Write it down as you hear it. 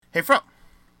Hey, Fro,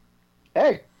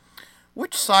 Hey,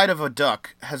 which side of a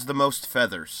duck has the most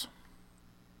feathers?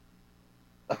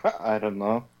 I don't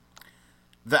know.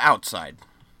 The outside.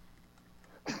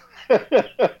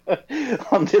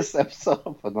 On this episode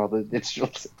of another digital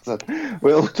citizen,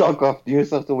 we'll talk of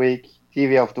news of the week,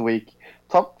 TV of the week,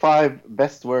 top five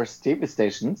best worst TV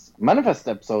stations, Manifest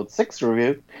episode 6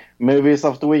 review, movies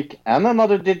of the week, and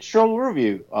another digital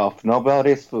review of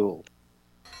Nobody's Fool.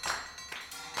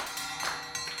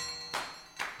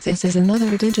 This is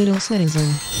another digital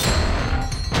citizen.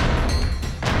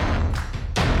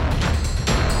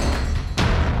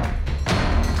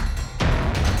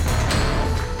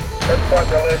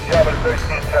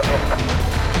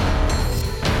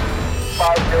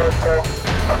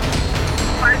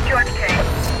 Where's George K?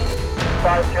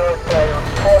 Next one.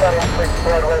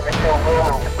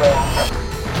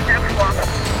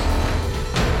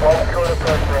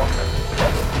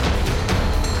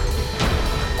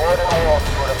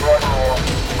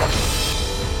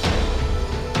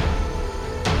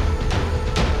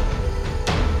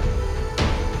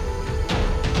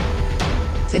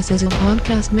 This is a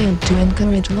podcast meant to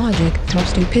encourage logic through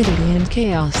stupidity and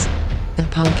chaos. A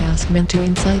podcast meant to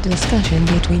incite discussion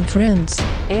between friends,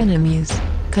 enemies,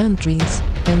 countries,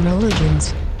 and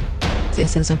religions.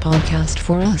 This is a podcast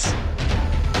for us.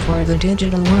 For the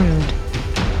digital world.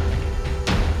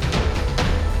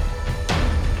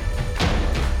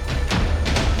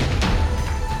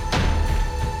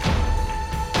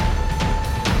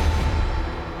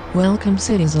 Welcome,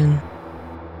 citizen.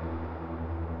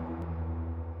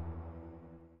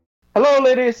 Hello,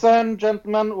 ladies and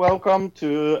gentlemen. Welcome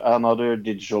to another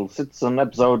digital citizen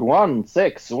episode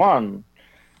 161.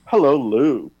 Hello,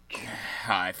 Luke.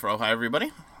 Hi, Fro. Hi,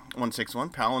 everybody. 161,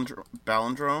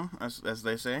 palindrome, as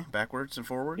they say, backwards and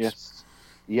forwards.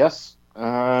 Yes.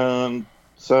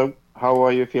 So, how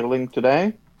are you feeling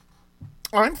today?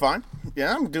 I'm fine.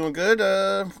 Yeah, I'm doing good.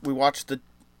 We watched the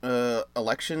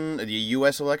election, the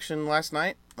U.S. election last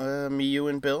night. Me, you,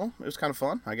 and Bill. It was kind of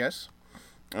fun, I guess.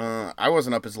 I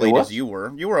wasn't up as late as you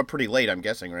were. You were up pretty late, I'm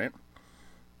guessing, right?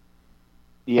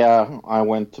 Yeah, I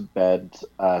went to bed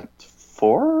at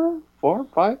 4,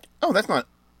 5. Oh, that's not...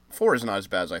 4 is not as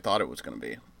bad as I thought it was going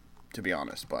to be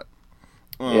honest, but...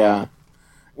 Yeah.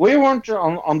 We weren't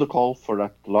on the call for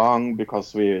that long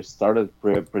because we started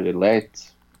pretty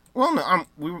late. Well, no,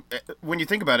 when you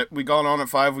think about it, we got on at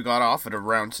 5, we got off at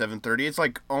around 7:30. It's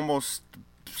like almost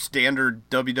standard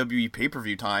WWE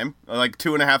pay-per-view time, like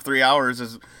 2.5, 3 hours,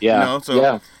 is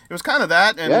it was kind of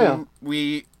that, and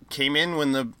we came in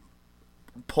when the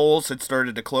polls had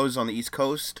started to close on the East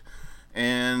Coast,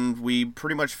 and we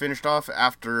pretty much finished off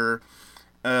after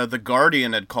The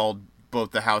Guardian had called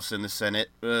both the House and the Senate.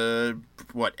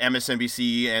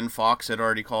 MSNBC and Fox had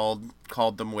already called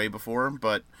them way before,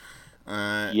 but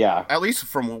at least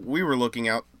from what we were looking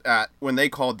at when they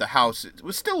called the House, it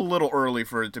was still a little early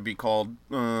for it to be called.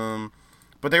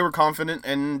 But they were confident,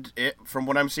 and from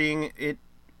what I'm seeing, it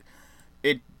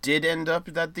did end up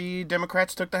that the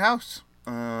Democrats took the House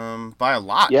by a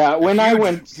lot. Yeah, when I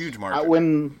went huge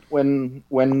margin.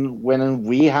 When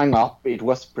we hung up, it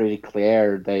was pretty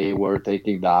clear they were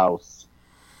taking the House.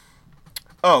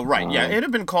 Oh, right, yeah. It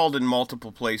had been called in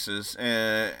multiple places.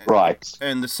 Right.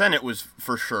 And the Senate was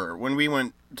for sure. When we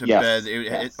went to bed,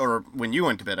 or when you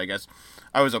went to bed, I guess,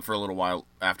 I was up for a little while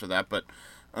after that, but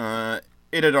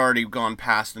it had already gone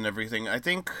past and everything. I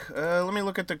think, let me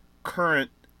look at the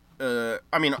current,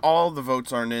 all the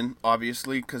votes aren't in,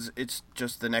 obviously, because it's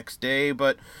just the next day,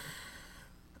 but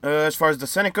as far as the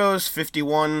Senate goes,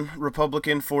 51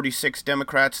 Republican, 46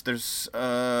 Democrats. There's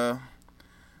 3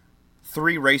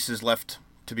 races left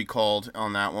to be called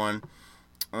on that one.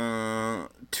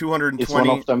 220. Is one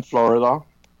of them Florida?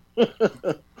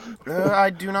 I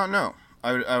do not know.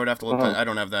 I would have to look. I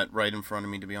don't have that right in front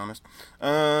of me, to be honest.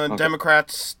 Okay.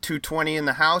 Democrats 220 in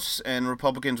the House and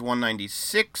Republicans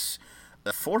 196.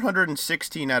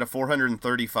 416 out of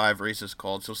 435 races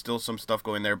called, so still some stuff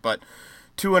going there. But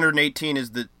 218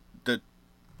 is the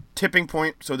tipping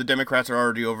point, so the Democrats are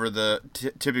already over the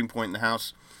tipping point in the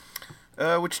House.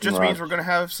 Which just means we're going to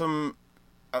have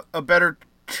a better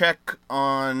check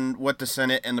on what the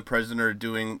Senate and the President are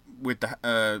doing with the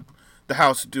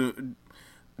House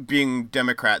being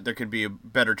Democrat. There could be a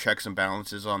better checks and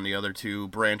balances on the other 2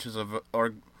 branches of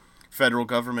our federal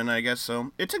government, I guess.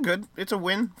 So it's a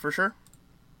win for sure.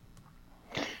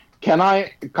 Can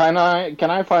I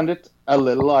find it a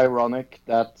little ironic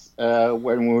that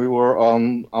when we were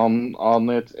on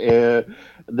it,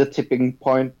 the tipping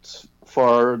point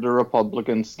for the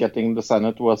Republicans getting the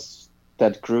Senate was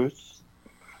Ted Cruz?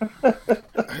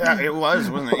 Yeah, it was,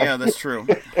 wasn't it? Yeah, that's true.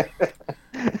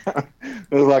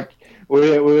 It was like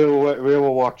we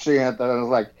were watching it, and it was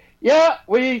like, yeah,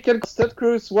 we can. Ted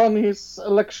Cruz won his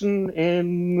election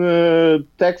in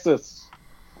Texas,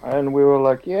 and we were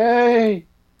like, yay!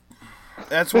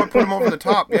 That's what put him over the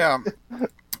top. Yeah.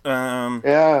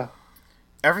 Yeah.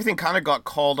 Everything kind of got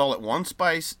called all at once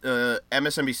by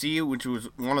MSNBC, which was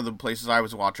one of the places I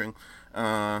was watching.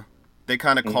 They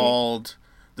kind of called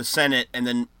the Senate, and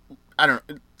then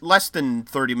less than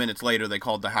 30 minutes later, they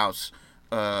called the House,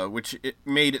 which it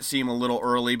made it seem a little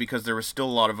early because there was still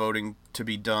a lot of voting to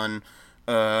be done.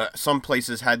 Some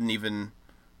places hadn't even.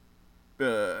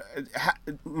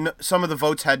 Some of the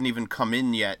votes hadn't even come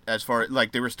in yet, as far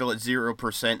like they were still at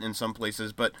 0% in some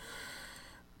places, but.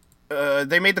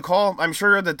 They made the call. I'm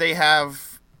sure that they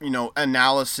have,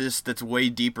 analysis that's way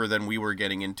deeper than we were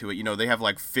getting into it. They have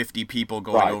like 50 people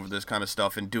going over this kind of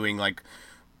stuff and doing like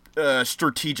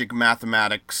strategic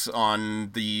mathematics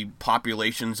on the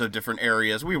populations of different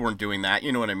areas. We weren't doing that,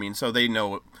 you know what I mean? So they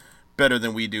know it better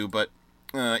than we do. But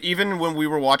even when we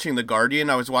were watching The Guardian,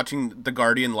 I was watching The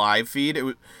Guardian live feed.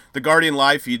 The Guardian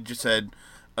live feed just said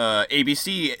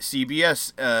ABC,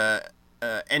 CBS,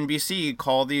 NBC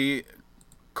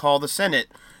call the Senate,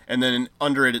 and then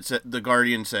under it said The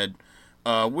Guardian said,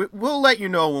 "We'll let you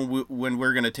know when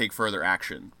we're going to take further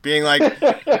action." Being like,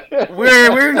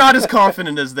 we're not as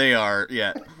confident as they are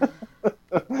yet.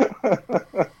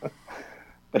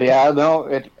 But yeah, no,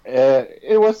 it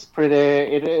was pretty.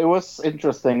 It was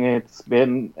interesting. It's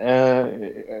been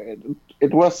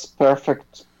it was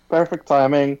perfect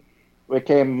timing. We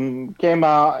came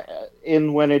out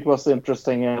in when it was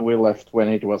interesting, and we left when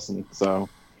it wasn't. So.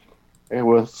 It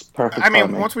was perfect. I mean,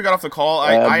 timing. Once we got off the call,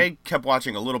 I kept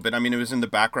watching a little bit. I mean, it was in the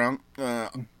background. I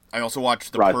also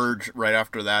watched The Purge right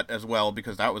after that as well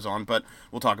because that was on. But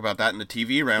we'll talk about that in the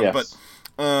TV round. Yes.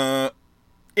 But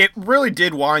it really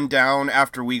did wind down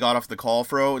after we got off the call,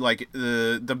 Fro. Like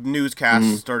the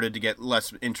newscast started to get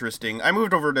less interesting. I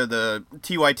moved over to the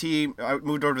TYT. I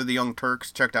moved over to the Young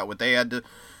Turks. Checked out what they had to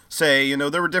say.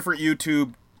 There were different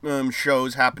YouTube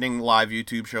shows happening, live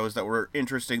YouTube shows that were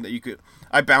interesting that you could.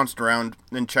 I bounced around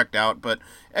and checked out, but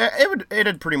it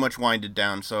had pretty much winded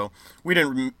down, so we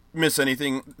didn't miss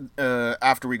anything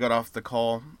after we got off the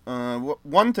call.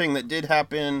 One thing that did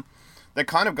happen that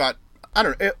kind of got, I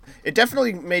don't know, it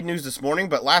definitely made news this morning,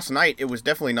 but last night it was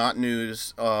definitely not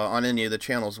news on any of the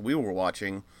channels we were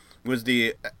watching, was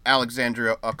the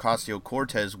Alexandria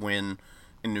Ocasio-Cortez win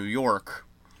in New York.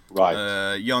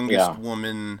 Right. Youngest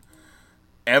woman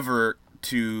ever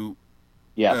to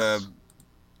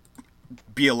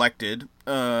be elected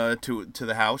to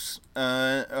the House,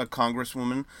 a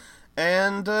congresswoman,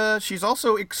 and she's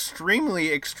also extremely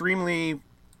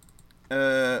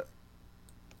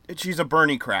she's a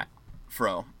Bernie-crat,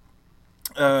 Fro.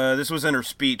 This was in her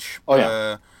speech.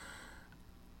 I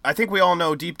think we all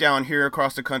know deep down here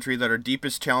across the country that our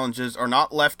deepest challenges are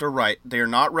not left or right. They are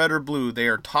not red or blue. They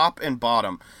are top and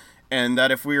bottom. And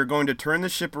that if we are going to turn the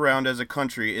ship around as a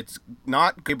country, it's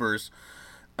not neighbors.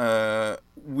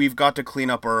 We've got to clean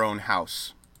up our own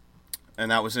house.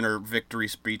 And that was in her victory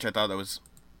speech. I thought that was...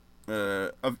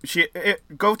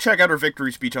 go check out her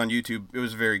victory speech on YouTube. It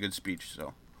was a very good speech.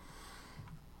 So,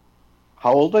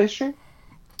 how old is she?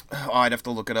 Oh, I'd have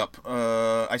to look it up.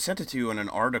 I sent it to you in an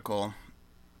article.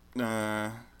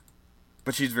 But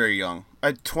she's very young.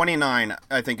 29,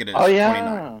 I think it is. Oh, yeah.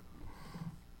 29.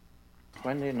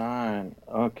 29.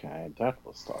 Okay, that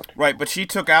will start. Right, but she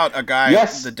took out a guy.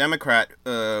 Yes. The Democrat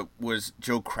was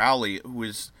Joe Crowley,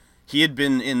 he had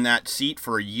been in that seat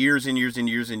for years and years and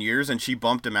years and years, and she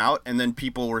bumped him out. And then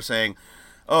people were saying,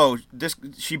 "Oh,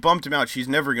 she bumped him out. She's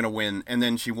never gonna win." And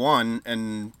then she won,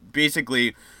 and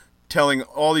basically telling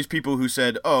all these people who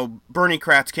said, "Oh,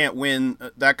 Bernie-crats can't win.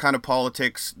 That kind of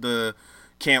politics.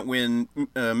 Can't win.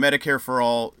 Medicare for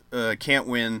all can't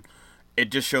win." It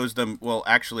just shows them, well,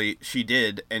 actually, she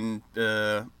did, and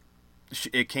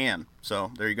it can.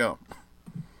 So, there you go.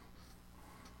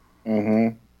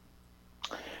 Mm-hmm.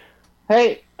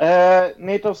 Hey,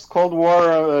 NATO's Cold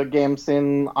War games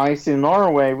in icy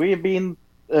Norway. We've been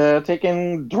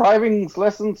taking driving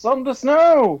lessons on the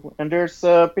snow. And there's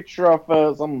a picture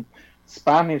of some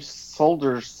Spanish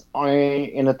soldiers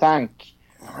in a tank.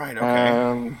 Right,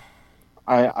 okay.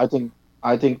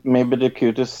 I think maybe the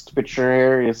cutest picture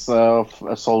here is of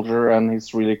a soldier and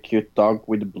his really cute dog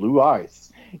with blue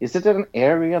eyes. Is it an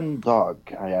Aryan dog?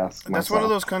 I ask myself. That's one of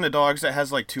those kind of dogs that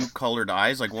has like two colored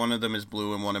eyes. Like one of them is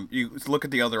blue and one of you look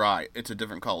at the other eye. It's a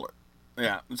different color.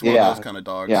 Yeah, it's one of those kind of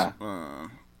dogs. Yeah.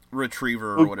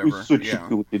 Retriever or whatever. Such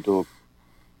a cute dog.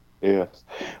 Yes,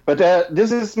 but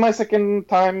this is my second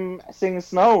time seeing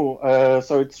snow,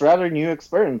 so it's rather new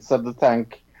experience. Said the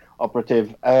tank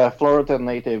operative, Florida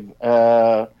native,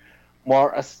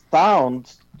 more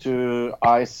astound to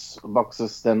ice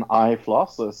boxes than eye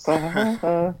flosses.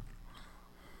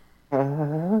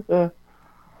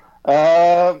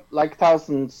 Like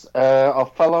thousands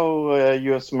of fellow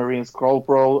U.S. Marines,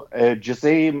 Corporal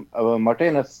Jose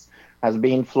Martinez has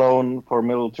been flown for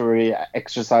military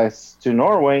exercise to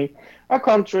Norway, a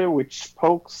country which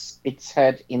pokes its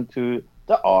head into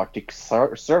the Arctic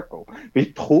Circle.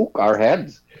 We poke our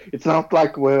heads. It's not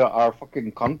like our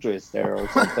fucking country is there or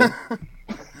something.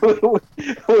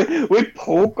 we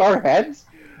poke our heads.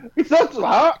 It's not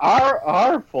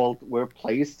our fault we're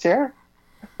placed here.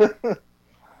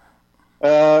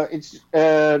 It's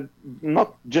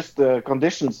not just the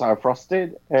conditions are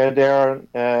frosty. They are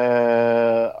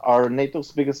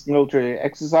NATO's biggest military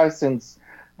exercise since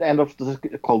the end of the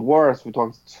Cold War, as we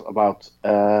talked about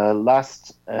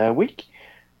last week.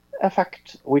 A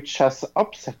fact which has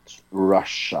upset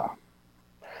Russia.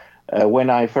 When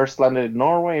I first landed in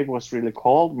Norway, it was really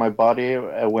cold. My body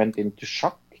went into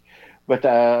shock. But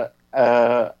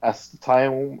as the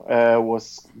time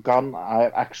was gone,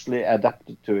 I actually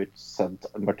adapted to it, said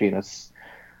Martinez.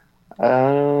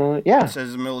 Yeah. It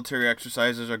says military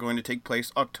exercises are going to take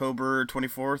place October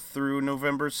 24th through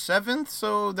November 7th,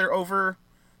 so they're over.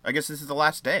 I guess this is the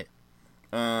last day.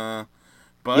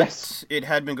 But yes. It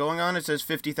had been going on. It says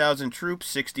 50,000 troops,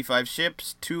 65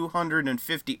 ships,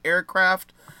 250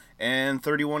 aircraft, and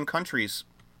 31 countries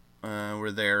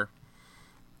were there.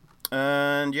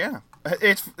 And yeah,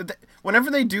 it's whenever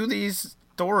they do these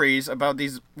stories about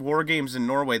these war games in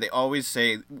Norway, they always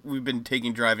say we've been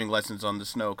taking driving lessons on the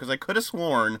snow. Because I could have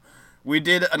sworn we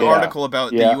did an article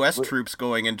about the U.S. troops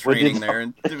going and training there,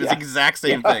 and it was the exact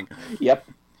same thing. Yep,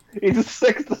 it's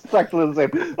exactly the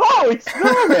same. Oh, it's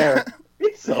snow there.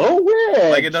 It's so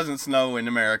weird. Like it doesn't snow in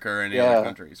America or any other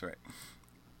countries, right?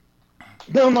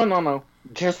 No.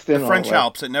 Just in the French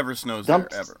Alps, it never snows there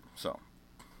ever. So.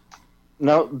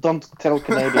 No, don't tell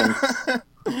Canadians.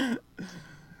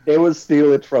 They will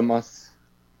steal it from us.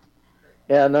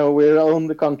 Yeah, no, we own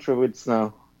the country with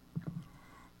snow.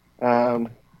 No,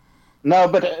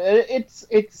 but it's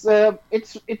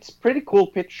pretty cool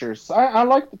pictures. I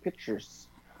like the pictures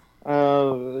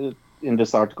in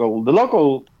this article. The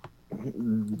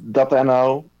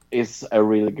local.no is a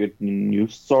really good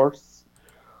news source,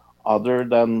 other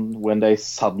than when they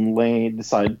suddenly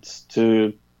decide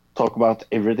to talk about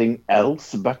everything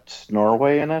else but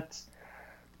Norway in it.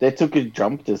 They took a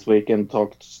jump this week and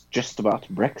talked just about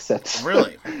Brexit.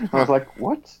 Really? I was like,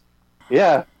 what?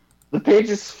 Yeah. The page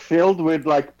is filled with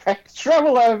like pet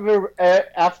travel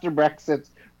after Brexit.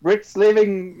 Brits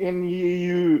living in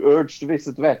EU urged to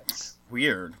visit vets.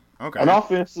 Weird. Okay.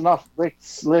 Enough is enough.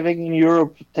 Brits living in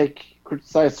Europe take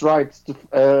criticized rights to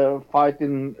fight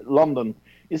in London.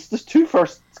 It's the two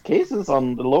first cases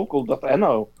on the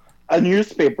local.no. A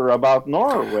newspaper about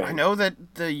Norway. I know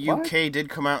that the UK did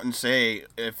come out and say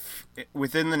if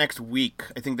within the next week,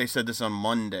 I think they said this on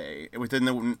Monday,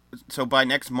 so by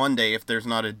next Monday, if there's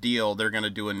not a deal, they're going to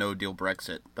do a no-deal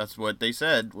Brexit. That's what they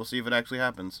said. We'll see if it actually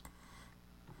happens.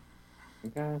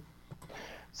 Okay.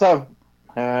 So,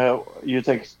 you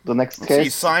take the next case. See,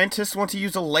 scientists want to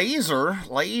use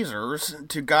lasers,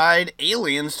 to guide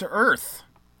aliens to Earth.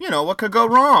 You know, what could go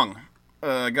wrong?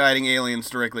 Guiding aliens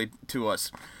directly to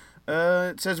us.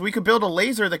 It says we could build a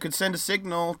laser that could send a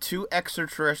signal to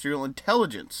extraterrestrial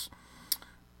intelligence.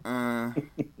 A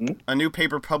new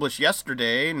paper published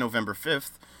yesterday, November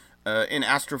 5th, in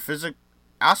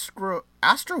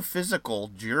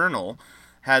Astrophysical Journal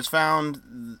has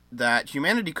found that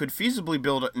humanity could feasibly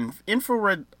build an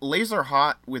infrared laser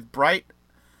hot and bright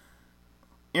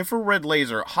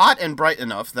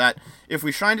enough that if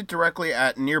we shined it directly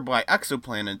at nearby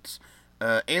exoplanets,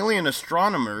 alien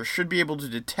astronomers should be able to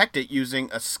detect it using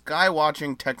a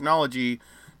sky-watching technology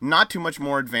not too much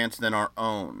more advanced than our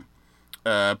own.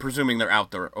 Presuming they're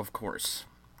out there, of course.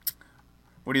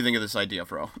 What do you think of this idea,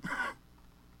 Fro?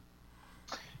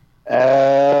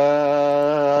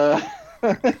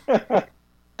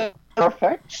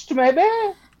 Far-fetched, maybe?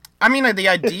 I mean, the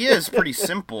idea is pretty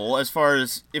simple as far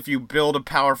as if you build a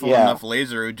powerful enough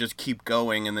laser, it would just keep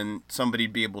going and then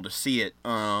somebody'd be able to see it.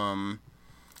 I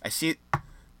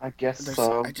guess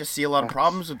so. I just see a lot of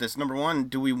problems with this. Number one,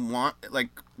 do we want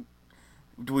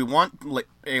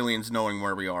aliens knowing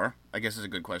where we are? I guess is a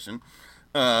good question.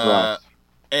 Right.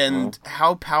 And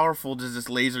how powerful does this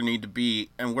laser need to be,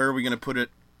 and where are we going to put it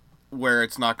where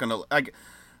it's not going to...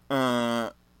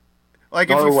 Like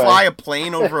if you fly a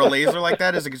plane over a laser like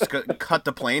that, is it just going to cut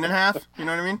the plane in half? You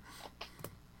know what I mean?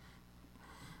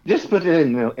 Just put it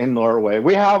in Norway.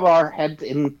 We have our head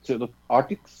into the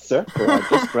Arctic Circle. I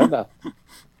just read that.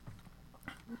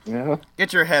 Yeah.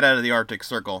 Get your head out of the Arctic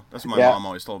Circle. That's what my Yeah. mom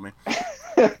always told me.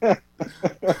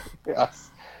 Yes.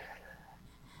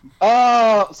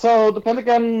 So the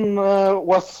Pentagon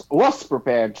was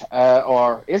prepared,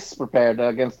 or is prepared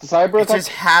against the cyber It says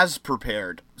attack. has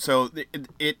prepared. So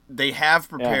they have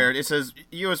prepared. It says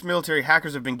U.S. military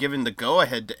hackers have been given the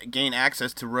go-ahead to gain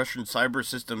access to Russian cyber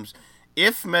systems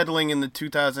if meddling in the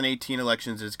 2018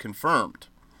 elections is confirmed.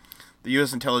 The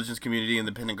U.S. intelligence community and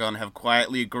the Pentagon have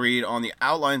quietly agreed on the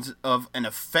outlines of an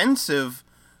offensive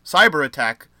cyber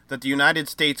attack that the United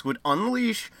States would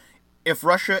unleash if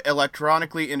Russia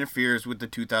electronically interferes with the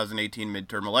 2018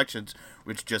 midterm elections,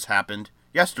 which just happened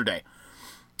yesterday.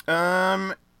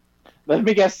 Let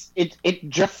me guess. It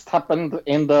just happened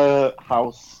in the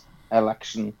House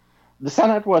election. The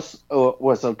Senate was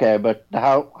okay, but the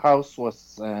House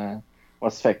was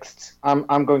fixed.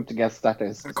 I'm going to guess that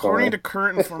is. According to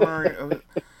current information,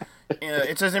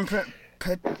 it says in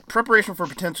preparation for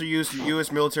potential use,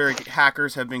 U.S. military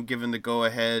hackers have been given the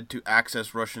go-ahead to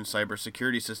access Russian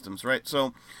cybersecurity systems. Right,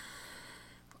 so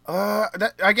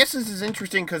I guess this is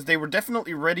interesting because they were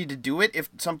definitely ready to do it if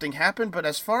something happened. But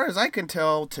as far as I can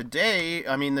tell today,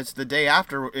 I mean, it's the day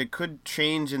after. It could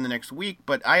change in the next week,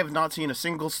 but I have not seen a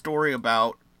single story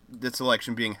about this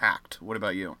election being hacked. What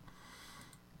about you?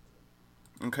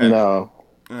 Okay. No.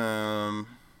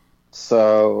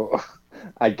 So,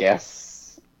 I guess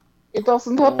it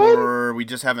doesn't happen. Or we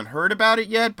just haven't heard about it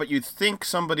yet, but you'd think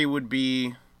somebody would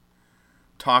be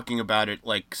talking about it,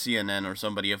 like CNN or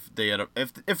somebody. If they had,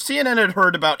 if CNN had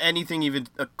heard about anything even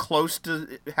close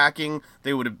to hacking,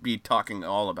 they would be talking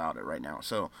all about it right now.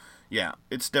 So, yeah,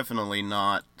 it's definitely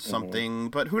not something.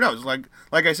 But who knows? Like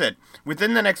I said,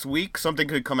 within the next week, something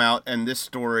could come out, and this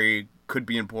story could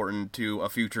be important to a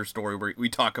future story where we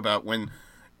talk about when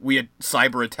we had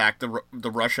cyber attacked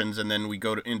the Russians, and then we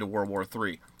go into World War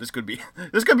III. This could be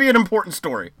an important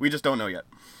story. We just don't know yet.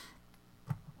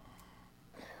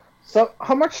 So,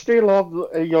 how much do you love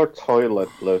your toilet,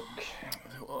 Luke?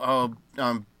 I'm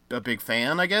a big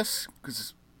fan, I guess,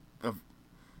 because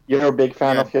you're a big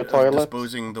fan of your toilet.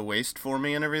 Disposing the waste for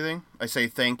me and everything. I say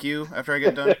thank you after I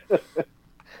get done.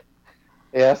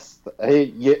 Yes,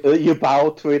 you bow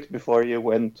to it before you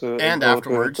went to and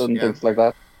afterwards and things like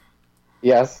that.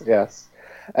 Yes. The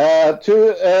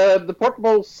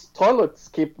portable toilets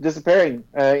keep disappearing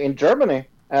in Germany,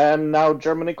 and now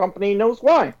Germany company knows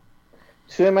why.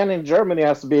 2 men in Germany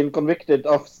has been convicted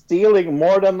of stealing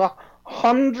more than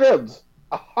 100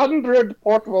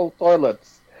 portable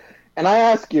toilets. And I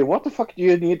ask you, what the fuck do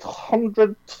you need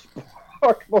 100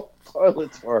 portable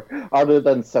toilets for, other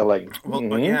than selling?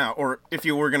 Well, yeah, or if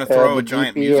you were going to throw a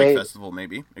giant music festival,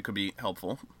 maybe it could be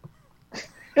helpful.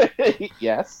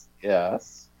 Yes.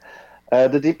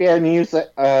 The DPA news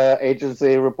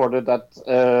agency reported that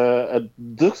a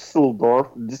Düsseldorf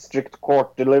district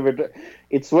court delivered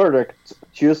its verdict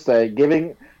Tuesday,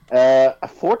 giving a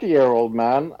 40-year-old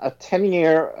man a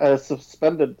 10-year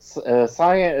suspended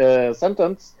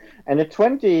sentence and a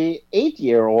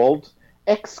 28-year-old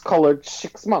ex-colored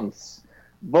 6 months.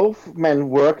 Both men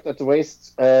worked at the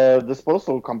waste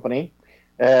disposal company,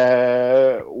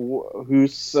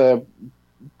 whose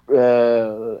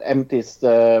empties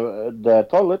the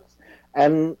toilets,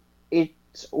 and the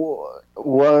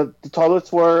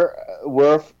toilets were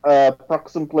worth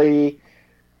approximately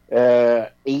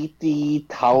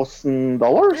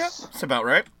 $80,000. Yeah, that's about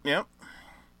right. Yeah.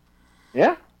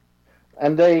 Yeah,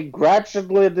 and they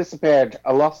gradually disappeared.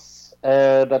 A loss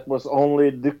that was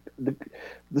only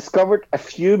discovered a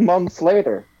few months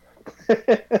later.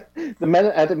 The men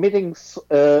at the meetings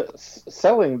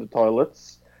selling the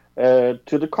toilets to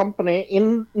the company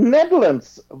in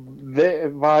Netherlands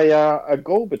via a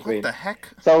go-between. What the heck?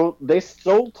 So they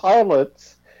stole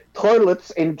toilets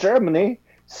in Germany,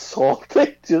 sold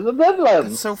it to the Netherlands.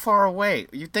 That's so far away.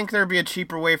 You'd think there'd be a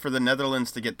cheaper way for the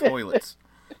Netherlands to get toilets.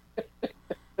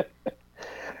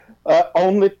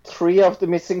 Only 3 of the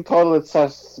missing toilets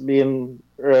has been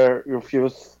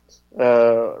refused.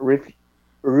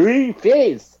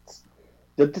 Refaced.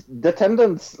 The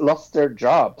attendants lost their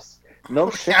jobs.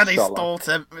 No shit. Yeah, they stole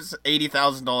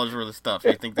 $80,000 worth of stuff.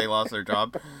 You think they lost their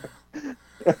job?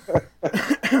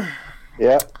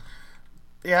 Yeah.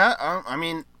 Yeah, I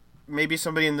mean, maybe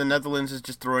somebody in the Netherlands is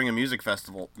just throwing a music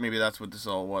festival. Maybe that's what this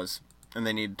all was. And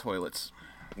they need toilets.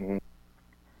 Mm-hmm.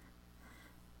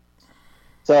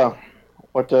 So,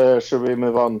 what should we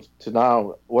move on to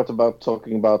now? What about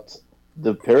talking about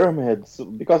the pyramids?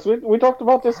 Because we talked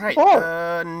about this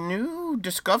before. New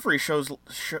discovery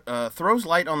throws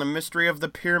light on the mystery of the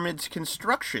pyramid's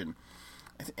construction.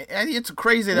 It's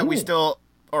crazy that we still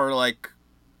are, like,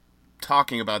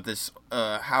 talking about this,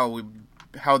 how we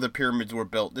how the pyramids were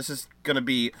built. This is gonna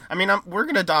be. I mean, we're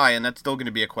gonna die, and that's still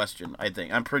gonna be a question. I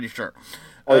think. I'm pretty sure.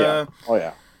 Oh yeah. Oh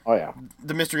yeah. Oh yeah.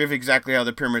 The mystery of exactly how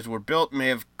the pyramids were built may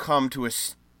have come to a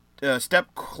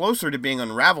step closer to being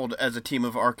unraveled as a team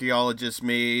of archaeologists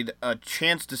made a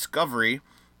chance discovery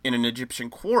in an Egyptian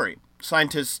quarry.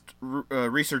 Scientists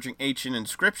researching ancient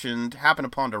inscriptions happened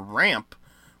upon a ramp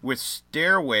with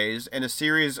stairways and a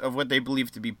series of what they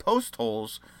believe to be post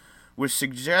holes, which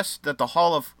suggests that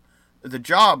the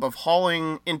job of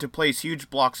hauling into place huge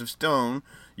blocks of stone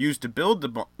used to build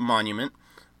the monument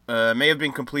may have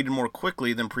been completed more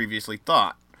quickly than previously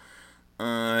thought.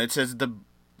 It says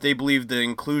they believe the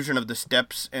inclusion of the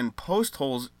steps and post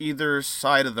holes either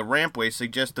side of the rampway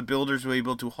suggests the builders were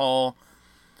able to haul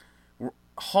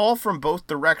from both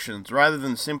directions rather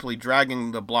than simply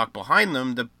dragging the block behind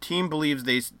them. The team believes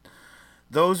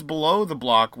those below the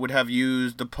block would have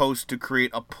used the post to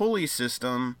create a pulley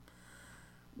system,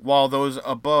 while those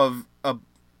above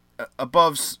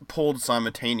pulled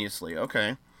simultaneously.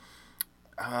 Okay.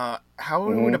 How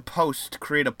would a post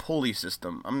create a pulley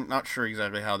system? I'm not sure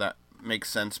exactly how that makes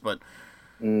sense, but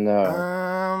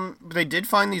no. They did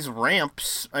find these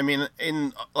ramps. I mean,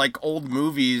 in like old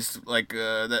movies, like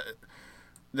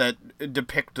that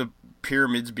depict the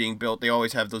pyramids being built, they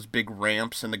always have those big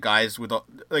ramps and the guys with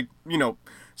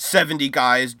 70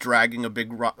 guys dragging a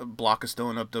big block of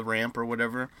stone up the ramp or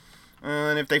whatever.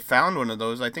 And if they found one of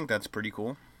those, I think that's pretty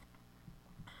cool.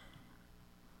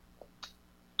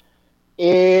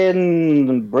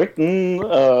 In Britain,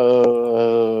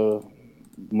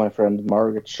 my friend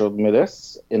Margaret showed me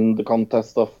this in the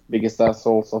contest of biggest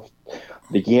assholes of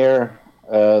the year,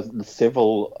 the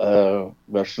civil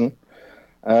version.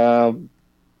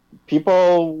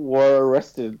 People were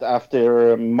arrested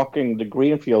after mocking the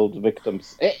Greenfield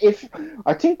victims.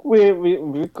 I think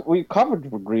we covered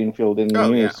Greenfield in the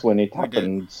news when it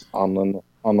happened on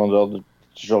another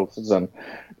show.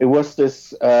 It was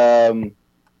this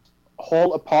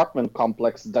whole apartment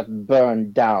complex that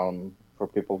burned down, for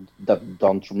people that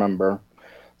don't remember.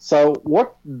 So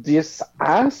what these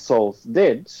assholes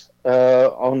did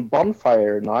on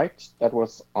bonfire night, that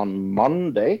was on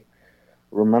Monday.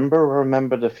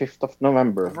 Remember the 5th of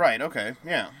November. Right, okay,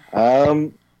 yeah.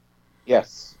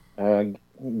 Yes.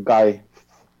 Guy.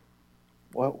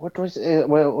 What was his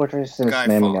Guy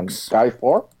name Fawkes. again? Guy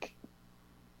Fawkes?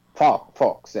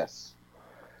 Fawkes, yes.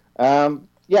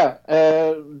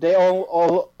 They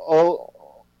all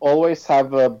always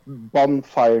have a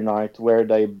bonfire night where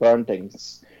they burn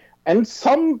things. And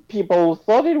some people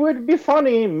thought it would be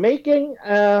funny making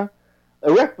a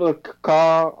replica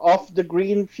of the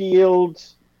Greenfield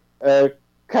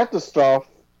catastrophe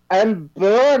and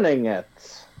burning it.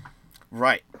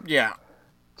 Right, yeah.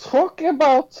 Talk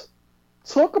about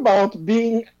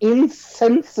being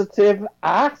insensitive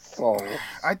assholes.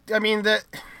 I mean, that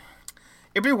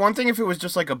it'd be one thing if it was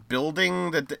just like a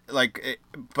building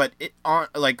but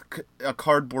a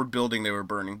cardboard building they were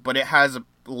burning, but it has a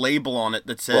label on it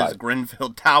that says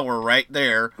Grenfell Tower right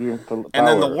there. And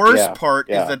then the worst part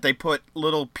is that they put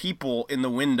little people in the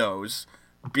windows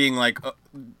being like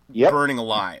burning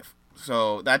alive.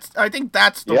 So I think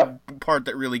that's the part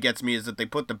that really gets me, is that they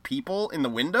put the people in the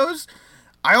windows.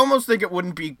 I almost think it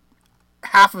wouldn't be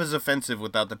half as offensive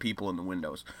without the people in the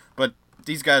windows. But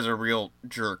these guys are real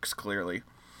jerks, clearly.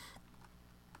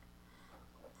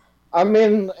 I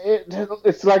mean,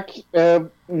 it's like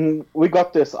we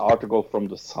got this article from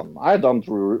The Sun. I don't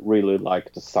really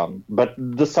like The Sun, but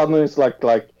The Sun is like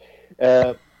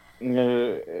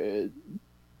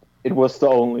it was the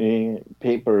only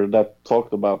paper that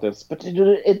talked about this. But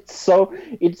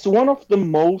it's one of the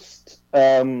most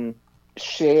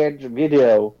shared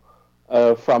video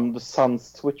from The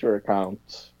Sun's Twitter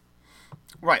account.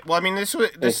 Right. Well, I mean,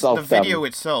 the video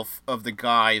itself of the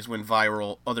guys went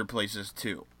viral other places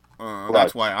too.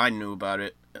 That's why I knew about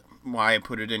it, why I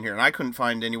put it in here. And I couldn't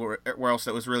find anywhere else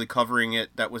that was really covering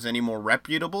it that was any more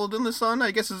reputable than The Sun,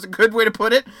 I guess is a good way to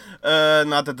put it.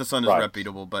 Not that The Sun is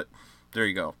reputable, but there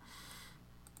you go.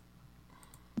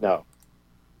 No.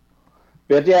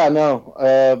 But yeah,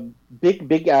 no.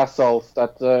 Big assholes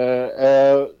that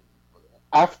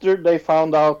after they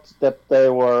found out that they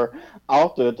were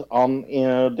outed on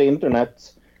the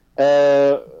internet,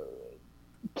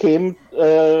 came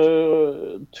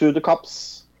to the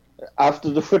cops after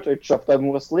the footage of them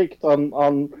was leaked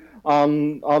on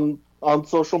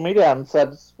social media and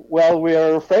said, "Well, we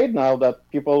are afraid now that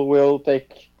people will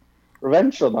take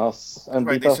revenge on us and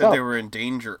beat us up." They said they were in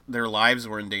danger. Their lives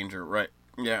were in danger. Right?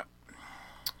 Yeah.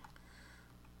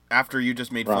 After you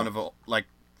just made fun of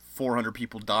 400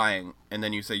 people dying, and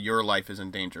then you say your life is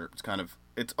in danger.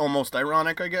 It's almost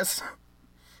ironic, I guess.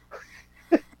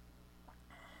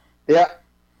 Yeah.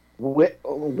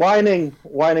 Whining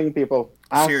people.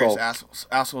 Serious Assholes.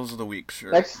 assholes of the week.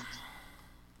 Sure. Next.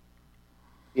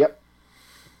 Yep.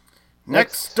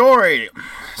 Next story.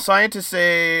 Scientists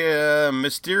say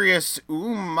mysterious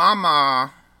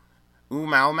Umau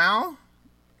Mau?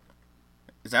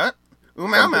 Is that it?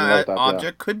 Something like that,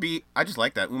 object could be. I just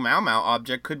like that. Umau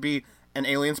object could be an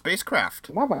alien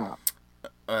spacecraft. Mama.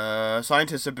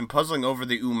 Scientists have been puzzling over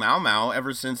the Umau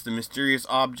ever since the mysterious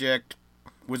object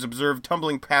was observed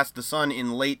tumbling past the sun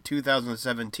in late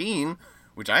 2017,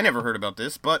 which I never heard about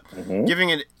this, but giving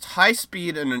it high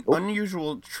speed and an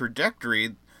unusual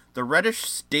trajectory, the reddish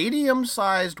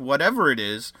stadium-sized whatever it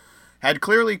is had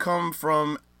clearly come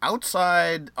from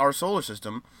outside our solar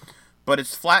system, but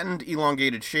its flattened,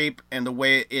 elongated shape and the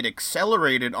way it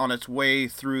accelerated on its way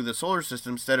through the solar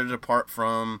system set it apart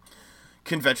from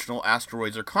conventional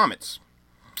asteroids or comets.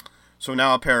 So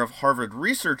now a pair of Harvard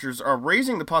researchers are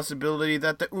raising the possibility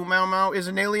that the Umau is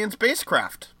an alien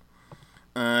spacecraft.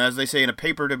 As they say in a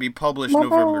paper to be published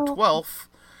November 12th,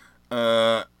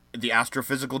 the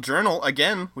Astrophysical Journal,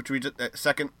 again, which we did a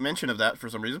second mention of that for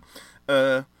some reason,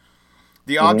 the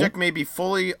object may be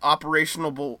fully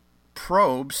operational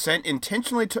probe sent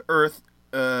intentionally to Earth,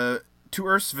 to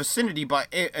Earth's vicinity by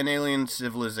an alien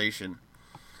civilization.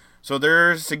 So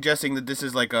they're suggesting that this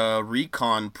is like a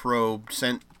recon probe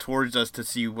sent towards us to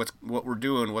see what we're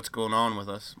doing, what's going on with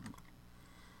us.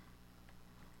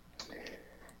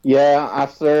 Yeah,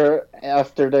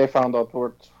 after they found out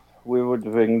what we were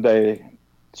doing, they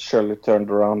surely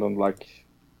turned around and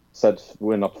said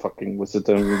we're not fucking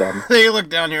visiting them. They looked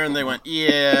down here and they went,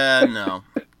 yeah, no.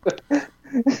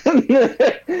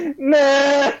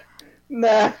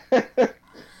 Nah.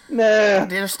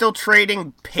 They're still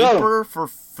trading paper for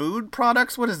food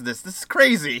products? What is this? This is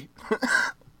crazy.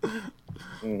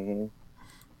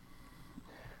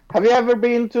 Have you ever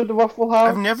been to the Waffle House?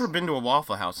 I've never been to a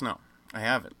Waffle House, no. I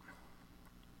haven't.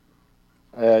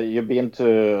 You've been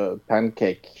to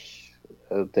pancake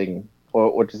thing.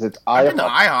 Or what is it? I've been to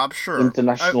IHOP, sure.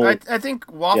 International. I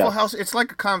think Waffle House, it's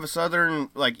like a kind of a southern,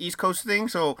 East Coast thing,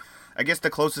 so I guess the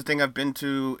closest thing I've been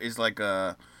to is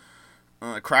a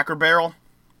Cracker Barrel,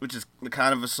 which is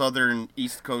kind of a southern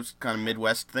East Coast kind of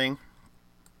Midwest thing.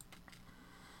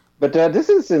 But this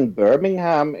is in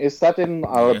Birmingham. Is that in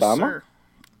Alabama? Yes, sir.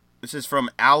 This is from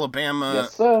Alabama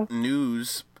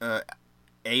News,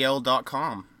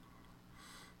 AL.com.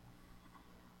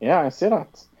 Yeah, I see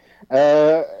that.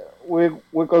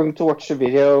 We're going to watch a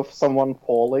video of someone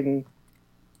falling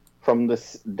from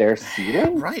their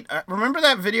ceiling. Right. Remember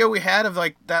that video we had of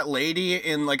that lady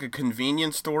in a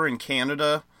convenience store in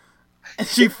Canada? And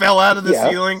she fell out of the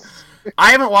ceiling.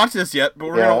 I haven't watched this yet,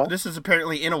 but this is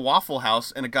apparently in a Waffle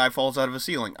House, and a guy falls out of a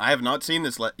ceiling. I have not seen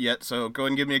this yet, so go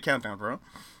ahead and give me a countdown, bro.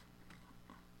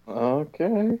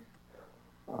 Okay.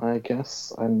 I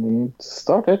guess I need to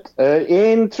start it.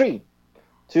 In 3,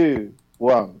 2,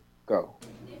 1, go.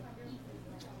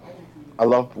 I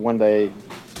love when they...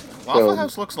 Waffle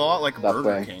House looks a lot like Burger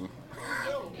way. King.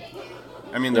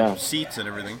 I mean, the seats and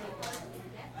everything.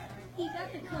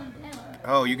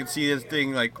 Oh, you can see this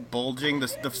thing bulging.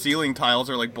 The ceiling tiles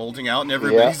are bulging out, and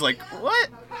everybody's like, "What?"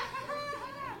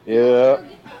 Yeah.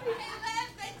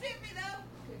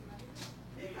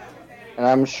 And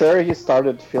I'm sure he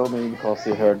started filming because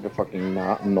he heard the fucking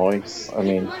noise. I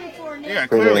mean, yeah,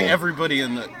 clearly everybody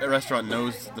in the restaurant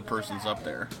knows the person's up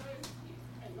there.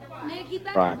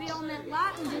 Right.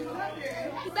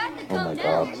 Oh my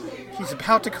god. He's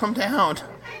about to come down.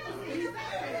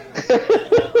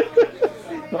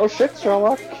 No shit,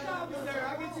 Sherlock.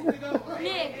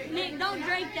 Nick, don't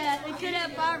drink that. It could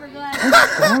have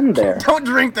fiberglass. Down there. Don't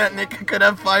drink that, Nick. It could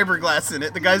have fiberglass in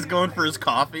it. The guy's going for his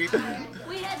coffee.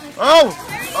 Oh!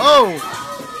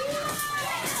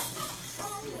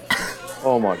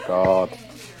 Oh my god.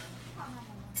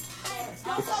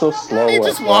 It's so slow. He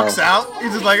just walks out.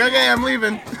 He's just like, okay, I'm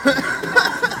leaving.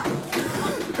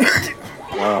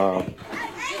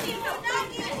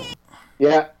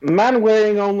 Yeah, man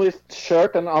wearing only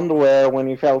shirt and underwear when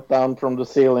he fell down from the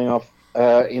ceiling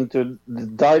into the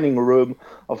dining room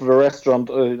of the restaurant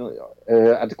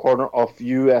at the corner of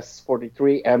US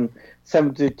 43 and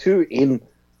 72 in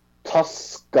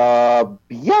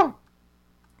Tuscabia.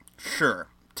 Sure.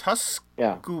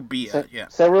 Tuscabia, yeah.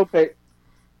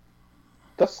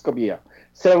 Tuscabia.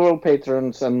 Several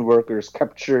patrons and workers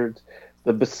captured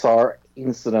the bizarre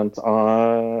incident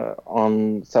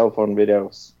on cell phone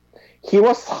videos. He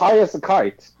was high as a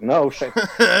kite. No shit.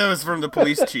 That was from the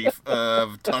police chief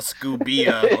of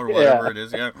Tuscabia, or whatever it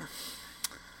is, yeah.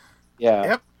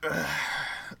 Yeah. Yep.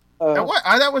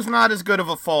 That was not as good of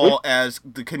a fall as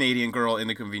the Canadian girl in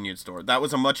the convenience store. That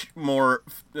was a much more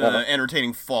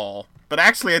entertaining fall. But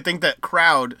actually, I think that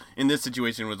crowd in this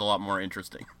situation was a lot more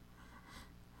interesting.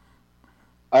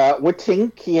 We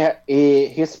think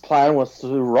his plan was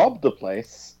to rob the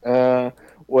place.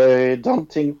 We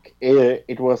don't think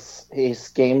it was his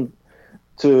game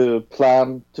to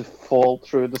plan to fall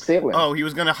through the ceiling. Oh, he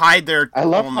was going to hide there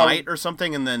all night or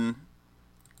something, and then...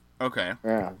 Okay.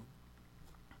 Yeah.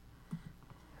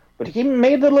 But he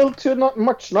made a little too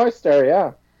much noise there,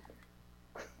 yeah.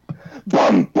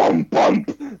 Bump, bump, bump!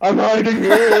 I'm hiding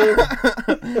here!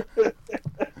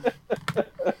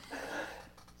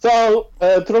 So,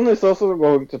 Trond is also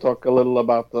going to talk a little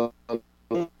about the...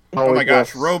 Oh my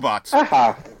gosh, robots.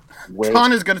 Aha!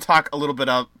 Tron is going to talk a little bit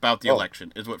about the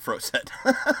election, is what Fro said.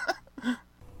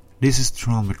 This is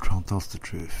Tron, where Tron tells the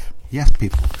truth. Yes,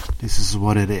 people, this is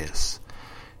what it is.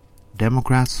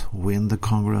 Democrats win the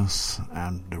Congress,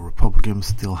 and the Republicans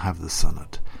still have the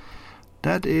Senate.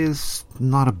 That is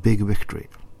not a big victory.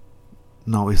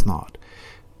 No, it's not.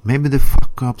 Maybe the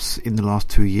fuck-ups in the last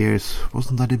 2 years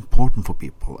wasn't that important for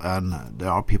people, and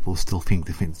there are people who still think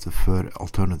it's the third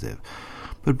alternative.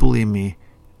 But believe me,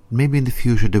 maybe in the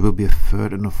future there will be a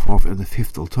third and a fourth and a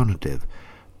fifth alternative.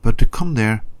 But to come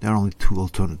there are only 2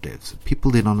 alternatives.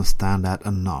 People didn't understand that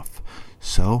enough.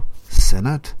 So,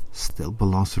 Senate still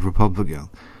belongs to Republican.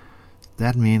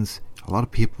 That means a lot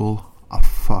of people are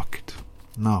fucked.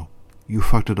 No, you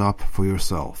fucked it up for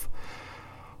yourself.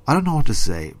 I don't know what to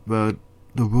say, but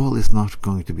the world is not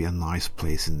going to be a nice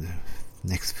place in the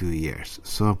next few years.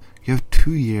 So, you have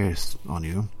 2 years on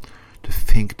you to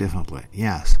think differently.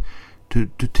 Yes, to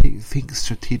think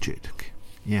strategic.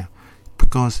 Yeah,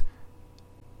 because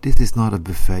this is not a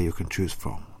buffet you can choose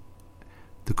from.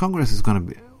 The Congress is going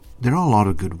to be... There are a lot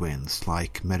of good wins,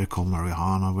 like medical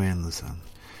marijuana wins and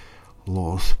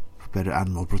laws for better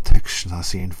animal protection, I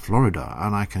see in Florida,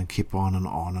 and I can keep on and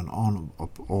on and on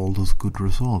of all those good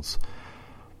results.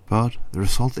 But the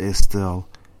result is still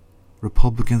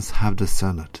Republicans have the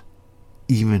Senate,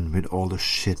 even with all the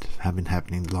shit have been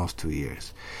happening the last 2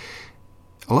 years.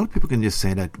 A lot of people can just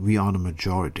say that we are the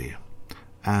majority,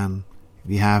 and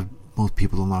we have most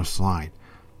people on our side,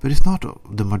 but it's not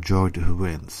the majority who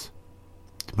wins.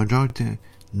 The majority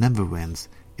never wins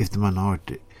if the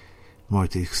minority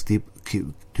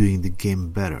keep doing the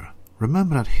game better.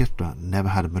 Remember that Hitler never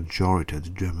had a majority of the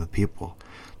German people.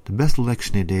 The best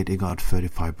election he did, he got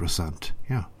 35%.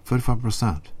 Yeah,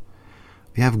 35%.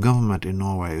 We have government in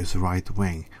Norway who's right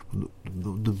wing.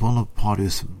 The one party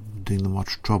is doing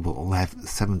much trouble will have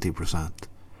 70%.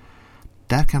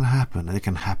 That can happen, and it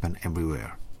can happen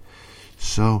everywhere.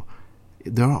 So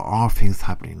there are things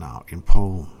happening now in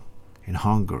Poland, in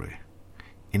Hungary,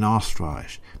 in Austria,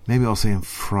 maybe also in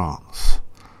France,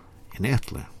 in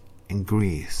Italy, in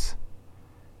Greece.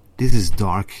 This is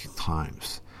dark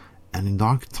times, and in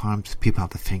dark times people have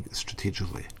to think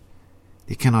strategically.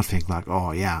 They cannot think like,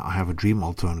 oh yeah, I have a dream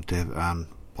alternative and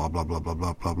blah blah blah blah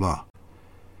blah blah blah.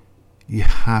 You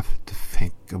have to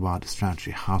think about the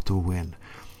strategy, how to win,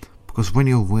 because when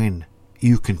you win,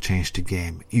 you can change the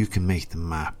game, you can make the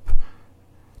map,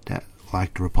 that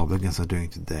like the Republicans are doing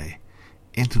today.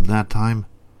 Into that time,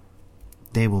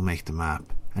 they will make the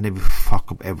map, and they will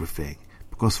fuck up everything,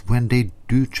 because when they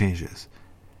do changes,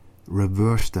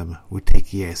 reverse them will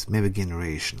take years, maybe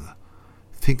generations.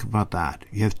 Think about that.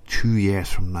 You have 2 years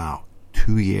from now,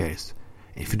 2 years.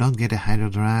 If you don't get ahead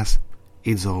of their ass,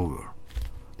 it's over.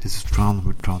 This is Tron,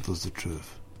 who Tron tells the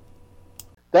truth.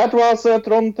 That was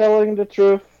Tron telling the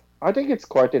truth. I think it's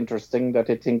quite interesting that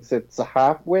he thinks it's a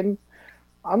half win.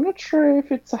 I'm not sure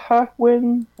if it's a half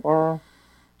win or...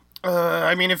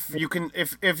 I mean,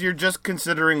 if you're just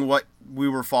considering what we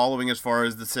were following as far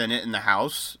as the Senate and the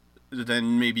House,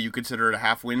 then maybe you consider it a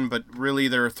half win. But really,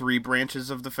 there are 3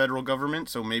 branches of the federal government,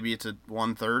 so maybe it's a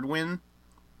 1/3 win.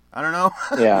 I don't know.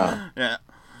 Yeah. Yeah.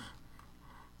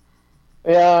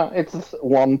 Yeah, it's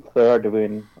 1/3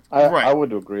 win. Right. I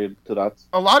would agree to that.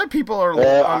 A lot of people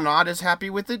are not as happy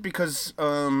with it because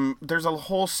there's a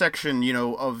whole section,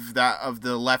 of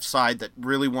the left side that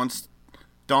really wants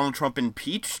Donald Trump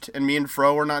impeached, and me and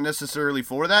Fro are not necessarily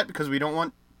for that because we don't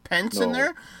want Pence in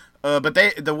there. But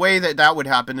the way that would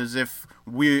happen is if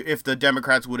the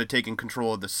Democrats would have taken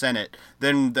control of the Senate,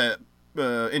 then the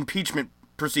impeachment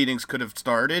proceedings could have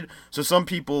started. So some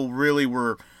people really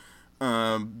were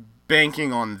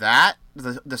banking on that,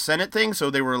 the Senate thing, so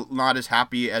they were not as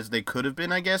happy as they could have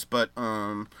been, I guess. But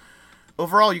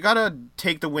overall, you gotta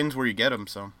take the wins where you get them.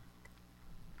 So.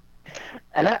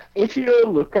 And if you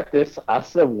look at this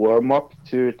as a warm-up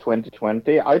to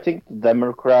 2020, I think the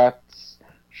Democrats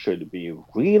should be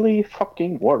really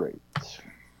fucking worried.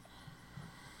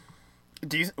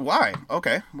 Why?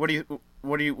 Okay.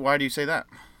 Why do you say that?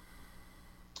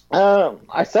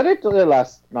 I said it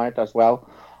last night as well.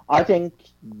 I think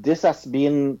this has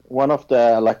been one of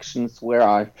the elections where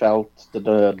I felt that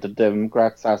the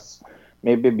Democrats has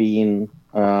maybe been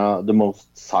the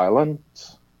most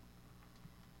silent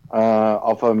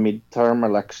of a midterm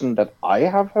election that I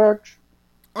have heard.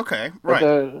 Okay,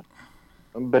 right.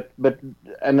 But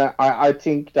I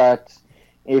think that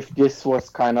if this was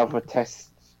kind of a test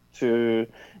to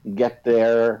get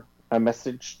their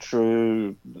message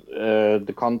through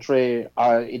the country,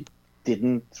 it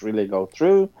didn't really go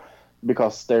through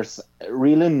because there's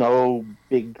really no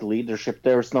big leadership.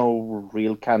 There's no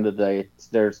real candidate.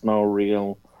 There's no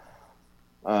real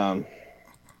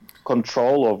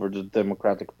control over the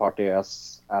Democratic Party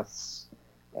as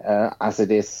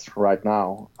it is right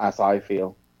now, as I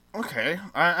feel. Okay,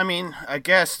 I mean, I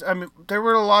guess there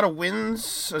were a lot of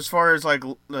wins as far as like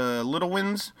little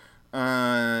wins.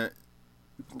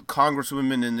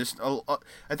 Congresswomen in this,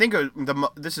 I think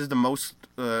this is the most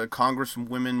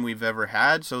congresswomen we've ever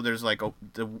had. So there's like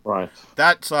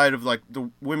that side of like the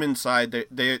women's side.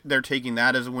 They're taking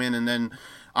that as a win, and then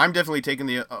I'm definitely taking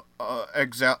the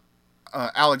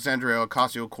Alexandria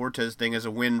Ocasio-Cortez thing as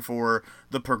a win for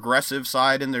the progressive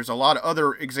side, and there's a lot of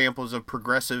other examples of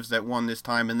progressives that won this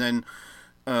time, and then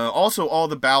also all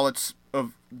the ballots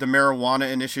of the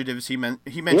marijuana initiatives. He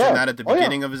mentioned that at the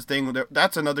beginning of his thing.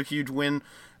 That's another huge win.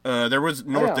 There was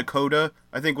North Dakota,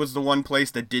 I think, was the one place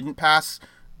that didn't pass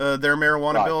their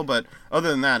marijuana bill, but other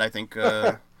than that, I think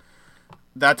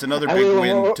that's another big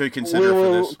win to consider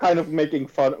for this. We were kind of making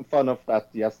fun of that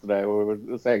yesterday. We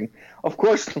were saying, of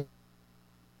course,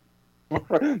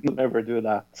 we'll never do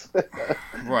that.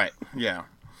 Right, yeah.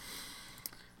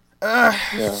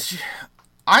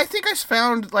 I think I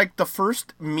found like the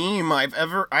first meme I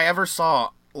ever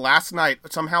saw last night.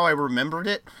 Somehow I remembered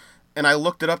it, and I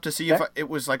looked it up to see if it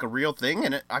was like a real thing,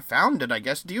 and I found it, I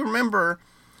guess. Do you remember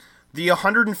the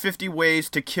 150 ways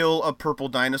to kill a purple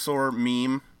dinosaur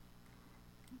meme?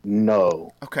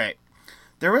 No. Okay.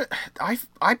 I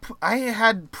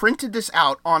had printed this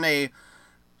out on a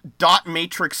dot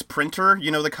matrix printer,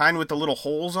 you know, the kind with the little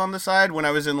holes on the side, when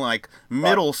I was in like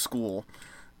middle school.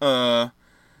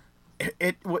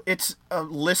 It's a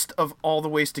list of all the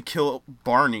ways to kill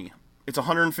Barney. It's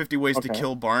 150 ways to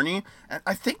kill Barney. And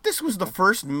I think this was the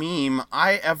first meme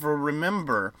I ever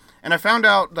remember. And I found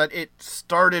out that it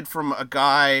started from a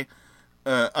guy's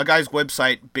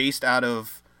website based out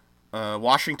of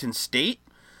Washington State.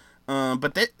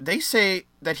 But they say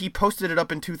that he posted it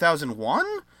up in 2001.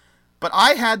 But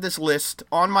I had this list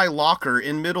on my locker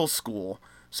in middle school.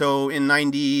 So in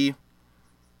 97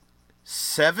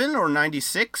 or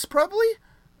 96 probably,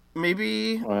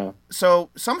 maybe.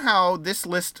 So somehow this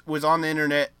list was on the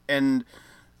internet, and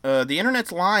the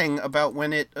internet's lying about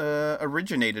when it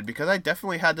originated, because I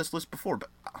definitely had this list before. But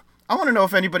I want to know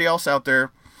if anybody else out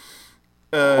there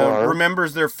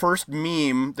remembers their first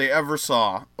meme they ever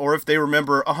saw, or if they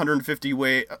remember 150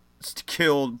 ways to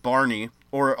kill Barney,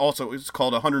 or also it's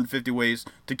called 150 ways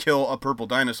to kill a purple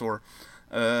dinosaur.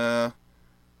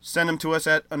 Send them to us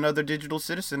at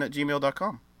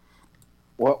anotherdigitalcitizen@gmail.com.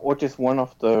 What is one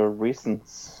of the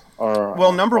reasons?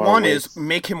 Well, number one is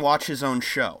make him watch his own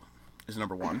show, is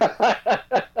number one.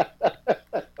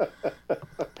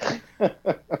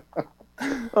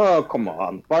 Oh, come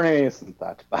on. Barney isn't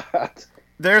that bad.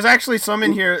 There's actually some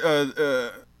in here.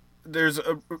 There's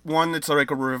one that's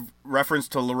like a reference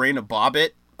to Lorena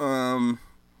Bobbitt.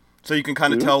 So you can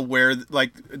kind of tell where,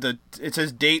 like, it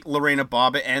says date Lorena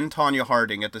Bobbitt and Tonya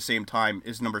Harding at the same time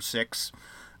is number 6.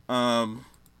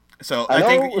 So I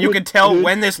think you can tell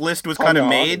when this list was kind of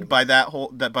made by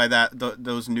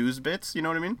those news bits. You know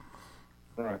what I mean?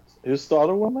 Right. Who's the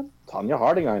other woman? Tonya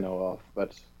Harding, I know of,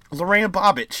 but Lorena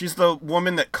Bobbitt. She's the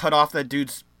woman that cut off that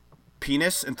dude's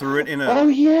penis and threw it in a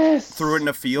threw it in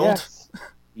a field.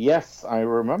 Yes, I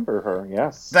remember her.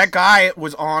 Yes. That guy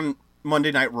was on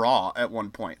Monday Night Raw at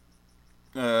one point.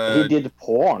 He did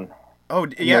porn. Oh,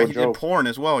 yeah, he did porn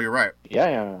as well. You're right.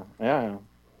 Yeah.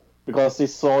 Because he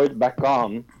saw it back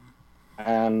on,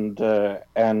 and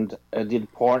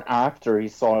did porn after he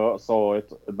saw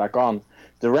it back on.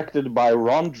 Directed by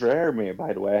Ron Jeremy,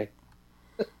 by the way.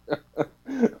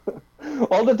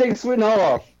 All the things we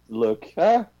know of. Look,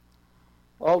 huh?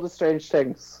 All the strange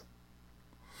things.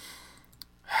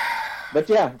 But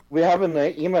yeah, we have an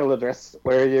email address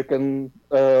where you can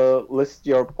list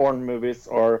your porn movies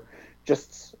or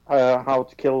just how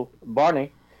to kill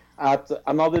Barney at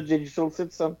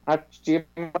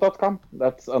anotherdigitalcitizen@gmail.com.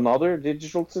 That's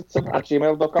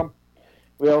anotherdigitalcitizen@gmail.com.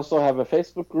 We also have a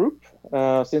Facebook group.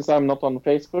 Since I'm not on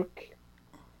Facebook,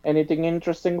 anything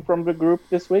interesting from the group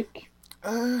this week?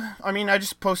 I mean, I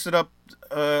just posted up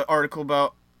an article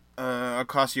about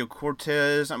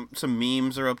Ocasio-Cortez. Some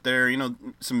memes are up there,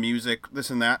 some music, this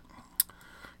and that.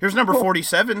 Here's number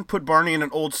 47. Put Barney in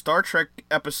an old Star Trek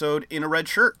episode in a red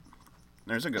shirt.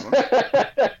 There's a good one.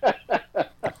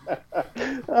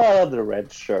 Oh, the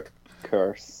red shirt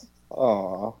curse.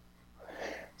 Oh.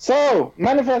 So,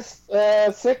 Manifest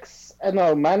Manifest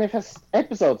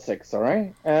episode 6,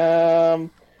 sorry.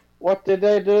 What did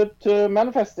they do to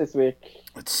Manifest this week?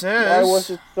 It says... Why was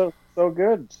it so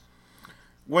good?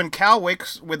 When Cal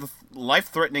wakes with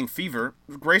life-threatening fever,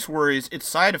 Grace worries it's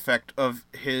side effect of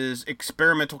his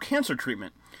experimental cancer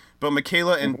treatment. But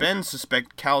Michaela and Ben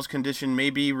suspect Cal's condition may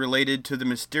be related to the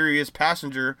mysterious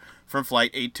passenger from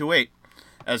Flight 828.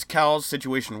 As Cal's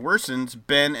situation worsens,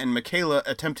 Ben and Michaela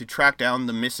attempt to track down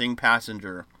the missing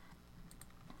passenger.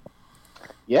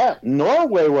 Yeah,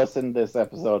 Norway was in this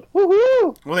episode.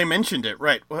 Woohoo! Well, they mentioned it,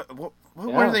 right. What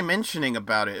were they mentioning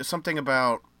about it? It's something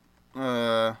about...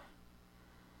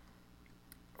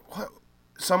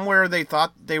 somewhere they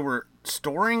thought they were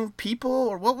storing people?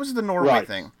 Or what was the Norway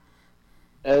thing?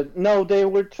 No, they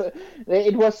were...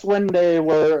 it was when they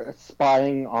were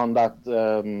spying on that...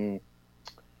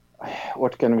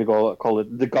 what can we call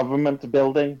it? The government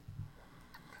building.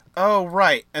 Oh,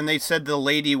 right. And they said the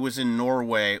lady was in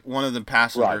Norway. One of the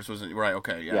passengers was in... Right,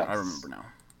 okay. Yeah, yes. I remember now.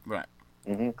 Right.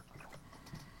 Mm-hmm.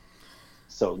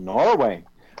 So, Norway.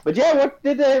 But yeah, what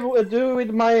did they do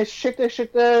with my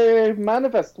shitty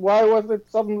Manifest? Why was it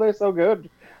suddenly so good?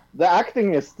 The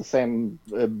acting is the same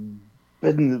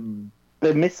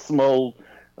bemismal,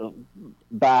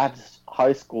 bad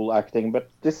high school acting, but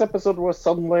this episode was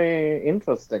suddenly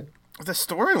interesting. The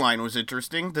storyline was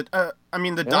interesting.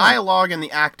 The dialogue and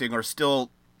the acting are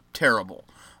still terrible.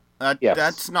 Yes.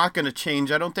 That's not going to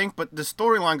change, I don't think, but the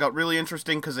storyline got really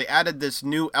interesting because they added this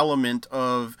new element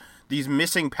of these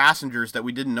missing passengers that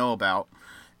we didn't know about.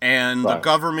 And the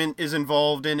government is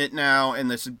involved in it now, and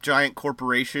this giant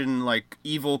corporation, like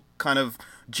evil kind of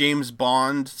James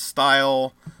Bond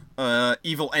style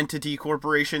evil entity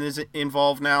corporation is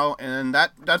involved now, and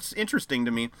that's interesting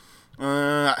to me.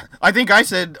 I think I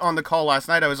said on the call last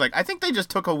night, I was like, I think they just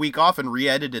took a week off and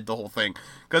re-edited the whole thing,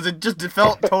 because it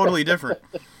felt totally different.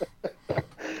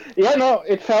 Yeah, no,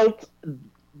 it felt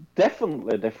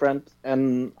definitely different,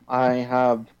 and I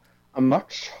have a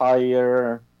much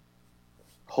higher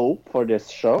hope for this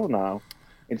show now.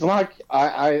 It's like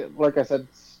like I said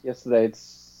yesterday,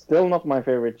 it's still not my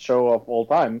favorite show of all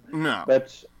time. No,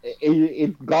 but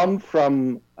it gone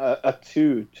from a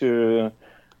 2 to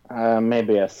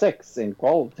maybe a 6 in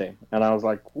quality, and I was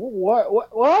like,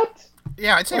 what?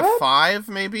 Yeah, I'd say a 5,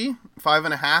 maybe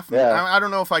 5.5. Yeah. I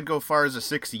don't know if I'd go far as a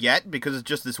 6 yet, because it's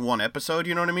just this one episode.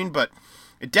 You know what I mean? But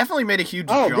it definitely made a huge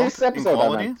jump this episode, in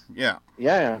quality. Yeah.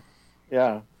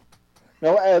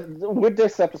 No, with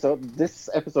this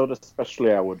episode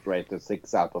especially, I would rate a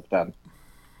 6 out of 10.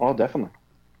 Oh, definitely.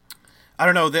 I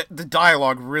don't know, the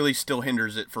dialogue really still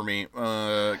hinders it for me,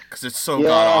 because it's so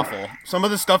god-awful. Some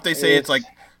of the stuff they say, it's like,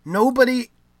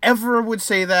 nobody ever would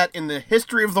say that in the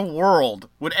history of the world.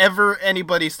 Would ever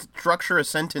anybody structure a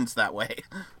sentence that way?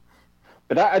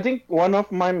 But I think one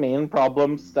of my main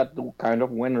problems that kind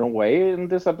of went away in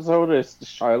this episode is the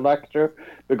child actor,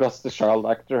 because the child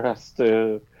actor has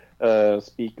to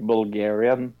speak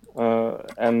Bulgarian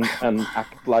and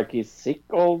act like he's sick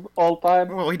all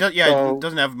time. Well, he does. Yeah, so... he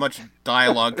doesn't have much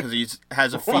dialogue because he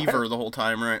has a fever the whole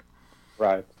time, right?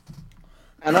 Right.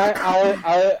 And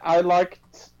I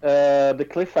liked the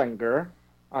cliffhanger.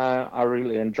 I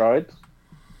really enjoyed.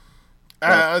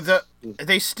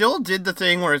 They still did the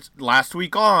thing where it's last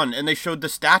week on, and they showed the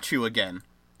statue again.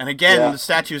 And again, the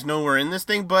statue's nowhere in this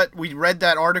thing, but we read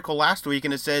that article last week,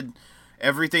 and it said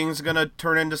everything's going to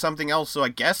turn into something else, so I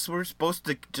guess we're supposed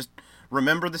to just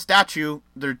remember the statue,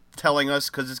 they're telling us,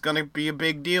 because it's going to be a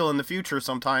big deal in the future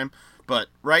sometime. But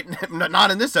not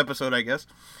in this episode, I guess.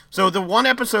 So the one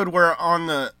episode where on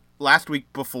the last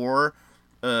week before,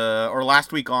 or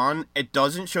last week on, it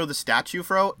doesn't show the statue,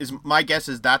 Fro, my guess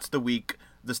is that's the week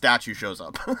the statue shows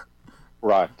up.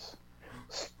 Right.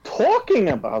 Talking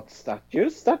about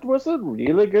statues, that was a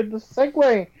really good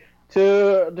segue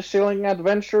to the chilling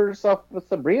adventures of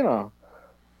Sabrina.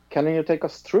 Can you take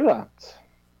us through that?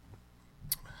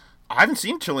 I haven't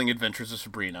seen Chilling Adventures of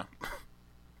Sabrina.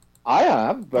 I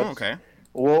have, but okay.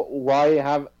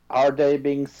 Why are they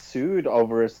being sued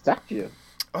over a statue?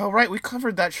 Oh, right, we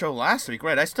covered that show last week,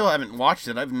 right? I still haven't watched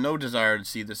it. I have no desire to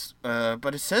see this.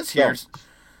 But it says here,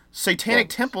 Satanic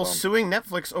Temple suing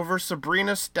Netflix over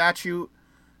Sabrina statue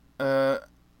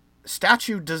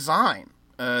statue design.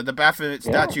 The Baphomet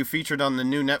statue featured on the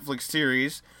new Netflix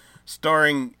series,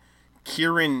 starring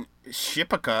Kieran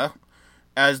Shipaka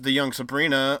as the young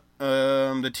Sabrina,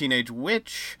 the teenage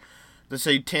witch. The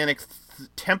Satanic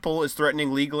Temple is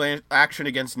threatening legal action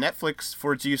against Netflix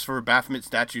for its use for a Baphomet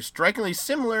statue, strikingly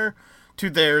similar to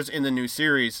theirs in the new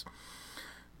series.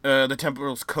 The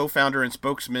temple's co-founder and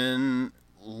spokesman,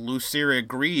 Luceria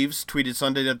Greaves, tweeted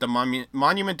Sunday that the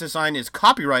monument design is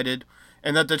copyrighted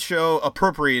and that the show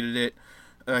appropriated it.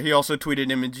 He also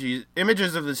tweeted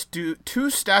images of the two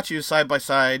statues side by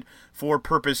side for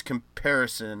purpose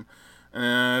comparison.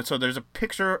 So there's a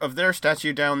picture of their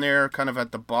statue down there, kind of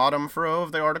at the bottom row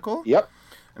of the article. Yep.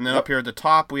 And then up here at the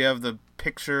top, we have the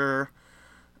picture.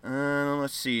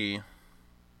 Let's see.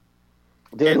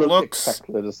 They look looks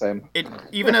exactly the same. It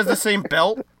even has the same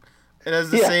belt. It has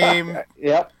the same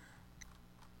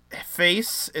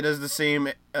face. It has the same,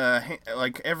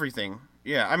 like, everything.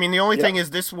 Yeah, I mean, the only thing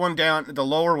is this one down, the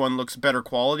lower one looks better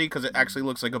quality because it actually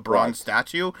looks like a bronze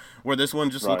statue, where this one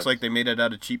just looks like they made it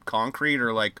out of cheap concrete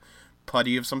or, like,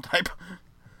 putty of some type.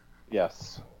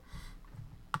 Yes.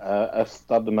 A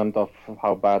statement of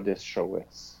how bad this show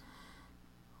is.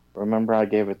 Remember, I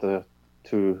gave it a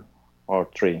 2 or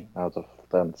 3 out of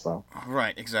 10, so...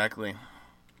 Right, exactly.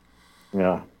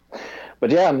 Yeah. But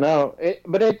yeah, no,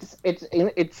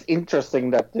 it's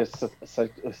interesting that this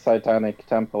Satanic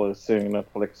Temple is suing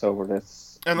Netflix over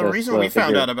this. And the reason we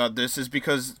found out about this is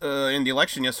because in the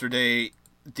election yesterday,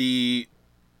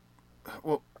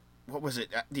 what was it?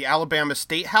 The Alabama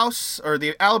State House, or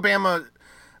the Alabama,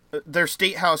 their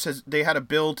state house they had a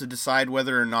bill to decide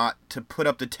whether or not to put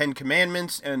up the 10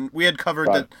 Commandments, and we had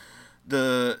covered that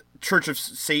the Church of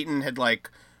Satan had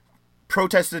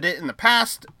protested it in the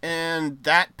past, and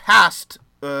that passed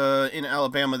in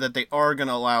Alabama that they are going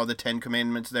to allow the 10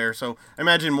 Commandments there. So I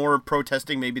imagine more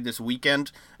protesting maybe this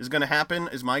weekend is going to happen,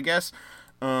 is my guess.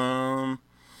 The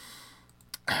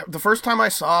first time I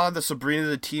saw the Sabrina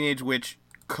the Teenage Witch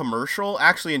commercial,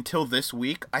 actually until this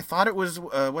week, I thought it was,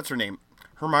 what's her name?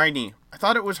 Hermione. I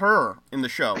thought it was her in the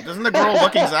show. Doesn't the girl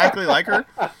look exactly like her?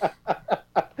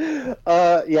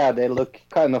 Yeah, they look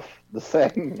kind of the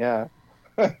same, yeah.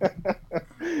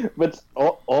 But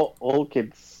all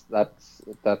kids that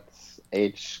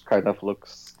age kind of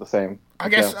looks the same. I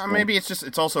guess maybe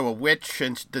it's also a witch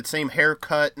and the same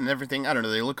haircut and everything. I don't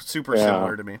know. They look super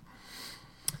similar to me.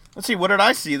 Let's see. What did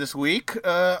I see this week?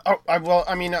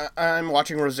 I'm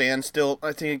watching Roseanne still.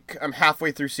 I think I'm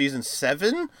halfway through season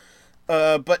 7.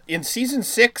 But in season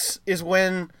 6 is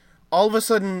when all of a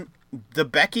sudden the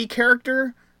Becky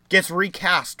character gets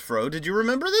recast, Fro. Did you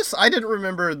remember this? I didn't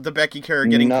remember the Becky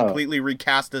character getting completely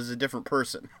recast as a different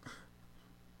person.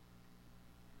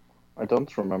 I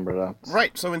don't remember that.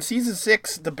 Right. So in season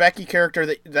 6, the Becky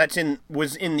character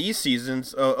was in these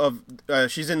seasons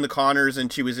she's in the Connors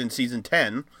and she was in season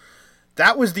 10.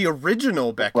 That was the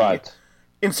original Becky. Right.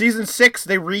 In season 6,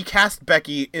 they recast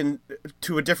Becky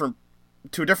to a different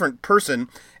person,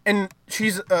 and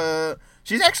she's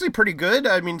actually pretty good.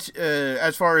 I mean,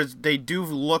 as far as they do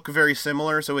look very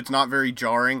similar, so it's not very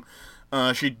jarring.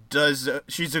 She's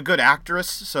a good actress,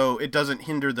 so it doesn't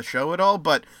hinder the show at all.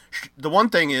 But the one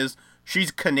thing is,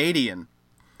 she's Canadian,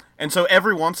 and so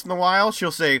every once in a while she'll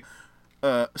say,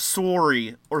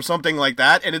 sorry, or something like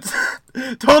that, and it's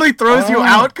totally throws you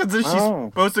out because she's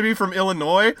supposed to be from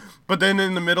Illinois, but then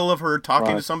in the middle of her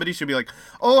talking to somebody, she'll be like,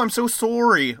 oh, I'm so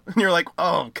sorry, and you're like,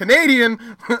 oh, Canadian.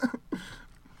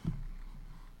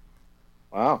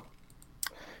 Wow.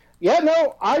 Yeah,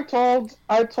 no, I told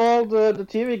the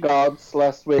TV gods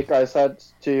last week, I said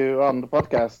to you on the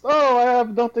podcast, oh, I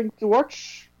have nothing to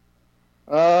watch.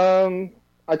 I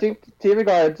think the TV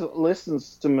guide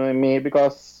listens to me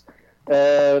because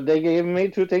they gave me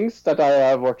 2 things that I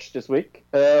have watched this week.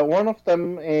 One of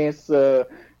them is the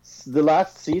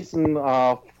last season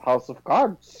of House of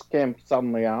Cards came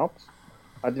suddenly out.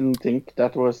 I didn't think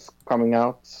that was coming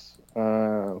out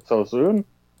so soon.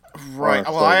 Right.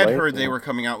 Well, I had heard they were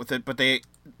coming out with it, but they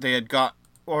had got,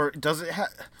 or does it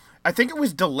I think it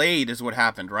was delayed is what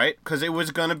happened, right? Because it was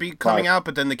going to be coming out,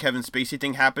 but then the Kevin Spacey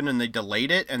thing happened and they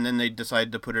delayed it, and then they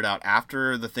decided to put it out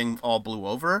after the thing all blew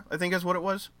over, I think is what it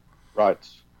was. Right.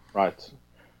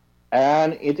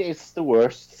 And it is the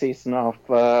worst season of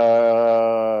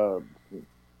that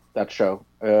show.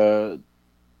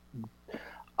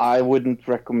 I wouldn't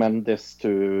recommend this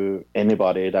to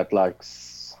anybody that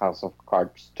likes House of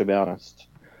Cards, to be honest.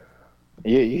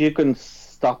 You can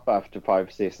stop after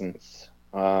 5 seasons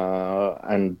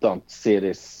and don't see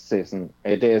this season.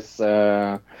 It is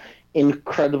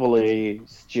incredibly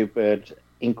stupid,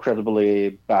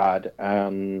 incredibly bad,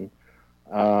 and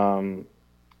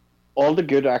all the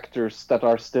good actors that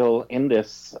are still in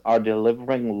this are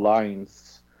delivering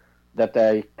lines that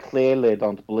they clearly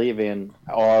don't believe in,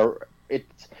 or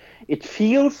it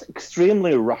feels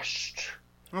extremely rushed.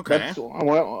 Okay. That's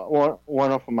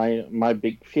one of my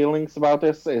big feelings about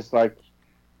this is like,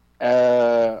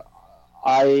 I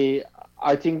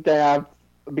think they have,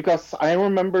 because I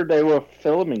remember they were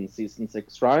filming season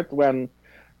 6, right, when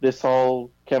this whole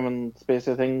Kevin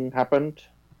Spacey thing happened.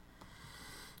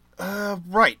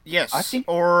 Right. Yes. I think-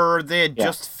 or they had Yeah.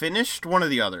 just finished, one or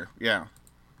the other. Yeah.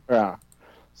 Yeah.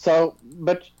 So,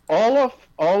 but all of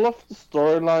the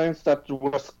storylines that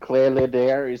was clearly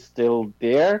there is still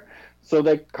there. So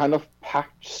they kind of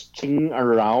patching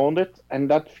around it, and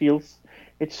that feels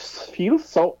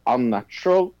so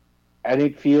unnatural, and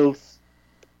it feels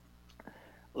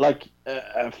like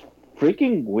a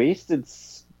freaking wasted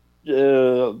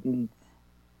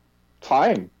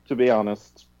time, to be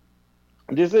honest.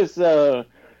 This is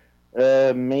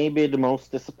maybe the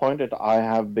most disappointed I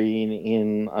have been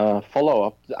in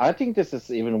follow-up. I think this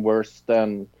is even worse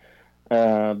than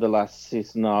the last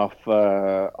season of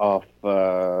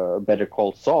Better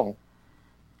Call Saul.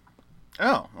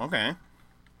 Oh, okay.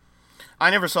 I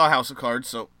never saw House of Cards,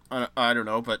 so I don't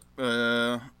know, but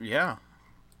yeah,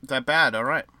 that bad. All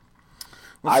right.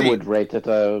 Let's I see. would rate it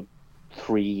a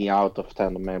 3 out of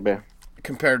 10, maybe.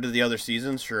 Compared to the other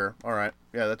seasons, sure. All right.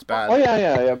 Yeah, that's bad. Oh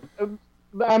yeah.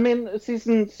 I mean,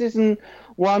 season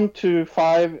 1 to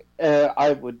 5,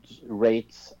 I would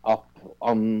rate up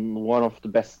on one of the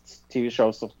best TV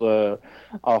shows of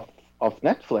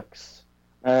Netflix.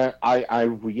 I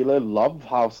really love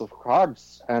House of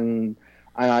Cards, and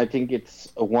I think it's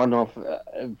one of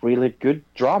really good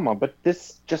drama. But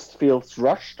this just feels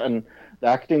rushed, and the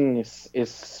acting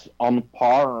is on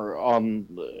par.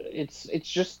 It's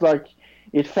just like,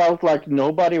 it felt like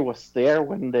nobody was there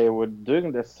when they were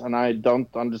doing this, and I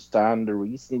don't understand the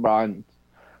reason behind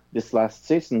this last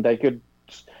season. They could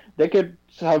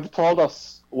have told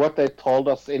us what they told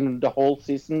us in the whole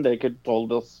season. They could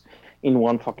told us in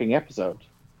one fucking episode.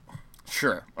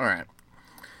 Sure. All right.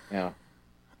 Yeah.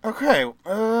 Okay.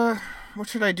 What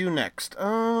should I do next?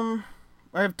 I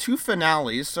have 2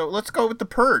 finales, so let's go with The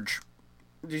Purge.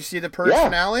 Did you see The Purge Yeah.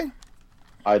 finale?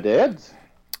 I did.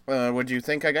 What do you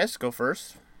think? I guess go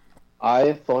first.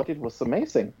 I thought it was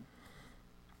amazing.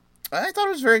 I thought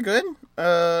it was very good.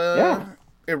 Yeah.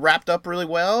 It wrapped up really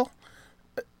well.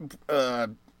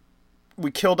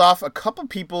 We killed off a couple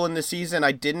people in the season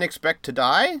I didn't expect to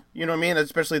die. You know what I mean?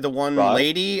 Especially the one Right.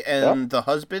 lady and the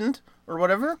husband or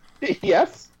whatever.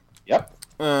 Yes. Yep.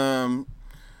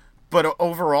 But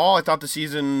overall, I thought the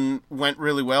season went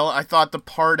really well. I thought the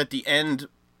part at the end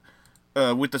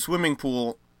with the swimming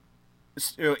pool,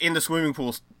 in the swimming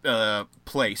pool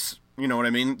place, you know what I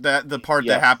mean? That the part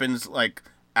that Yes. happens like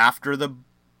after the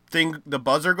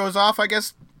buzzer goes off, I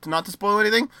guess, not to spoil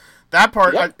anything. That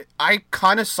part, Yep. I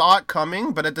kind of saw it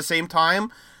coming, but at the same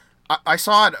time, I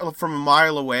saw it from a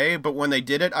mile away, but when they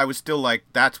did it, I was still like,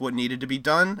 that's what needed to be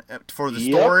done for the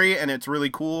Yep. story, and it's really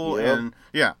cool, Yep. and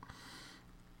yeah.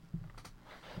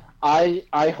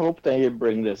 I hope they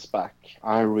bring this back.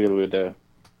 I really do.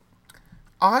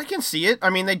 I can see it. I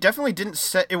mean, they definitely didn't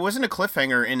set. It wasn't a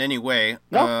cliffhanger in any way.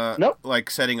 No, no. Like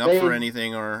setting up They- for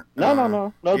anything or.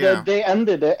 No. Yeah. They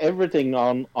ended everything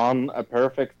on a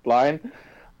perfect line.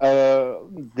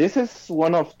 This is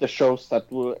one of the shows that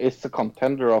is the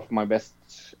contender of my best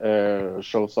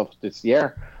shows of this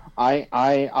year.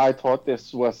 I thought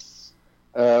this was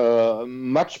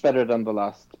much better than the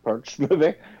last Purge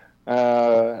movie.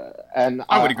 And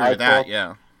I would agree with that. thought-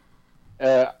 Yeah.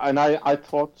 And I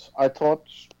thought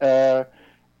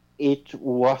it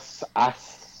was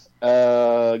as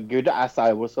good as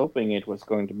I was hoping it was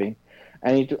going to be,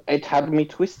 and it had me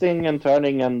twisting and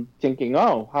turning and thinking,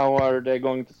 oh, how are they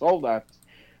going to solve that?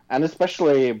 And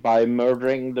especially by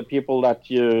murdering the people that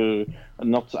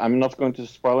I'm not going to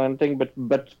spoil anything,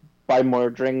 but by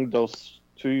murdering those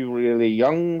 2 really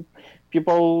young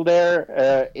people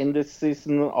there in this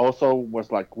season also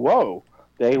was like, whoa,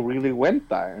 they really went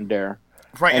there.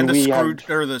 Right, and And the we screw had-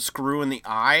 or the screw in the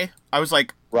eye. I was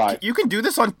like, Right. you can do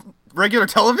this on regular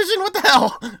television? What the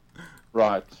hell?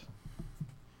 Right.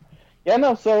 Yeah,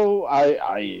 no, so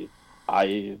I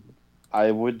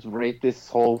would rate this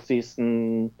whole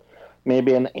season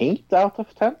maybe an 8 out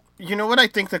of 10. You know what I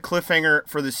think the cliffhanger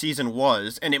for the season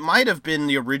was, and it might have been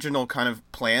the original kind of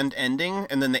planned ending,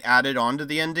 and then they added on to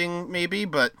the ending, maybe,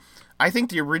 but I think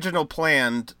the original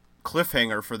planned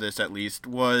cliffhanger for this, at least,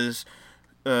 was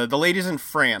the lady's in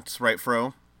France, right,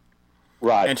 Fro?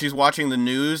 Right. And she's watching the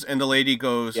news, and the lady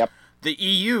goes, Yep. the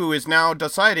EU is now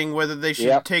deciding whether they should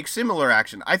Yep. take similar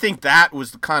action. I think that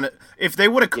was the kind of, if they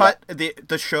would have cut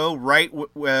the show right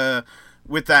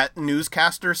with that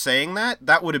newscaster saying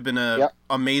that would have been a Yep.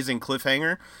 amazing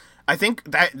cliffhanger. I think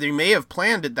that they may have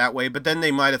planned it that way, but then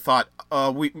they might have thought,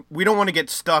 we don't want to get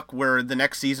stuck where the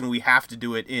next season we have to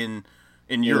do it in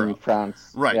Europe. In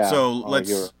France. Right. Yeah, So or let's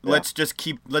Europe, yeah. let's just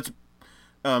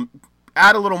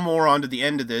add a little more onto the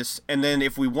end of this, and then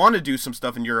if we want to do some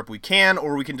stuff in Europe, we can,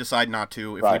 or we can decide not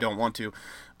to if we Right. don't want to.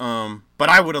 But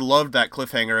I would have loved that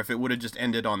cliffhanger if it would have just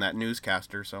ended on that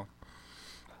newscaster. So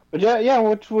But yeah,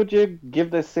 what would you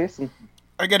give this season?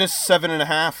 I get a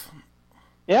 7.5.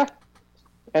 Yeah.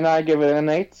 And I give it an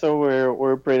 8, so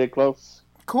we're pretty close.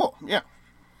 Cool. Yeah.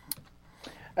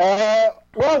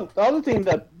 Well, the other thing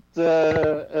that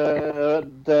the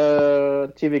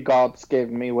TV gods gave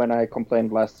me when I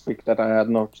complained last week that I had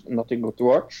nothing good to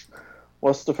watch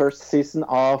was the first season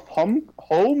of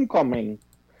Homecoming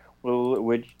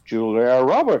with Julia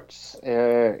Roberts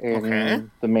in Okay.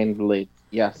 the main lead.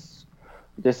 Yes.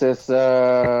 This is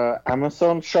an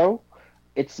Amazon show.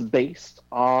 It's based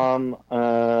on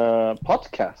a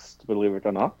podcast, believe it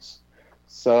or not.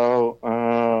 So,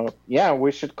 yeah,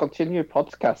 we should continue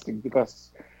podcasting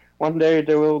because one day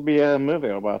there will be a movie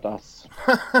about us.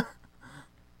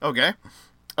 Okay.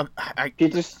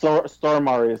 Peter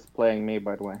Stormare is playing me,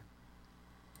 by the way.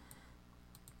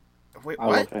 Wait, I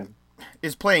what? love him.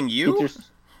 Is playing you?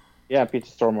 Peter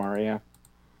Stormare, yeah.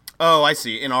 Oh, I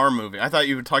see. In our movie. I thought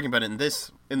you were talking about it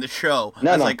in the show. I was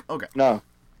No. like, okay. No.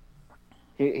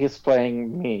 He's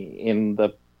playing me in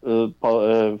the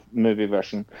movie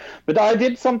version. But I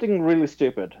did something really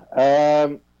stupid.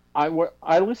 I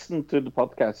listened to the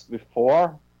podcast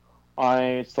before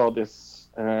I saw this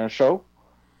show.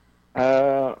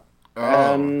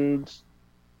 And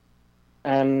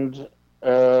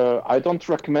I don't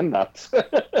recommend that.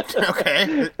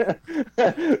 Okay.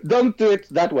 Don't do it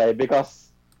that way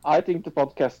because I think the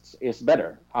podcast is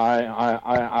better.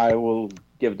 I will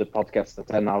give the podcast a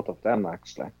 10 out of 10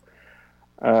 actually.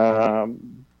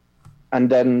 And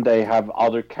then they have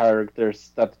other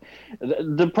characters that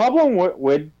the problem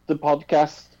with the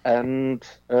podcast and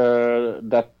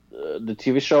that the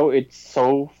TV show, it's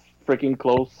so freaking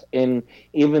close in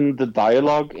even the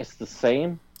dialogue is the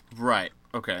same. Right.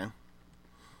 Okay.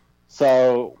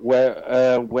 So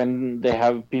when they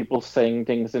have people saying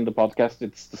things in the podcast,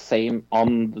 it's the same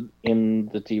in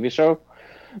the TV show.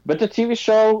 But the TV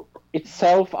show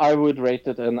itself, I would rate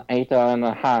it an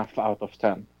 8.5 out of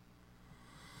 10.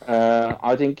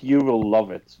 I think you will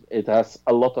love it. It has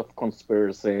a lot of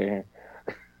conspiracy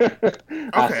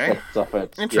aspects of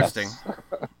it. Interesting.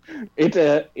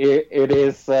 Yes. It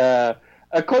is a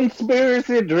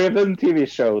conspiracy-driven TV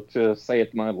show, to say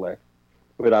it mildly,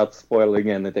 without spoiling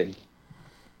anything.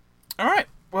 All right.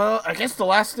 Well, I guess the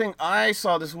last thing I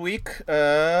saw this week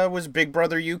was Big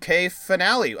Brother UK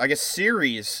finale. I guess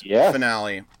series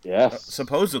finale. Yes.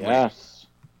 Supposedly.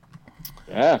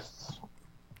 Yes.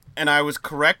 And I was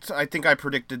correct. I think I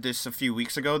predicted this a few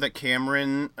weeks ago that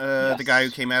Cameron, the guy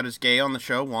who came out as gay on the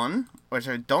show, won. Which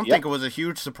I don't think it was a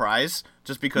huge surprise,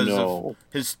 just because of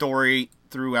his story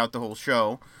throughout the whole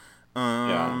show.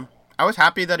 I was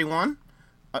happy that he won.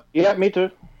 Yeah, me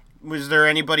too. Was there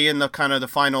anybody in the kind of the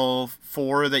final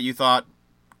four that you thought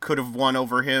could have won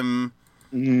over him?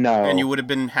 No. And you would have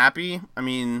been happy? I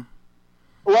mean,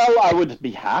 well, I would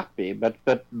be happy, but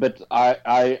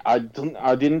I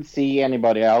didn't see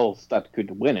anybody else that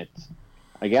could win it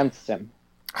against him.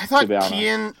 I thought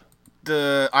Kian,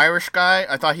 the Irish guy,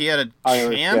 I thought he had a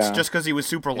chance just because he was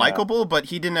super likable, but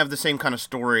he didn't have the same kind of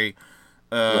story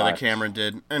that Cameron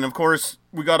did. And of course,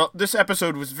 this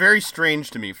episode was very strange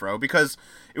to me, Fro, because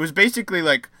it was basically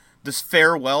like this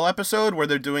farewell episode where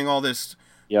they're doing all this,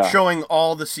 showing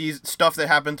all the stuff that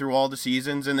happened through all the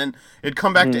seasons, and then it'd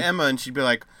come back to Emma and she'd be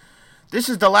like, this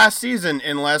is the last season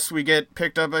unless we get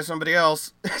picked up by somebody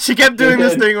else. She kept doing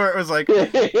this thing where it was like...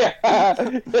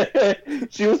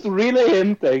 She was really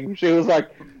hinting. She was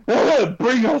like,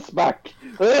 bring us back.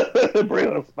 Bring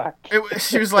us back.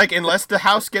 She was like, unless the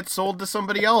house gets sold to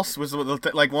somebody else, was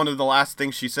like one of the last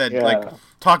things she said, like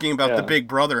talking about the Big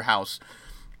Brother house.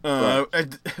 The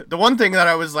one thing that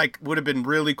I was like, would have been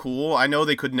really cool, I know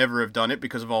they could never have done it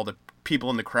because of all the people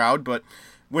in the crowd, but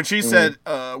when she said,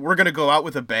 we're going to go out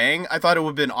with a bang, I thought it would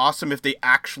have been awesome if they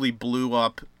actually blew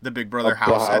up the Big Brother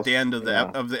house at the end of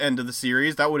the end of the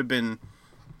series. That would have been,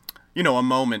 a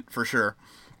moment for sure.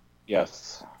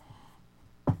 Yes.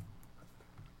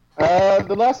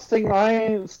 The last thing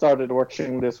I started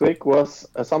watching this week was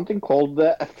something called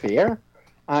The Affair.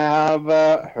 I have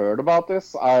heard about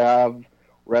this. I have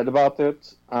read about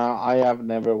it. I have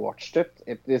never watched it.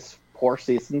 It is 4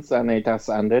 seasons and it has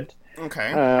ended.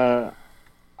 Okay.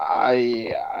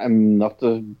 I am not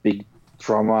a big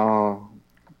drama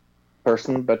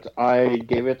person, but I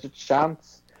gave it a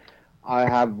chance. I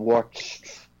have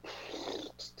watched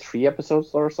 3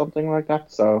 episodes or something like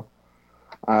that, so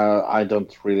I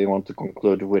don't really want to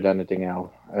conclude with anything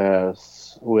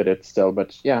else with it still.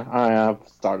 But yeah, I have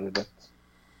started it.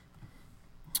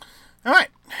 All right.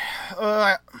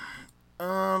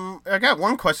 I got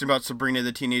one question about Sabrina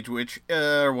the Teenage Witch,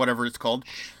 or whatever it's called.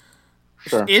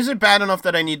 Sure. Is it bad enough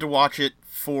that I need to watch it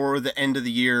for the end of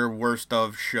the year worst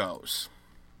of shows?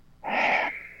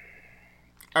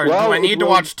 Or Well, do I it need to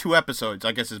will- watch 2 episodes?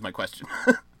 I guess is my question.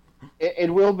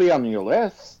 It will be on your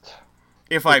list.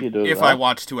 if you do I that.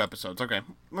 watch 2 episodes, okay.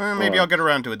 Well, maybe Yeah. I'll get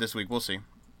around to it this week. We'll see.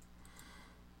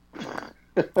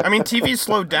 I mean, TV's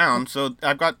slowed down, so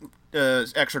I've got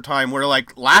extra time. Where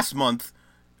like last month,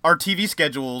 our TV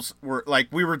schedules were like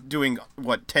we were doing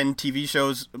 10 TV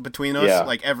shows between us, Yeah.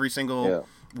 like every single Yeah.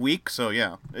 week. So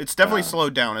yeah, it's definitely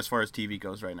slowed down as far as TV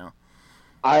goes right now.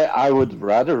 I would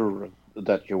rather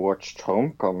that you watched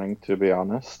Homecoming, to be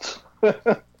honest.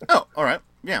 Oh, all right,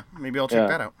 yeah, maybe I'll check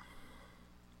Yeah. that out.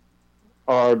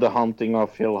 Or The Haunting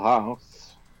of Hill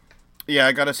House. Yeah,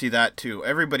 I gotta see that too.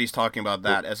 Everybody's talking about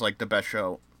that as like the best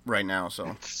show right now.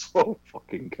 So So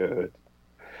fucking good.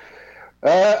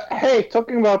 Hey,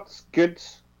 talking about good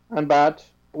and bad,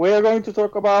 we are going to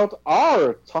talk about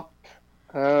our top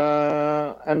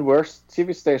and worst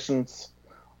TV stations.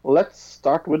 Let's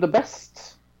start with the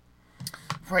best.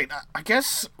 right, I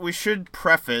guess we should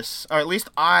preface, or at least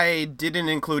I didn't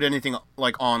include anything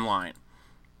like online,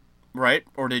 right?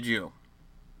 Or did you?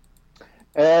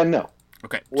 No.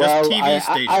 Okay, just Well, TV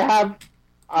stations.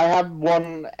 I have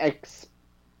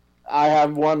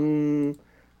one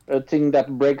thing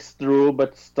that breaks through,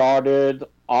 but started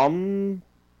on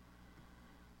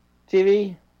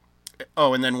TV.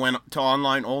 Oh, and then went to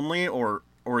online only, or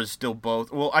is still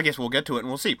both? Well, I guess we'll get to it and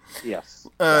we'll see. Yes.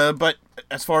 But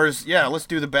as far as let's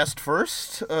do the best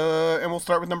first, and we'll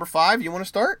start with number 5. You want to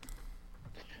start?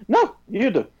 No,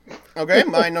 you do. Okay,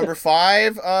 my number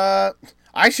 5.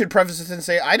 I should preface this and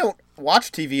say I don't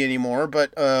watch TV anymore,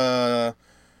 but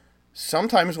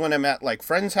sometimes when I'm at like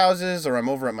friends' houses or I'm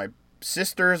over at my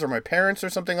sister's or my parents or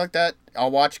something like that,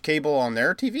 I'll watch cable on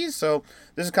their TVs. So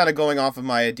this is kind of going off of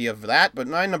my idea of that. But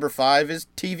my number 5 is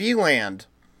TV Land,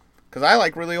 because I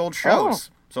like really old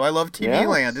shows. So I love TV Yes.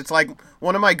 Land. It's like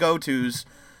one of my go-tos.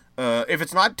 If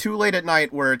it's not too late at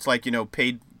night where it's like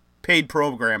paid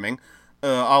programming,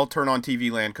 I'll turn on TV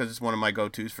Land because it's one of my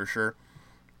go-tos for sure.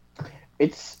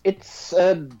 It's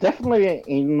definitely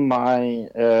in my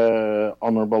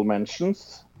honorable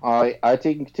mentions. I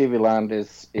think TV Land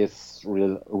is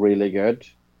really good.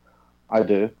 I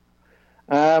do.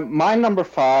 My number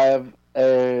 5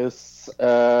 is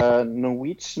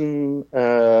Norwegian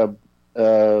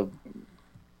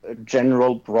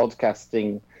general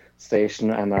broadcasting station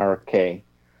NRK.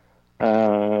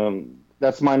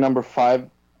 That's my number 5,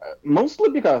 mostly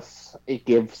because it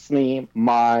gives me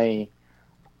my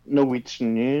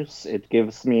Norwegian news. It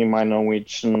gives me my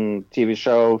Norwegian TV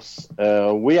shows.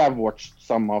 We have watched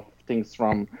some of things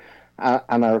from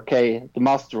NRK. The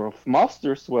Master of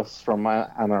Masters was from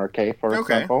NRK, for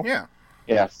example. Yeah.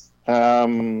 Yes.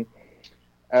 And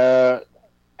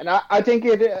I think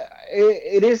it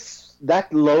is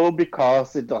that low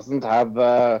because it doesn't have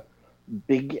a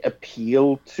big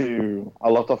appeal to a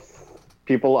lot of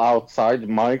people outside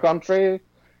my country.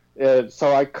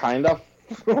 So I kind of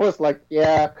was like,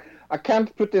 yeah, I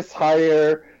can't put this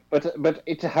higher, but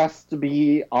it has to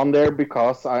be on there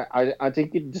because I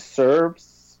think it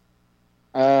deserves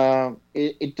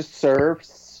it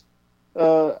deserves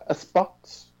a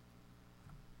spot,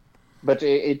 but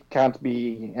it can't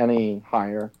be any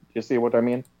higher. Do you see what I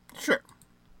mean? Sure.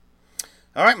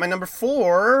 All right, my number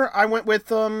 4, I went with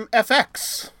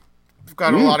FX. We've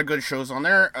got a lot of good shows on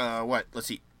there. Let's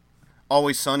see.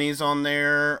 Always Sunny's on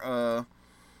there.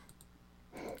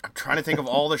 I'm trying to think of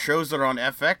all the shows that are on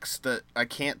FX that I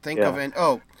can't think of. And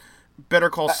Better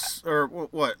Call or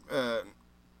what?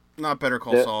 Not Better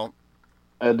Call Saul.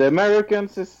 The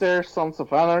Americans is there. Sons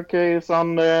of Anarchy is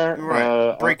on there.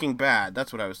 Right. Breaking Bad.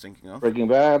 That's what I was thinking of. Breaking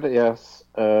Bad, yes.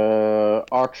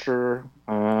 Archer.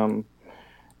 And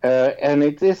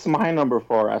it is my number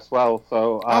 4 as well.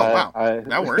 So wow.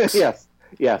 That works.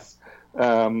 yes.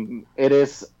 It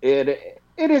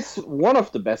is one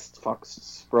of the best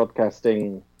Fox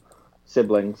broadcasting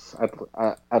siblings,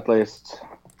 at least.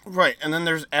 Right, and then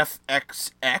there's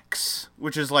FXX,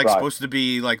 which is like Right. supposed to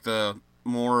be like the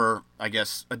more, I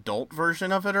guess, adult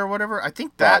version of it or whatever. I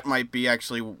think that might be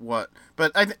actually what.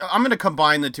 But I'm going to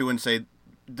combine the two and say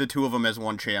the two of them as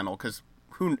one channel, because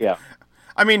who? Yeah.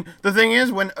 I mean, the thing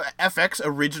is, when FX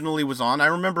originally was on, I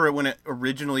remember it when it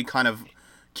originally kind of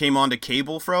came onto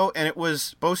cable, and it was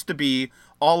supposed to be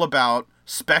all about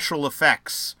special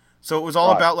effects. So it was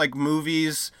all about like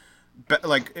movies,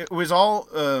 like it was all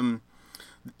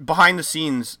behind the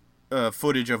scenes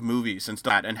footage of movies and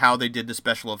stuff, and how they did the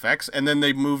special effects, and then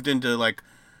they moved into like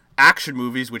action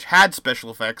movies which had special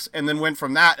effects, and then went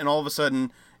from that, and all of a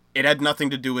sudden it had nothing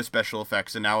to do with special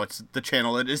effects, and now it's the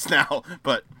channel it is now.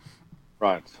 But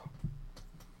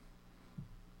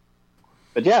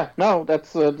yeah, no,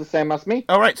 that's the same as me.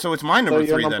 all right, so it's my number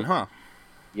 3 then, huh?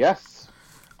 Yes.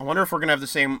 I wonder if we're gonna have the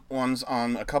same ones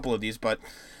on a couple of these, but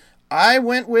I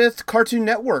went with Cartoon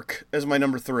Network as my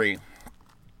number 3.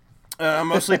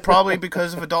 Mostly probably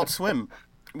because of Adult Swim,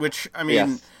 which, I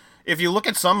mean, if you look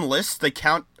at some lists, they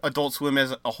count Adult Swim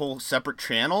as a whole separate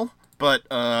channel, but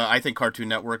I think Cartoon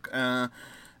Network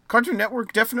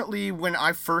definitely, when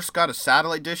I first got a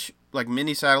satellite dish, like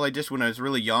mini satellite dish when I was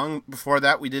really young, before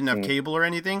that we didn't have cable or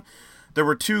anything, there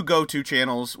were 2 go-to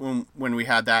channels when we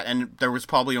had that, and there was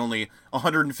probably only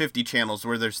 150 channels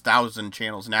where there's 1,000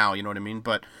 channels now, you know what I mean?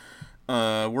 But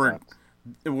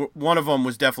one of them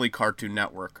was definitely Cartoon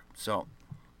Network. So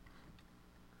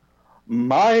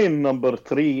my number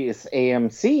 3 is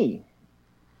AMC.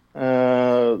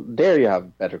 There you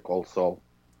have Better Call Saul.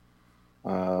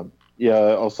 You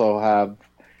also have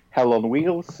Hell on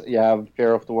Wheels. You have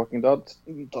Fear of the Walking Dead.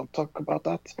 Don't talk about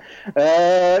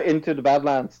that. Into the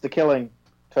Badlands, The Killing,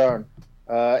 Turn.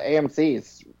 AMC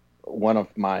is one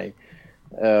of my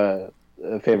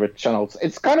favorite channels.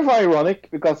 It's kind of ironic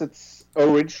because it's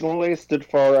originally stood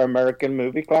for American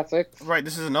Movie Classics. Right,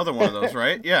 this is another one of those,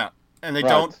 right? Yeah. And they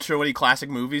don't show any classic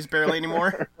movies barely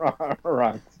anymore.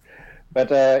 Right.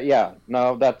 But yeah,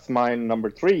 no, that's my number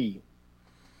 3.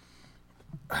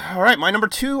 All right, my number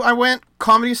 2, I went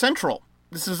Comedy Central.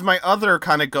 This is my other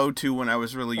kind of go-to when I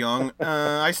was really young.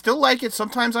 I still like it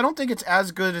sometimes. I don't think it's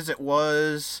as good as it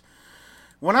was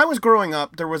when I was growing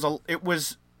up. It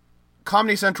was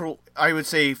Comedy Central. I would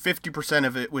say 50%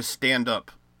 of it was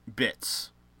stand-up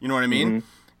bits. You know what I mean? Mm-hmm.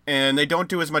 And they don't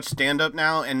do as much stand-up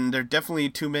now, and there are definitely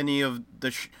too many of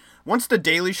the. Once the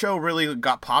Daily Show really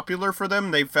got popular for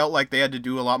them, they felt like they had to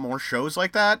do a lot more shows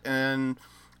like that, and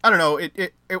I don't know.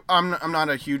 I'm not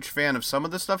a huge fan of some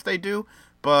of the stuff they do,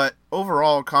 but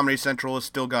overall, Comedy Central has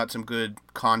still got some good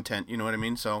content. You know what I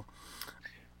mean? So,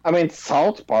 I mean,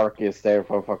 South Park is there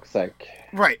for fuck's sake.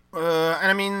 Right. And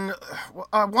I mean,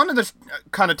 one of the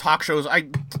kind of talk shows I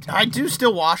do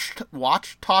still watch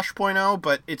Tosh.0,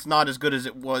 but it's not as good as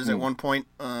it was at one point.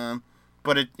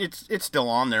 But it's still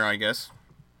on there, I guess.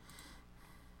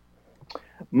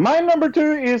 My number 2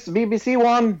 is BBC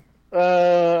One.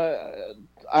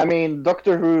 I mean,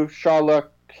 Doctor Who,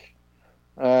 Sherlock.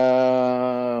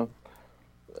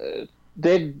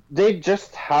 They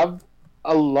just have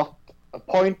a lot.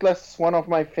 Pointless, one of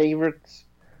my favorites.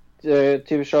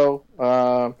 TV show.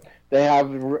 They have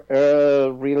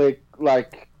really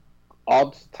like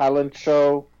odd talent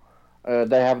show.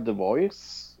 They have The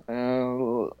Voice,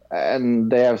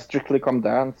 and they have Strictly Come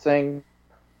Dancing.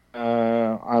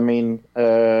 I mean,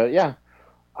 yeah,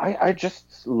 I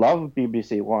just love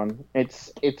BBC One.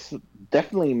 It's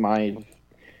definitely my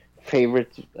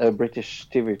favorite British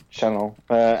TV channel,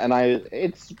 and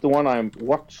it's the one I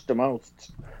watch the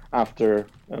most after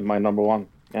my number 1.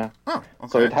 Yeah. Oh,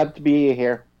 okay. So it had to be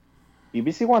here.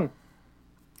 BBC One.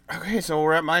 Okay, so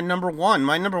we're at my number 1.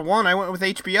 My number 1, I went with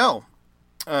HBO.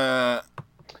 Yeah,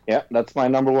 that's my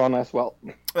number 1 as well.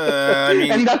 I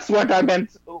mean, and that's what I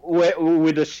meant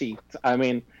with the sheet. I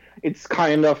mean, it's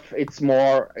kind of it's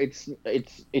more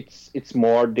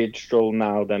digital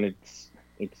now than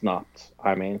it's not.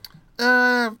 I mean,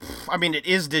 it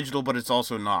is digital, but it's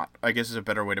also not. I guess is a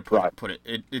better way to put it.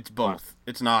 It's both. Right.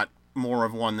 It's not more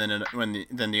of one than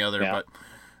the other, yeah. But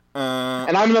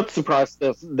and I'm not surprised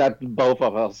that both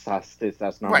of us has this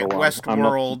as number 1. Right,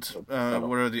 Westworld.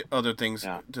 What are the other things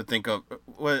to think of?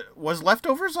 Was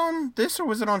Leftovers on this, or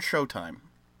was it on Showtime?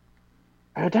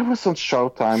 That was on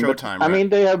Showtime. Showtime. But, I mean,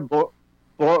 they have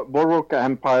Boardwalk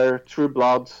Empire, True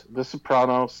Blood, The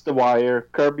Sopranos, The Wire,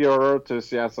 Curb Your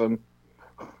Enthusiasm.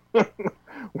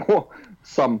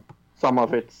 some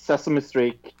of it. Sesame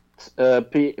Street.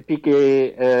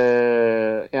 Peaky,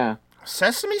 yeah.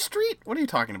 Sesame Street? What are you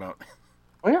talking about?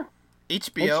 Oh, yeah.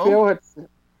 HBO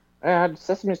had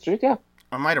Sesame Street, yeah.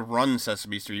 I might have run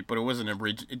Sesame Street, but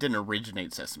it didn't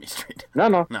originate Sesame Street.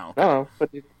 No, okay. But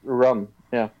it run,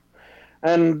 yeah.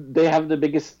 And they have the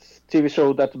biggest TV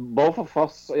show that both of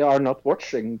us are not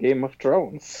watching, Game of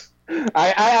Thrones.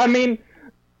 I mean,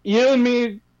 you and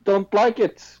me don't like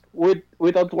it,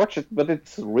 we don't watch it, but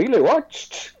it's really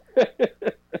watched.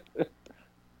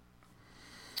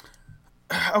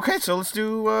 Okay, so let's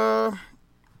do. I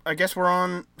guess we're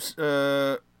on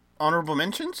honorable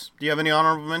mentions. Do you have any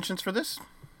honorable mentions for this?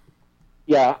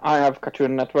 Yeah, I have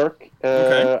Cartoon Network.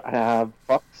 Okay. I have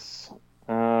Fox,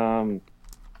 Nickelodeon.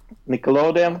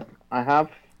 I have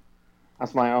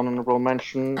as my honorable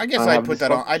mention. I guess I have put the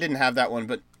that on. Fox. I didn't have that one,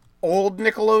 but old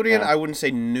Nickelodeon. Yeah. I wouldn't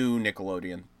say new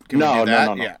Nickelodeon. Can we No, do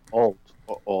that? no. Yeah. Old.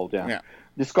 Yeah. Yeah.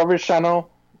 Discovery Channel.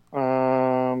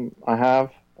 I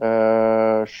have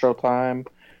Showtime,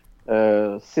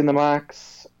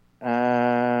 Cinemax,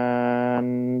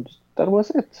 and that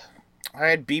was it. I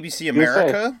had BBC You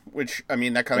America, which I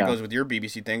mean that kind of Yeah. goes with your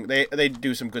BBC thing. They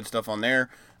do some good stuff on there.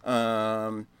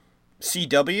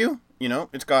 CW, you know,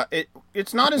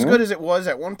 it's not as good as it was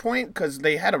at one point because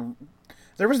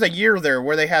there was a year there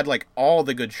where they had like all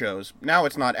the good shows. Now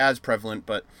it's not as prevalent,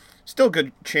 but still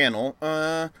good channel.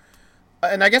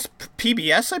 And I guess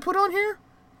PBS I put on here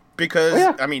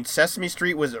because I mean Sesame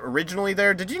Street was originally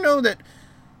there. Did you know that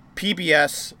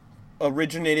PBS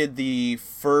originated the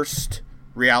first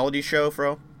reality show,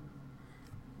 Fro?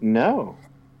 No.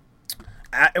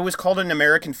 It was called An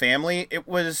American Family. It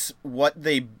was what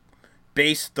they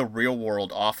based the Real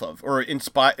World off of, or it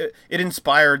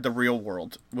inspired the Real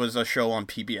World. Was a show on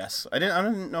PBS. I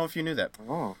didn't know if you knew that.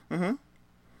 Oh. Mm-hmm.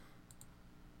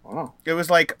 Wow. It was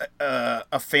like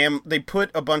They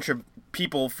put a bunch of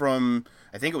people from,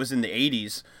 I think it was in the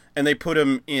 80s, and they put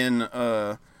them in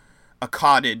a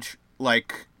cottage,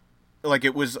 like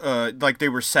it was like they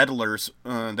were settlers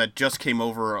that just came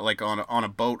over like on a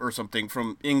boat or something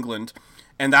from England,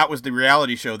 and that was the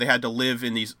reality show. They had to live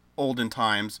in these olden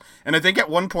times, and I think at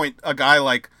one point a guy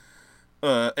like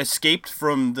escaped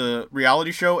from the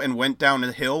reality show and went down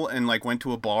a hill and like went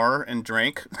to a bar and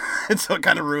drank, and so it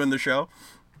kind of ruined the show.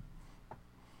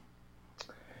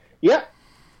 Yeah.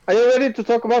 Are you ready to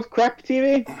talk about crap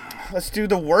TV? Let's do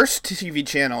the worst TV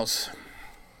channels.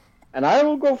 And I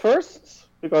will go first,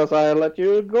 because I let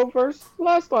you go first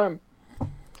last time.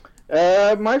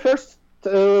 My first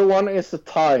one is a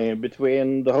tie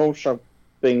between the Home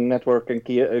Shopping Network and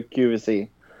QVC.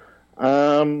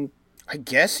 I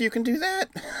guess you can do that?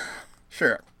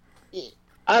 Sure.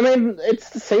 I mean,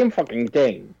 it's the same fucking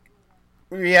thing.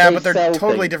 Yeah, They but they're sell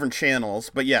totally things. different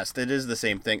channels. But yes, it is the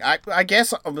same thing. I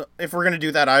guess if we're going to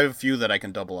do that, I have a few that I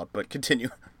can double up, but continue.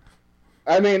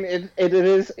 I mean, it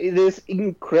is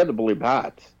incredibly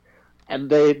bad, and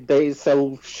they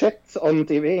sell shit on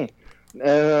TV,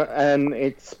 and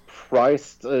it's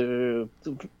priced, and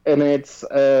it's.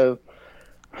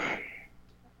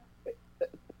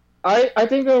 I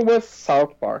think it was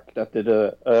South Park that did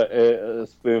a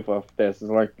spoof of this. It's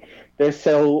like they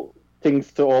sell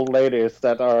things to old ladies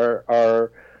that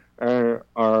are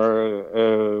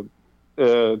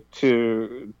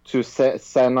too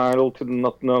senile to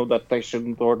not know that they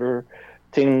shouldn't order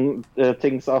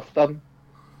things off them.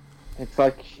 It's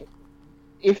like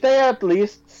if they at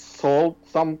least sold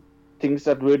some things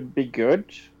that would be good,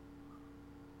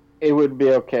 it would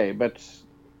be okay. But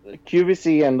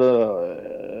QVC and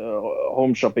the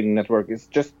Home Shopping Network is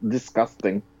just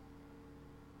disgusting.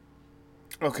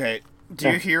 Okay. Do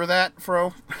you hear that,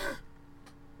 Fro?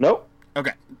 Nope.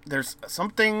 Okay. There's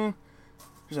a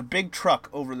big truck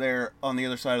over there on the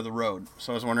other side of the road.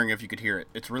 So I was wondering if you could hear it.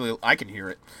 I can hear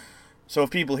it. So if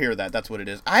people hear that, that's what it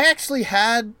is. I actually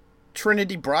had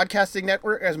Trinity Broadcasting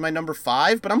Network as my number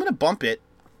 5, but I'm going to bump it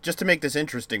just to make this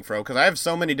interesting, Fro, because I have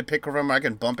so many to pick from. I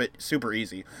can bump it super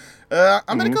easy.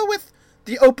 I'm going to go with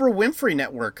the Oprah Winfrey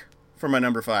Network for my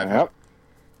number 5. Yep.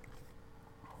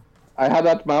 I had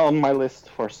that on my list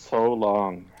for so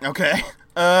long. Okay.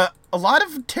 A lot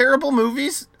of terrible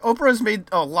movies. Oprah has made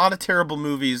a lot of terrible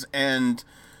movies, and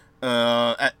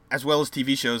as well as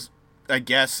TV shows. I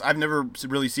guess I've never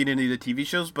really seen any of the TV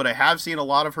shows, but I have seen a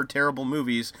lot of her terrible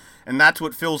movies, and that's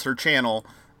what fills her channel.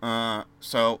 Yeah,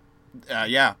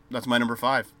 that's my number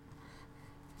 5.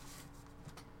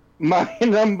 My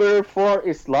number 4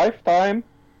 is Lifetime.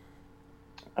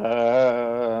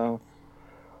 I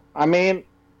mean,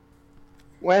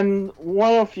 when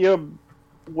one of your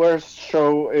worst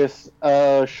show is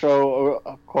a show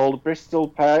called Bristol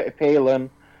Palin,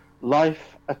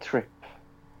 Life a Trip.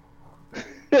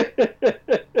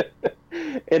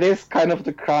 It is kind of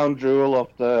the crown jewel of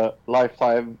the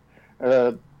Lifetime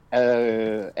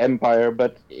empire,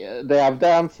 but they have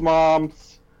Dance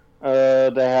Moms,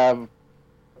 they have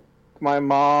My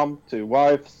Mom, to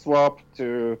Wife Swap,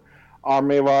 to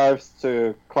Army Wives,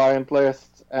 to Client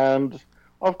List, and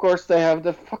of course they have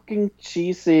the fucking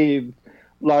cheesy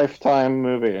Lifetime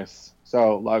movies.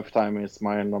 So Lifetime is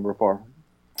my number 4.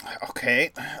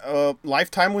 Okay,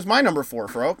 Lifetime was my number 4,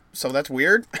 Fro. So that's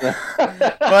weird.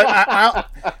 But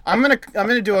I'm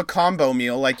gonna do a combo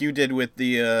meal like you did with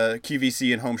the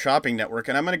QVC and Home Shopping Network,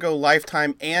 and I'm gonna go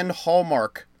Lifetime and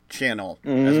Hallmark Channel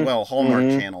as well.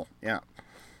 Hallmark Channel, yeah.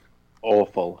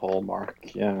 Awful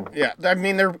Hallmark, yeah. Yeah, I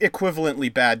mean they're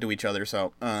equivalently bad to each other,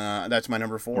 so that's my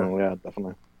number 4. Oh, yeah,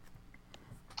 definitely.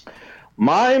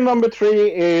 My number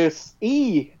 3 is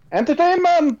E!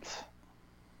 Entertainment!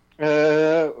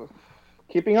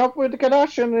 Keeping Up with the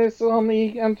Kardashians is on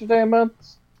E! Entertainment.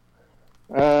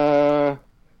 The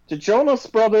Jonas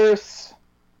Brothers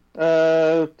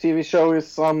TV show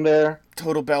is on there.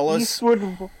 Total Bellas.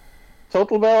 Eastwood,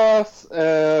 Total Bellas.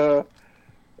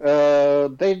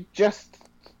 They just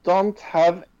don't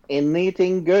have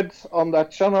anything good on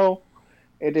that channel.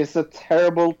 It is a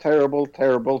terrible, terrible,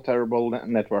 terrible, terrible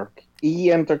network.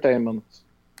 E! Entertainment.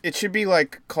 It should be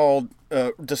like called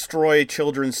Destroy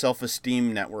Children's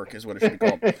Self-Esteem Network is what it should be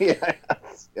called.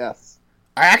 Yes.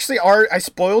 I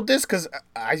spoiled this because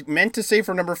I meant to say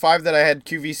for number 5 that I had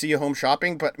QVC Home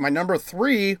Shopping, but my number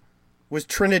 3 was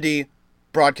Trinity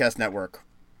Broadcast Network.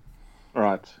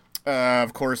 Right.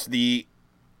 Of course, the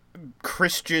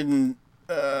Christian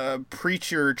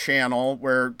preacher channel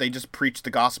where they just preach the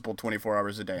gospel 24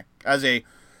 hours a day. As a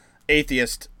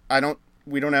atheist,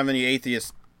 we don't have any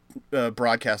atheist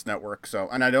broadcast network,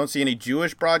 and I don't see any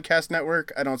Jewish broadcast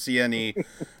network. I don't see any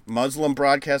Muslim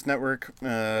broadcast network.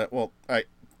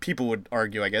 People would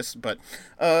argue, I guess, but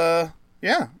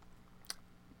yeah,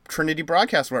 Trinity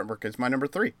Broadcast Network is my number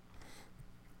 3.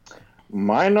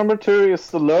 My number 2 is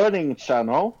the Learning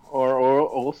Channel, or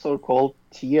also called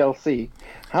TLC.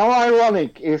 How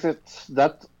ironic is it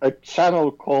that a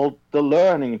channel called the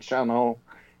Learning Channel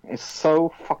is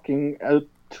so fucking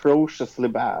atrociously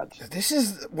bad? This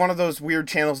is one of those weird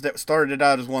channels that started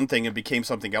out as one thing and became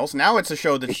something else. Now it's a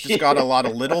show that's just got a lot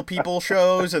of little people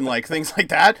shows and like things like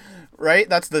that, right?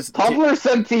 That's the Toddlers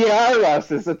and Tiaras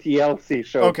is a TLC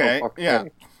show. Okay, yeah.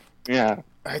 Yeah.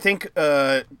 I think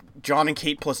John and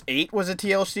Kate Plus 8 was a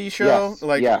TLC show.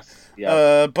 Yes,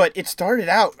 yes. But it started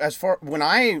out when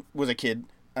I was a kid,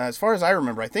 as far as I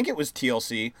remember, I think it was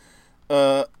TLC.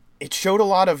 It showed a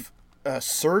lot of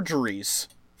surgeries,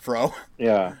 Fro.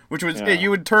 Yeah. Which was, yeah. you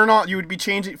would turn on, you would be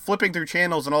flipping through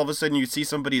channels, and all of a sudden you'd see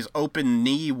somebody's open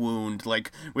knee wound,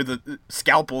 like with a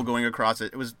scalpel going across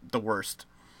it. It was the worst.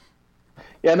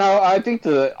 Yeah, no, I think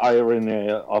the irony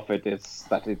of it is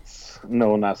that it's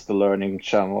known as the Learning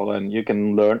Channel, and you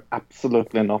can learn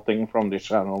absolutely nothing from this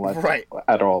channel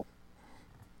at all.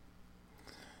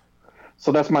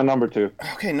 So that's my number 2.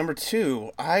 Okay, number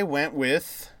 2, I went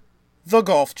with the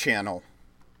Golf Channel.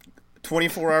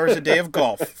 24 hours a day of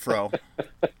golf, Fro.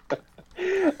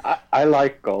 I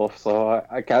like golf, so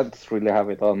I can't really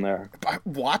have it on there.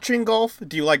 Watching golf?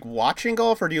 Do you like watching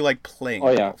golf, or do you like playing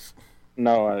golf? Yeah.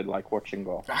 No, I like watching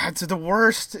golf. It's the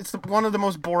worst. It's one of the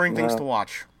most boring things to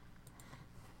watch.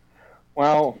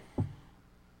 Well,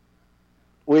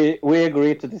 we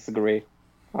agree to disagree.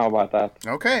 How about that?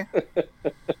 Okay.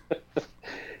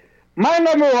 My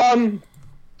number 1,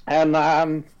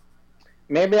 and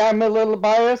maybe I'm a little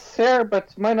biased here,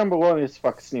 but my number 1 is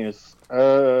Fox News.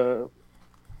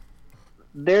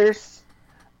 There's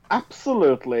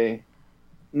absolutely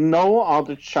no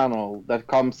other channel that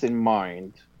comes in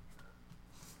mind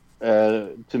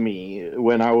to me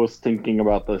when I was thinking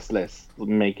about this list,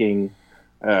 making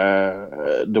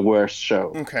the worst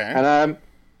show. Okay. And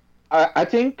I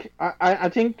think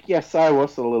yes, I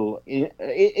was a little.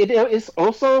 It is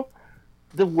also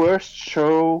the worst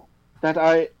show that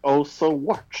I also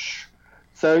watch,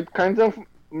 so it kind of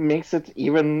makes it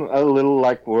even a little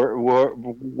like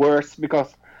worse,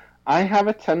 because I have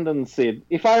a tendency,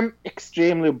 if I'm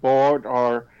extremely bored,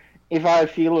 or if I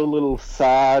feel a little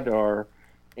sad, or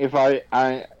if I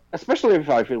especially if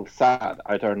I feel sad,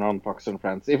 I turn on Fox and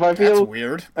Friends. If I feel That's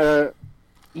weird.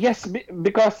 Yes,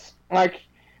 because like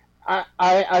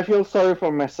I feel sorry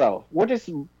for myself. What is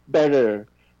better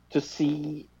to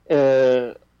see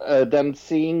than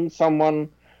seeing someone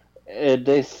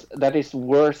that is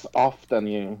worse off than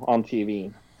you on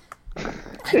TV?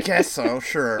 I guess so.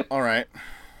 Sure. All right.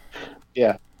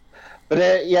 Yeah, but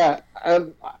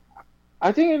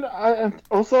I think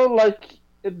also like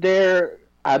their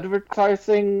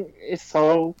advertising is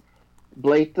so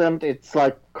blatant. It's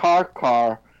like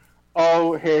car.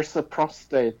 Oh, here's a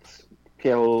prostate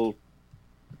pill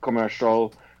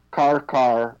commercial.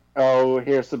 Car. Oh,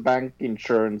 here's a bank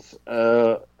insurance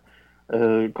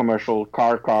commercial.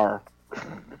 Car.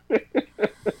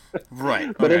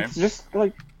 Right. But okay. it's just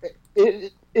like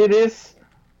it is.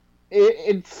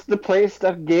 It's the place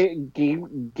that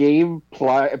gave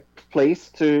place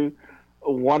to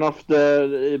one of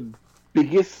the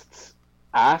biggest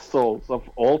assholes of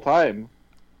all time.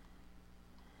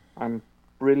 I'm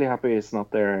really happy he's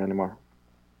not there anymore.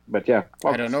 But yeah,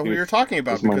 I don't know who you're talking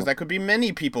about is my- because that could be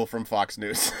many people from Fox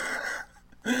News.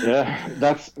 Yeah,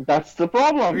 that's the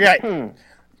problem. Yeah.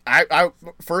 I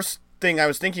first thing I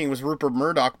was thinking was Rupert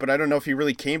Murdoch, but I don't know if he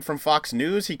really came from Fox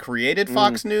News. He created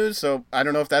Fox News, so I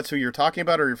don't know if that's who you're talking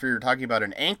about, or if you're talking about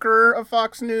an anchor of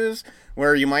Fox News,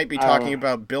 where you might be talking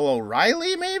about Bill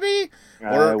O'Reilly, maybe,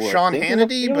 or was Sean thinking of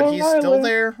Hannity, Bill but he's still O'Reilly.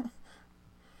 there.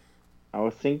 I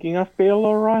was thinking of Bill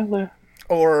O'Reilly.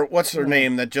 Or what's her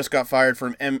name that just got fired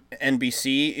from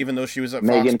NBC, even though she was at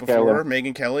Megyn Fox before? Kelly.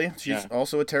 Megyn Kelly. She's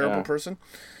also a terrible Yeah. person.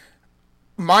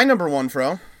 My number one,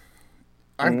 Fro.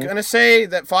 I'm going to say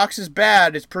that Fox is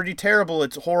bad. It's pretty terrible.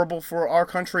 It's horrible for our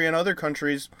country and other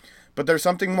countries. But there's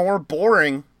something more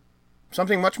boring.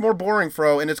 Something much more boring,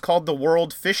 Fro, and it's called the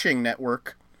World Fishing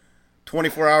Network.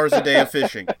 24 hours a day of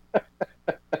fishing.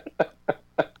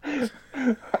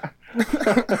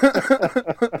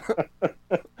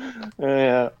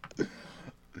 Yeah.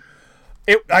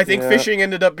 I think fishing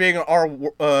ended up being our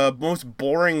most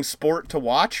boring sport to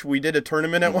watch. We did a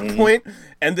tournament at one point,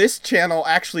 and this channel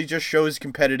actually just shows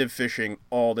competitive fishing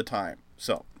all the time.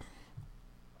 So,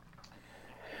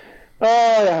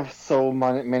 Oh, I have so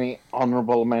many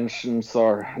honorable mentions,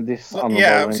 or this honorable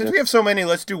yeah, mentions. since we have so many,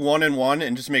 let's do one and one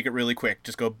and just make it really quick.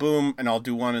 Just go boom, and I'll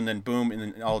do one, and then boom, and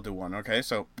then I'll do one. Okay,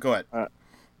 so go ahead.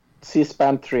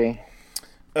 C-SPAN 3,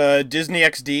 Disney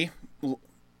XD,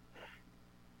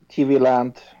 TV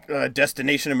Land.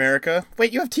 Destination America.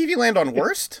 Wait, you have TV Land on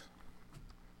worst?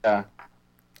 Yeah.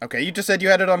 Okay, you just said you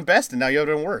had it on best, and now you have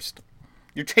it on worst.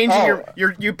 You're changing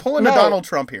you're pulling a no. Donald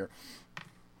Trump here.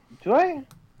 Do I?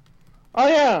 Oh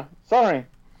yeah, sorry.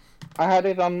 I had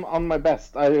it on my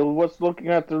best. I was looking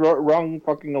at the wrong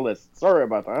fucking list. Sorry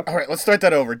about that. All right, let's start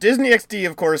that over. Disney XD,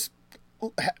 of course,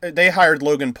 they hired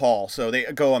Logan Paul, so they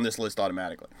go on this list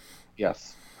automatically.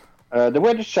 Yes. The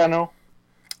Weather Channel.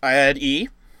 I had E.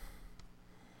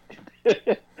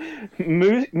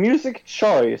 Music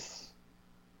Choice.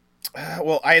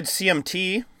 Well, I had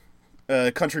CMT,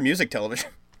 Country Music Television.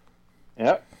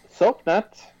 Yep.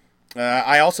 SoapNet.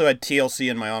 I also had TLC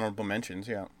in my honorable mentions,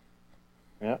 yeah.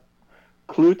 Yep.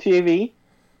 Clue TV.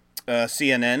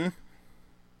 CNN.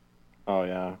 Oh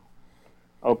yeah.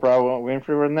 Oprah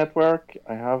Winfrey Network.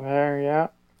 I have here, yeah.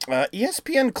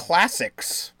 ESPN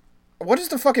Classics. What is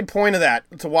the fucking point of that?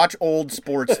 To watch old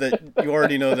sports that you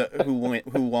already know who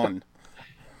won.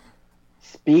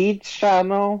 Speed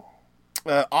Channel.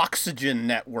 Oxygen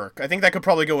Network. I think that could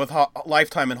probably go with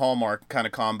Lifetime and Hallmark kind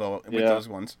of combo with those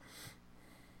ones.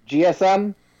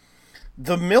 GSM.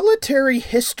 The Military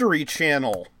History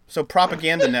Channel. So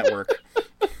Propaganda Network.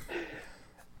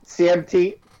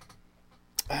 CMT.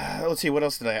 Let's see, what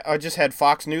else did I just had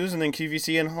Fox News and then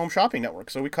QVC and Home Shopping Network.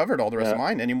 So we covered all the rest of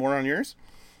mine. Any more on yours?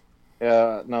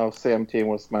 No, CMT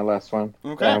was my last one.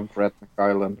 Okay. Redneck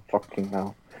Island. Fucking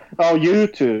hell. Oh,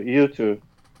 U2.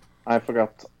 I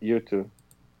forgot U2.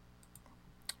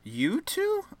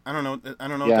 U2? I don't know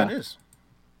what Yeah. that is.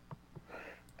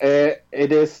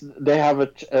 It is. They have a.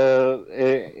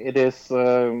 It is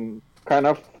kind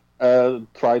of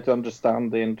try to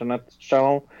understand the internet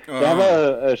channel. They have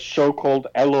a show called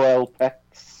LOL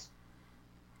Pets.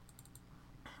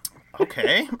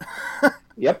 Okay.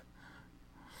 Yep.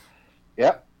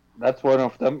 Yep. That's one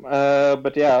of them.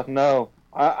 But yeah, no.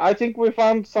 I think we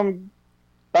found some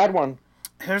bad one.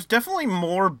 There's definitely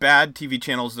more bad TV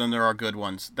channels than there are good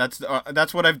ones. That's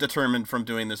what I've determined from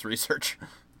doing this research.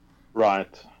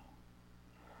 Right.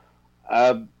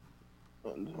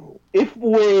 If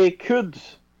we could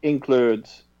include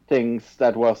things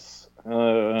that was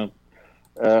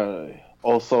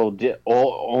also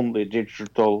only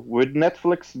digital, would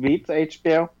Netflix beat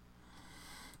HBO?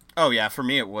 Oh yeah, for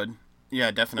me it would.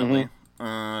 Yeah, definitely.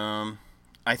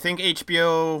 I think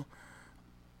HBO.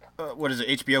 What is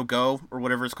it? HBO Go or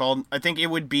whatever it's called. I think it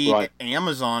would beat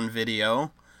Amazon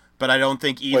Video, but I don't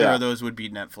think either of those would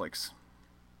beat Netflix.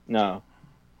 No,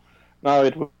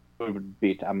 it would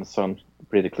beat Amazon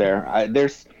pretty clear.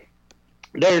 There's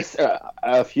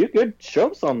a few good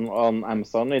shows on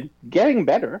Amazon. It's getting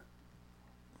better.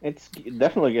 It's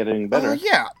definitely getting better.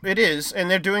 Yeah, it is,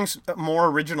 and they're doing more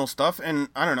original stuff. And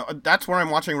I don't know. That's where I'm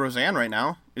watching Roseanne right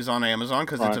now. Is on Amazon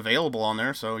because it's available on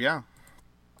there. So yeah.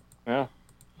 Yeah.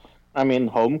 I mean,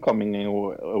 Homecoming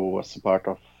was a part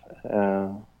of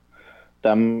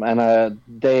them, and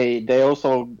they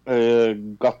also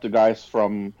got the guys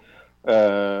from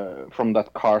that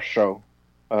car show,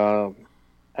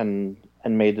 and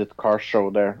made it car show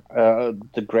there.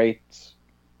 The Great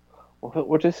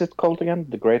what is it called again?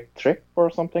 The Great Trip or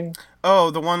something?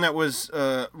 Oh, the one that was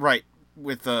right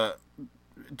with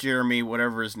Jeremy,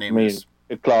 whatever his name is.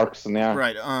 Clarkson, yeah.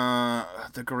 Right.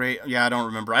 The Great. Yeah, I don't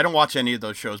remember. I don't watch any of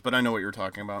those shows, but I know what you're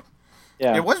talking about.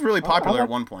 Yeah. It was really popular at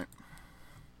one point.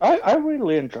 I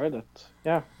really enjoyed it.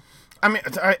 Yeah. I mean,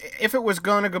 if it was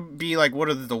going to be like what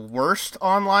are the worst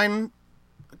online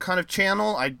kind of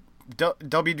channel,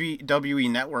 WWE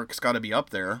Network's got to be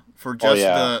up there for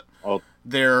just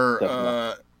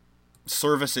their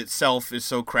service itself is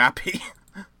so crappy.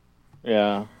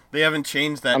 Yeah. They haven't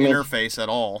changed that interface at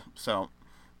all, so.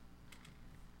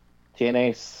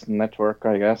 TNA's network,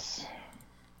 I guess.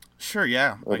 Sure,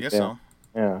 yeah, I guess so.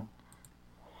 Yeah.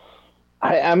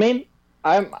 I mean,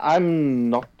 I'm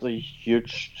not a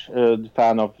huge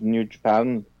fan of New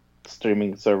Japan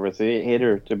streaming service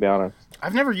either, to be honest.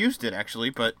 I've never used it actually,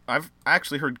 but I've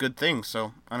actually heard good things,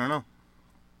 so I don't know.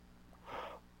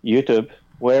 YouTube.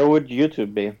 Where would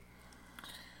YouTube be?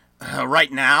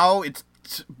 Right now, it's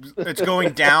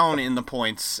going down in the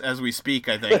points as we speak.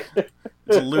 I think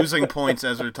it's losing points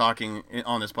as we're talking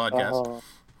on this podcast.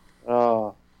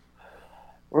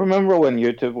 Remember when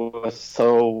YouTube was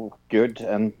so good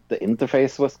and the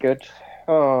interface was good?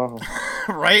 Oh.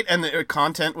 Right, and the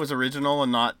content was original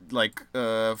and not like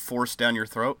forced down your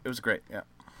throat. It was great. Yeah.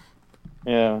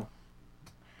 Yeah.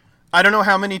 I don't know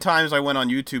how many times I went on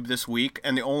YouTube this week,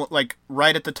 and the only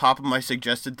right at the top of my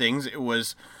suggested things, it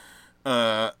was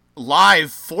live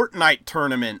Fortnite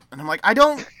tournament, and I'm like,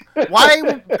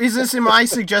 why is this in my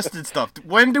suggested stuff?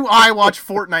 When do I watch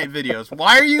Fortnite videos?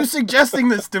 Why are you suggesting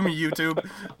this to me, YouTube?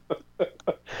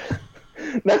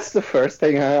 That's the first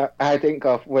thing I think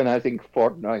of when I think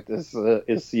Fortnite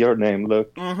is your name,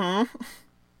 Luke.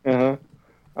 Mm-hmm.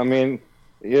 I mean,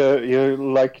 you're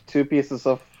like two pieces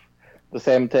of the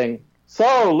same thing.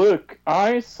 So, Luke,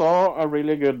 I saw a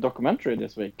really good documentary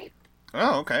this week.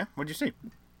 Oh, okay. What'd you see?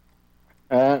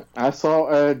 I saw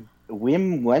a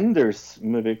Wim Wenders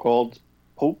movie called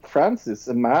Pope Francis,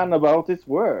 A Man About His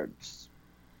Words.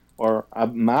 Or A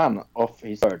Man of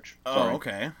His Words. Oh,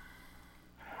 okay.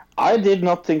 I did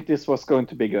not think this was going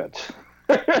to be good.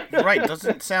 Right,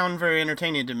 doesn't sound very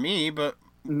entertaining to me, but...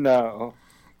 No.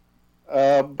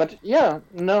 But yeah,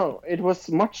 no, it was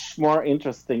much more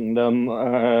interesting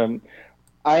than...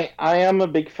 I am a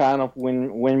big fan of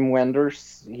Wim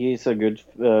Wenders. He's a good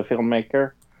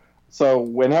filmmaker. So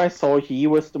when I saw he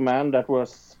was the man that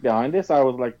was behind this, I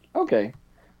was like, okay,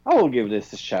 I will give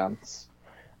this a chance.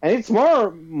 And it's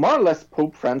more or less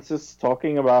Pope Francis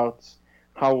talking about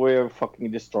how we're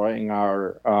fucking destroying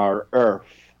our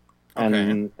Earth,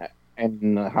 and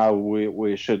how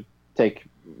we should take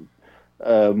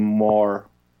more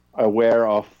aware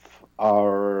of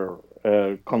our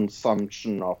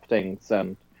consumption of things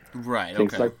and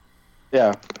things like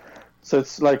So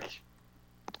it's like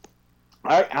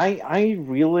I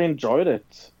really enjoyed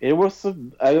it. It was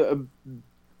a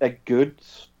good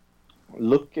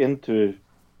look into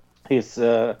his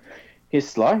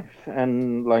life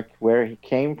and like where he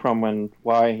came from and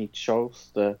why he chose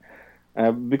the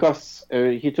because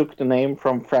he took the name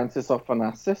from Francis of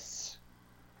Assisi.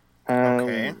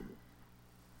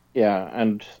 Yeah,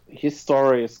 and his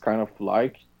story is kind of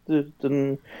like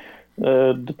the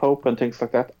Pope and things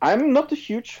like that. I'm not a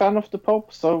huge fan of the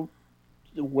Pope, so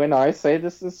when I say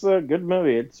this is a good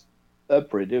movie, it's a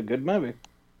pretty good movie.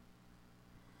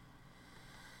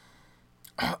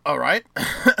 All right.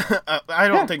 I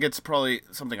don't think it's probably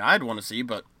something I'd want to see,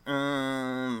 but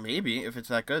maybe if it's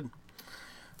that good.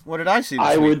 What did I see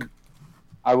this week?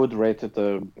 I would rate it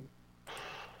a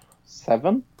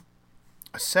 7.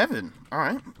 A 7? All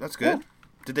right, that's good. Yeah.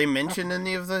 Did they mention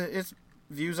any of his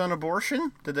views on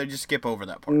abortion? Did they just skip over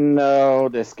that part? No,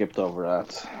 they skipped over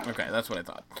that. Okay, that's what I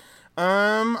thought.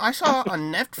 I saw a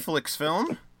Netflix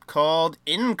film called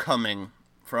Incoming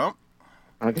from.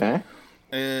 Okay.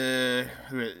 Not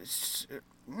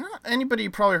anybody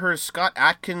probably heard of Scott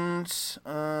Adkins,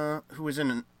 who was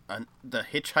in the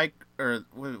Hitchhike, or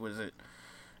what was it?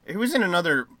 He was in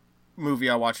another movie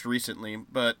I watched recently,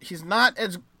 but he's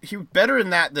better in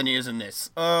that than he is in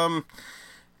this.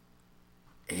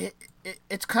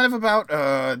 It's kind of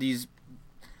about these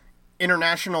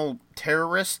international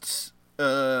terrorists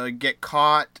get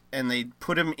caught, and they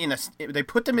put them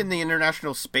in the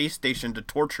International Space Station to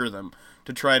torture them,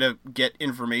 to try to get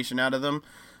information out of them,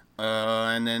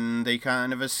 and then they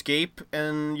kind of escape,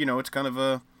 and it's kind of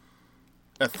a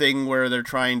thing where they're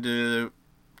trying to.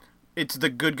 It's the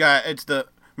good guy. It's the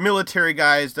military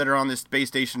guys that are on this space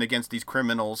station against these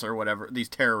criminals or whatever, these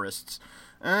terrorists,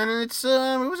 and it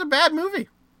was a bad movie.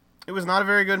 It was not a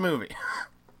very good movie.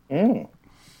 Mm.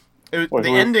 The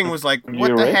ending was like,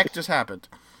 what the heck just happened?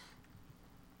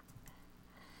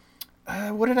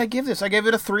 What did I give this? I gave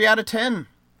it a 3 out of 10.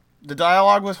 The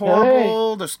dialogue was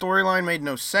horrible. The storyline made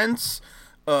no sense.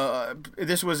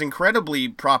 This was incredibly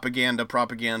propaganda.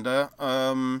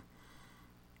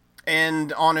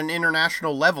 And on an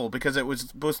international level, because it was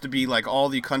supposed to be like all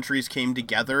the countries came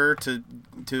together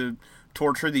to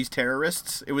torture these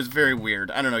terrorists. It was very weird.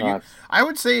 I don't know. I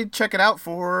would say check it out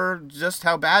for just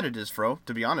how bad it is, Fro,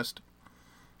 to be honest.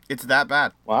 It's that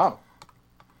bad. Wow.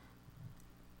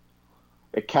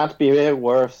 It can't be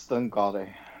worse than Gotti.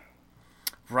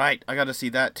 Right, I got to see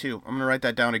that too. I'm gonna write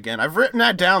that down again. I've written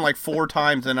that down like 4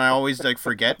 times, and I always like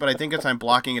forget. But I think I'm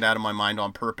blocking it out of my mind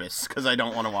on purpose because I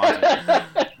don't want to watch it.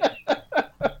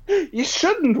 You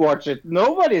shouldn't watch it.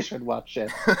 Nobody should watch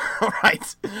it.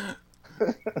 Right.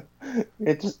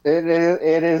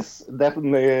 It is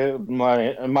definitely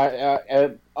my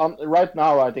right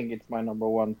now. I think it's my number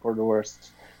 1 for the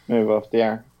worst movie of the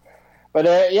year. But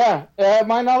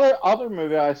my other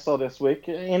movie I saw this week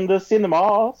in the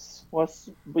cinemas was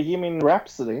Bohemian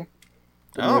Rhapsody.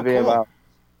 The movie cool. about.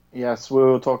 Yes, we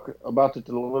will talk about it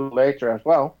a little later as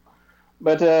well.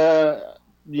 But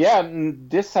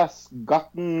this has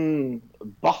gotten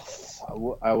buzz.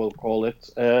 I will call it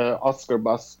Oscar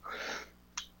buzz.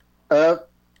 I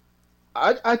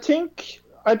think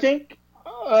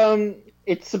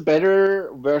it's a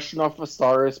better version of A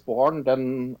Star Is Born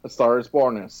than A Star Is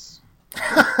Born is.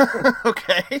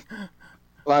 Okay.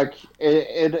 Like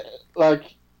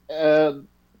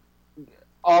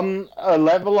on a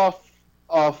level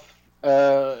of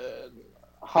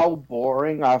how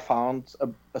boring I found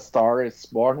A Star Is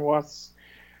Born was.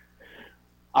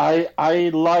 I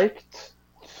liked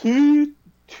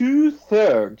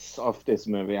two-thirds of this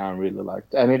movie. I really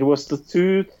liked, and it was the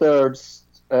 2/3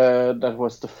 that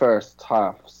was the first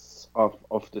halves of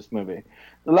this movie.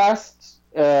 The last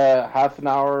half an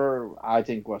hour, I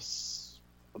think, was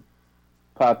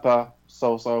Papa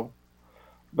so.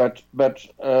 But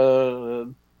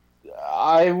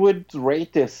I would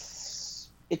rate this.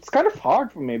 It's kind of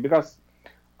hard for me because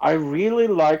I really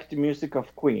like the music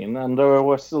of Queen, and there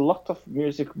was a lot of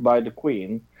music by the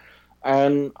Queen.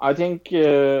 And I think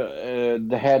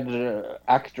the head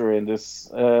actor in this,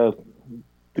 the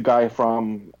guy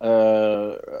from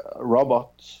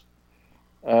Robot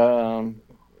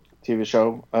TV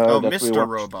show. Mr.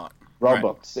 Robot.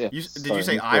 Robots, right. yes. Did you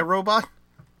say iRobot?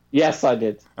 Yes, I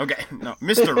did. Okay, no,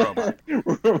 Mr. Robot.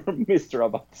 Mr.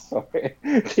 Robot, sorry.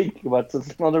 Thinking about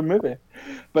another movie.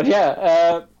 But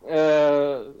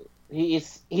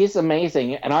he's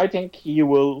amazing, and I think he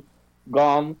will go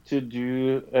on to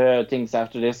do things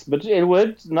after this. But it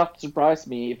would not surprise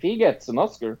me if he gets an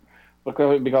Oscar,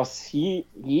 because he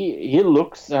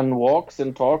looks and walks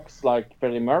and talks like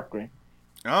Freddie Mercury.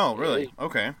 Oh, really?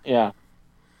 Okay. Yeah.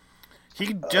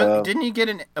 He just didn't he get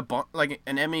an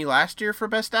Emmy last year for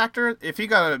Best Actor? If he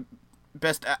got a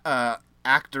Best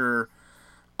Actor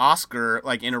Oscar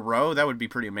like in a row, that would be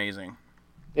pretty amazing.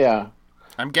 Yeah.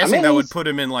 I'm guessing that would put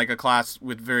him in like a class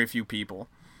with very few people.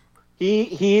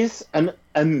 He's an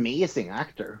amazing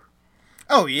actor.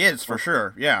 Oh, he is for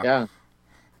sure. Yeah.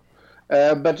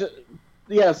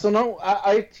 Yeah. So no,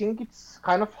 I think it's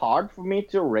kind of hard for me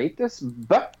to rate this,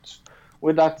 but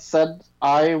with that said,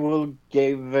 I will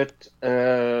give it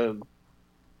a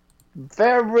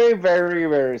very, very,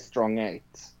 very strong 8.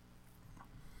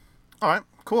 All right,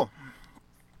 cool.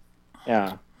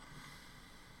 Yeah.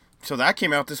 So that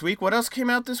came out this week. What else came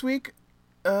out this week?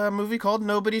 A movie called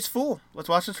Nobody's Fool. Let's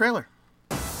watch the trailer.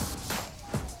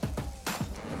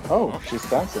 Oh, she's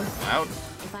dancing. Loud.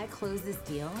 If I close this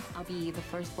deal, I'll be the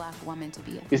first black woman to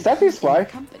be a Is that his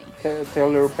wife? company.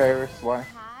 Taylor Perry's wife.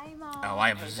 Oh, I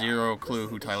have zero clue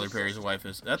who Tyler Perry's wife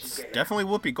is. That's definitely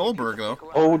Whoopi Goldberg, though.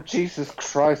 Oh, Jesus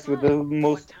Christ, with the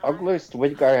most ugliest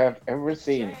wig I have ever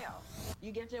seen.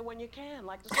 You get there when you can,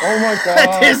 like the Oh my That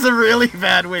god. is a really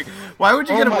bad wig. Why would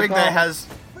you get a my wig God.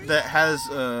 that has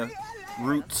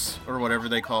roots or whatever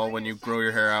they call when you grow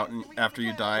your hair out and after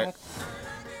you dye it?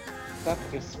 That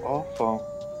is awful.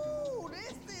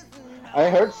 I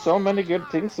heard so many good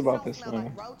things about this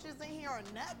movie.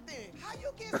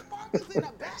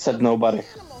 Said nobody.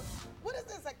 What is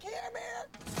this, a Care Bear?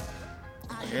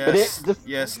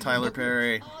 Yes, Tyler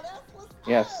Perry.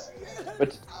 Yes,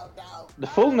 but the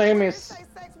full name is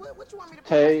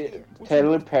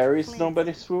Taylor Perry's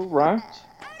Nobody's Fool, right?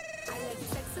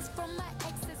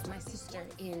 My sister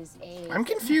is a... I'm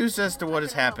confused as to what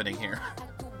is happening here.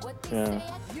 Yeah.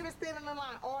 You've been standing in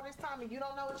line all this time and you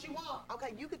don't know what you want.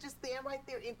 Okay, you could just stand right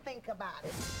there and think about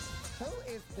it. Who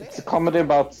is this? It's a comedy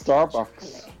about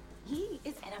Starbucks. He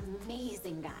is an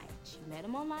amazing guy. She met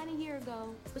him online a year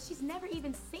ago, but she's never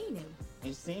even seen him.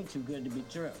 It seemed too good to be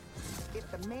true. If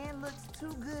the man looks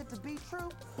too good to be true,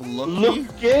 Looky?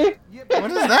 Looky? What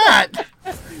is that?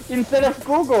 Instead of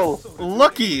Google.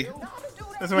 Looky.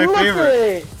 That's my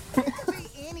favorite.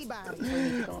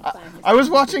 I was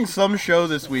watching some show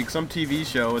this week, some TV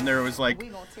show, and there was like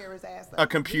a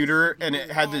computer, and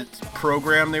it had this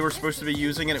program they were supposed to be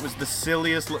using, and it was the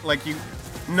silliest, like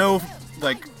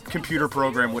computer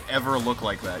program would ever look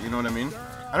like that. You know what I mean?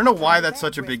 I don't know why that's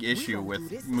such a big issue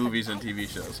with movies and TV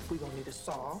shows. We're gonna need a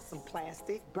saw, some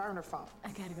plastic, burner foam. I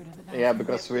gotta go to the bathroom. Yeah,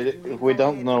 because we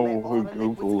don't know who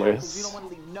Google You is. don't want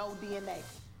to leave no DNA.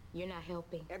 You're not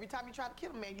helping. Every time you try to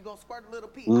kill a man, you're gonna squirt a little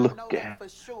pee. Look I know at- that for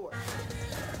sure.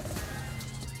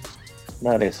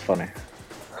 That is funny.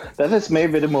 That is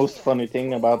maybe the most funny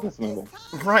thing about this movie.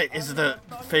 Right, is the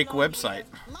fake website.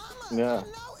 Yeah.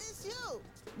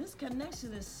 This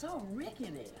connection is so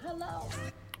rickety. Hello?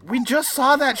 We just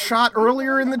saw that shot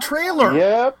earlier in the trailer.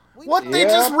 Yep. What? They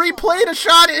just replayed a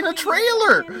shot in a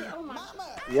trailer.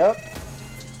 Yep.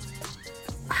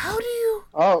 How do you?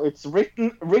 Oh, it's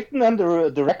written and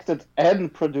directed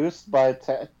and produced by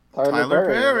Tyler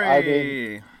Perry. I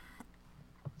mean,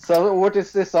 so what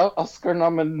is this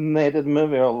Oscar-nominated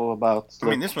movie all about? I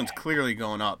mean, this one's clearly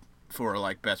going up for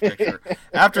like Best Picture.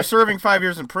 After serving 5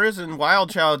 years in prison, wild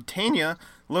child Tanya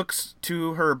looks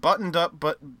to her buttoned up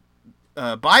but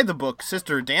by the book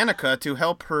sister Danica to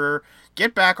help her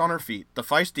get back on her feet. The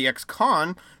feisty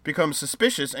ex-con becomes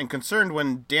suspicious and concerned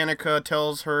when Danica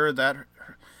tells her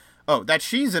that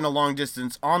she's in a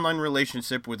long-distance online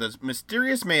relationship with a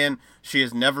mysterious man she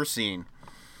has never seen.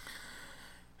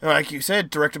 Like you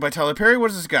said, directed by Tyler Perry. What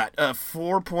has this got?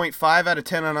 4.5 out of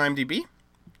 10 on IMDb,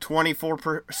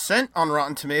 24% on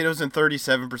Rotten Tomatoes, and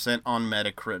 37% on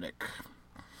Metacritic.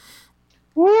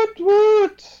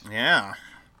 What? Yeah.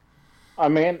 I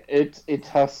mean, it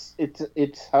has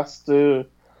to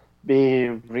be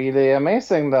really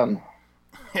amazing then.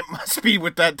 It must be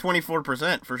with that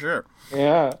 24% for sure.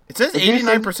 Yeah. It says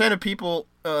 89% of people,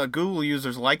 Google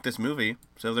users, like this movie,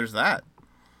 so there's that.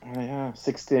 Yeah,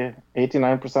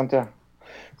 89%, yeah.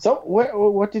 So,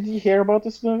 what did you hear about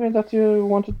this movie that you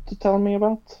wanted to tell me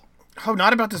about? Oh,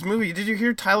 not about this movie. Did you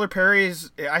hear Tyler Perry's...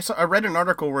 I read an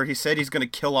article where he said he's going to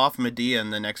kill off Medea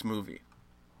in the next movie.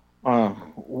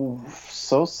 Oh,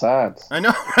 so sad. I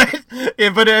know, right? Yeah,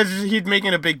 but he's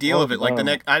making a big deal of it. Like,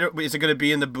 is it going to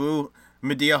be in the Boo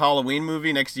Medea Halloween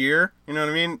movie next year? You know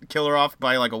what I mean? Kill her off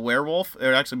by, like, a werewolf? It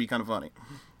would actually be kind of funny.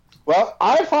 Well,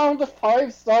 I found a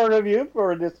 5-star review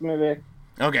for this movie.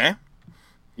 Okay.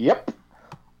 Yep.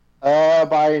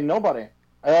 By nobody.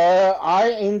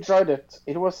 I enjoyed it.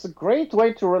 It was a great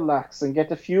way to relax and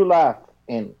get a few laughs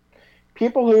in.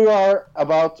 People who are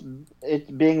about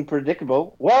it being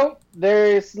predictable, well, there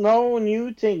is no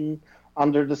new thing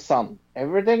under the sun.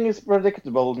 Everything is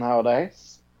predictable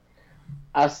nowadays.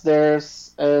 As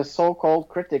there's so-called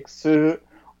critics who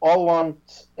all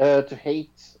want to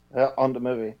hate on the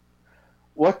movie.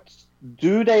 What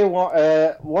do they want?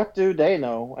 What do they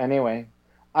know anyway?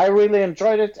 I really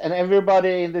enjoyed it, and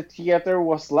everybody in the theater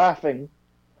was laughing.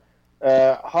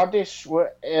 Haddish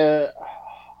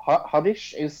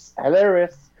is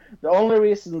hilarious. The only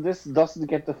reason this doesn't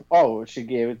get she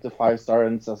gave it the 5-star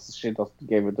and says she doesn't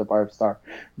give it the 5-star.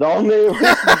 The only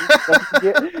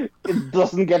reason it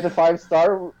doesn't get a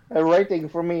 5-star rating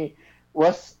for me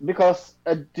was because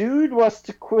a dude was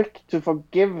too quick to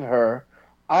forgive her.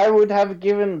 I would have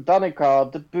given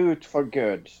Danica the boot for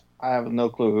good. I have no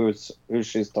clue who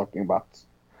she's talking about.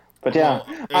 But yeah,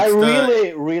 I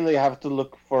really have to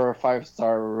look for a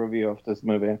 5-star review of this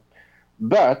movie.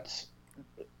 But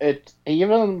it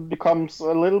even becomes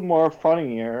a little more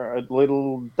funnier, a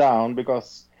little down,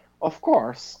 because, of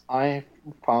course, I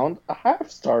found a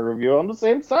half-star review on the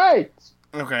same site.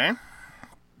 Okay.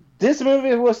 This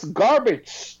movie was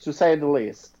garbage, to say the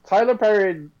least. Tyler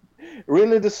Perry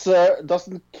really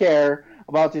doesn't care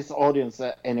about his audience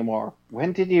anymore.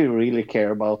 When did you really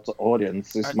care about the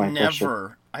audience? Is my question.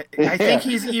 Never. I think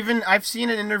he's even... I've seen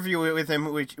an interview with him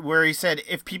where he said,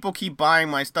 if people keep buying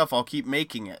my stuff, I'll keep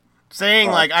making it. Saying,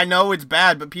 I know it's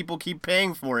bad, but people keep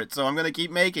paying for it, so I'm going to keep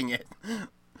making it.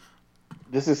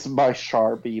 This is by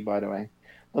Sharpie, by the way.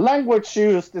 The language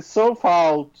used is so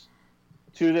foul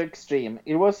to the extreme.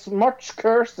 It was much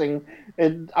cursing,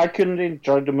 and I couldn't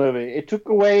enjoy the movie. It took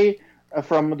away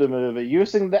from the movie,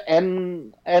 using the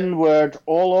N-word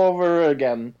all over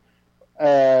again.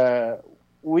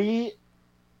 We,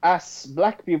 as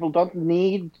black people, don't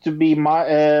need to be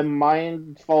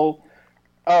mindful.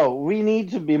 We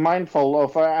need to be mindful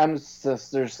of our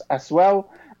ancestors as well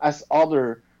as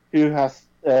other who has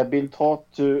been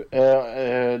taught to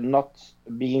not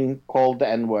being called the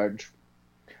N-word.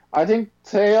 I think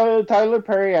Tyler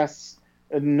Perry has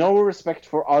no respect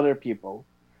for other people.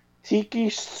 Tiki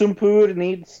Sumpur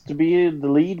needs to be the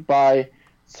lead by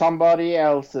somebody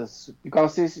else's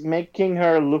because he's making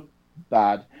her look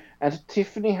bad. And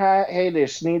Tiffany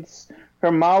Haddish needs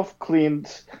her mouth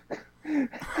cleaned.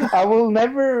 I will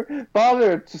never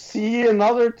bother to see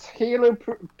another Taylor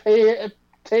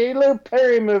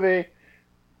Perry movie.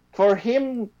 For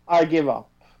him, I give up.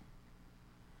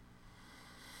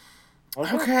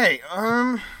 Okay.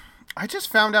 I just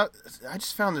found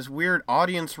this weird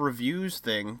audience reviews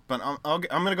thing, but I'm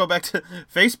gonna go back to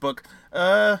Facebook.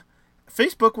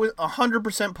 Facebook was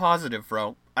 100% positive,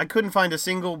 bro. I couldn't find a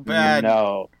single bad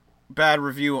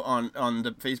review on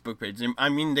the Facebook page. I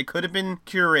mean, they could have been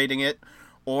curating it,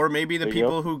 or maybe the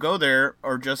people who go there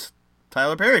are just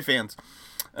Tyler Perry fans.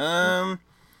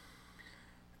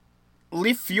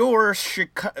 Lifior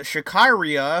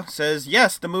Shikaria says,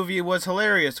 yes, the movie was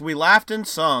hilarious. We laughed and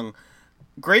sung.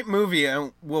 Great movie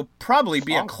and will probably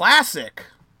be a classic.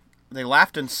 They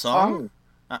laughed and sung?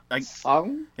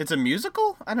 Sung? It's a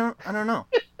musical? I don't know.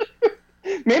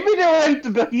 Maybe they were into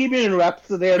Bohemian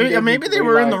Rhapsody. Maybe they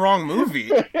were in the wrong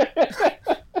movie.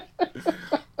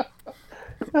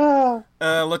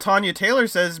 Latanya Taylor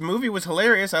says, movie was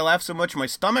hilarious. I laughed so much my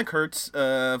stomach hurts.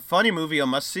 Funny movie, a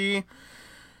must see.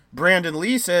 Brandon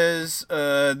Lee says,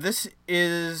 this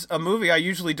is a movie I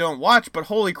usually don't watch, but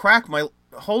holy crap,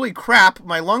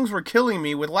 my lungs were killing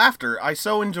me with laughter. I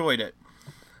so enjoyed it.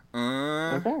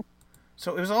 Okay.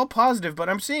 So it was all positive, but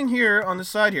I'm seeing here on the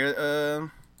side here,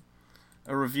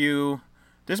 a review.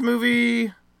 This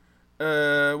movie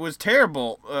was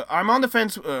terrible. I'm on the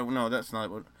fence. No, that's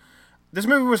not what. This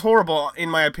movie was horrible, in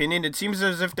my opinion. It seems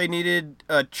as if they needed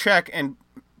a check and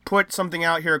put something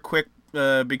out here quick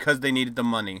because they needed the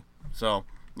money. So,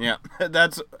 yeah,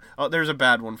 there's a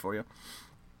bad one for you.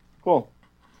 Cool.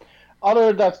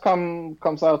 Other that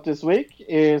comes out this week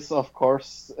is, of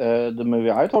course, the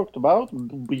movie I talked about,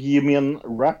 Bohemian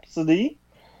Rhapsody.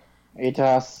 It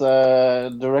has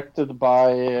directed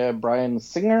by Bryan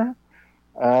Singer.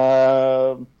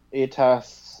 It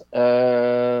has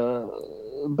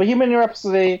Bohemian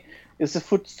Rhapsody is a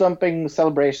foot-stomping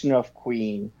celebration of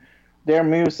Queen, their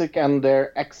music, and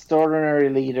their extraordinary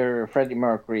leader, Freddie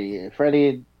Mercury.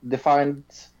 Freddie defined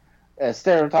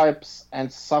stereotypes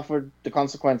and suffered the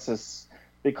consequences,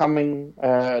 becoming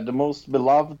the most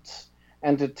beloved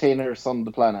entertainers on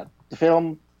the planet. The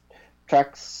film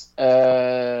traces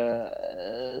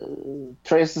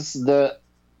the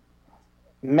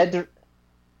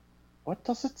what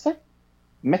does it say?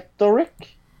 Meteoric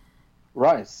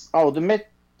rise. Oh, the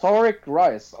meteoric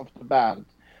rise of the band.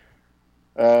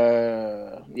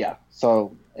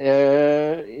 So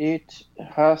it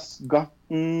has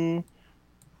gotten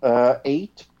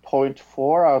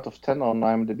 8.4 out of 10 on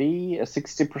IMDb, a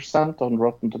 60% on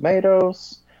Rotten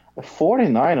Tomatoes, a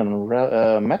 49 on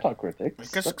Metacritic. I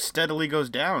guess it steadily goes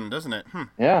down, doesn't it?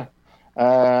 Yeah.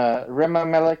 Rami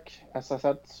Malek, as I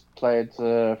said, played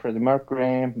Freddie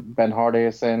Mercury. Ben Hardy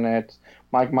is in it.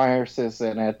 Mike Myers is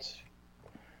in it.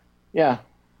 Yeah.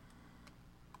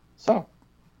 So.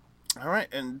 All right,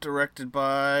 and directed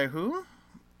by who?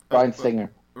 Bryan Singer.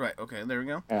 Right. Okay. There we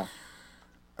go. Yeah.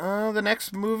 The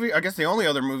next movie, I guess the only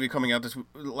other movie coming out this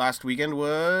last weekend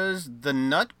was The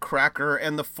Nutcracker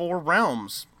and the Four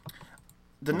Realms.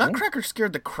 The Nutcracker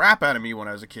scared the crap out of me when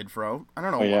I was a kid, Fro. I don't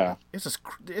know. Yeah.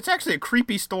 It's actually a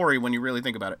creepy story when you really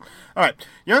think about it. All right.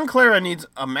 Young Clara needs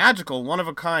a magical,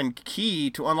 one-of-a-kind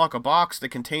key to unlock a box that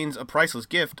contains a priceless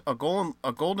gift, a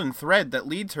golden thread that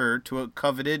leads her to a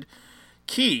coveted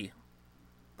key.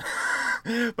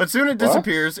 But soon it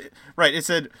disappears. Right, it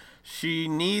said she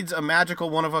needs a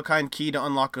magical one-of-a-kind key to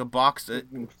unlock a box that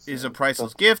is a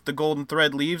priceless gift. The golden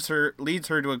thread leads her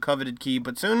to a coveted key,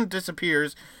 but soon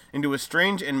disappears into a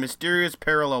strange and mysterious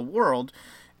parallel world.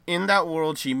 In that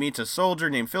world, she meets a soldier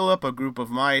named Philip, a group of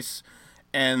mice,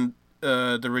 and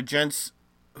the regents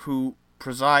who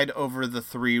preside over the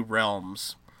three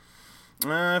realms.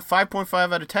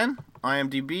 5.5 out of 10,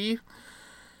 IMDb.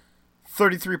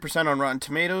 33% on Rotten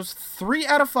Tomatoes, 3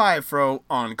 out of 5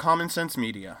 on Common Sense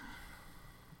Media.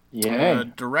 Yeah.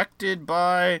 Directed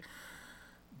by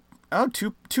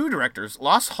two directors,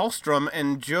 Lasse Hallström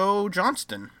and Joe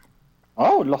Johnston.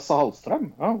 Oh, Lasse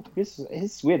Hallström. Oh, he's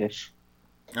Swedish.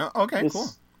 Oh, okay, cool.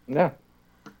 Yeah.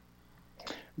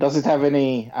 Does it have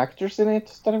any actors in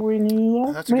it that we knew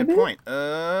of? That's a good point. It's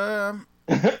got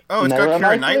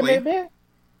Keira Knightley. Maybe?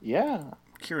 Yeah.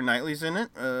 Keira Knightley's in it.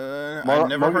 I've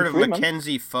never heard of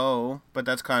Mackenzie Foe, but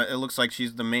that's kind of. It looks like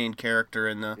she's the main character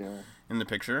in the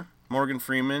picture. Morgan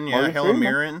Freeman, Helen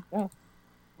Mirren. Yeah.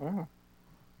 Wow.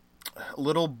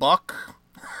 Little Buck.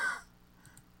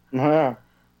 Yeah.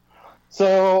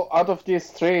 So, out of these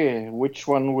three, which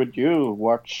one would you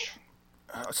watch?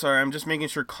 Sorry, I'm just making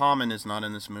sure Common is not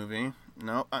in this movie.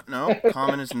 No, no,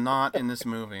 Common is not in this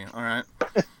movie. All right.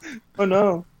 Oh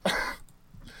no.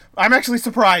 I'm actually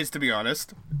surprised, to be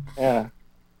honest. Yeah.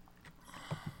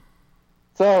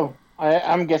 So,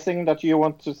 I'm guessing that you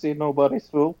want to see Nobody's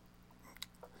Fool.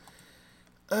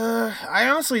 I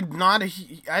honestly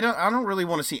I don't really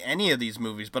want to see any of these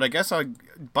movies, but I guess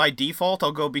by default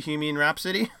I'll go Bohemian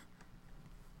Rhapsody.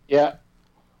 Yeah.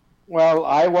 Well,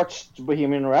 I watched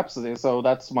Bohemian Rhapsody, so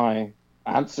that's my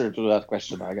answer to that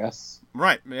question, I guess.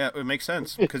 Right. Yeah, it makes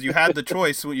sense because you had the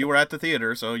choice. You were at the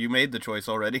theater, so you made the choice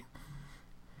already.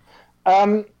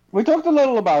 We talked a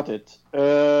little about it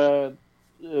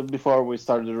before we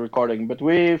started recording, but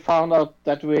we found out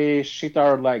that we shit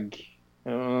our leg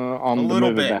on a the little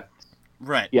movie bit. bet.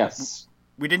 Right. Yes.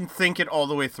 We didn't think it all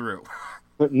the way through.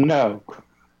 No.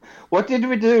 What did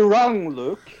we do wrong,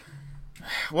 Luke?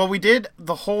 Well, we did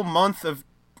the whole month of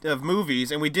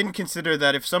movies, and we didn't consider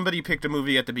that if somebody picked a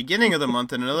movie at the beginning of the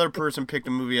month and another person picked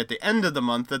a movie at the end of the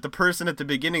month, that the person at the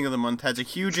beginning of the month has a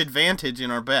huge advantage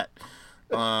in our bet.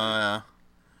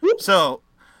 So,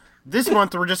 this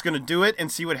month we're just going to do it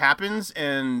and see what happens,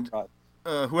 and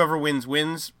whoever wins,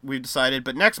 wins, we've decided.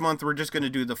 But next month we're just going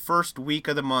to do the first week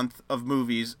of the month of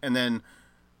movies, and then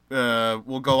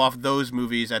we'll go off those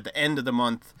movies at the end of the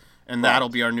month, and that'll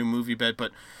be our new movie bet.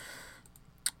 But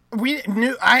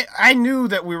I knew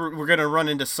that we were going to run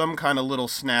into some kind of little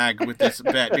snag with this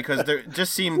bet because there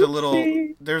just seemed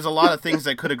there's a lot of things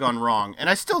that could have gone wrong. And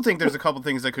I still think there's a couple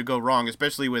things that could go wrong,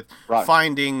 especially with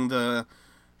finding the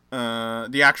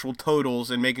actual totals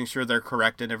and making sure they're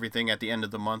correct and everything at the end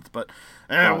of the month. But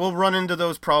we'll run into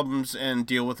those problems and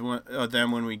deal with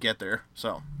them when we get there.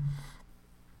 So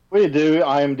we do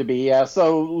IMDb, yeah.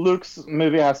 So Luke's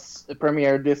movie has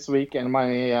premiered this week and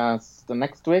mine has the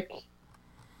next week.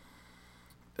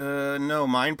 No,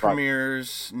 mine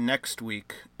premieres next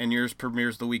week, and yours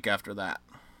premieres the week after that.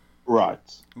 Right.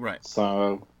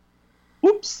 So,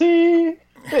 whoopsie.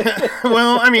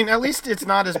 Well, I mean, at least it's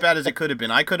not as bad as it could have been.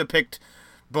 I could have picked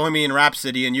Bohemian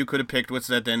Rhapsody, and you could have picked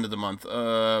what's at the end of the month,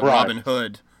 Robin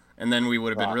Hood, and then we would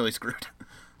have been really screwed.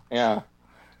 Yeah.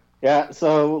 Yeah.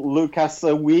 So Luke has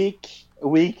a week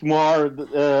more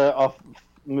of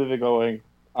movie going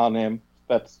on him,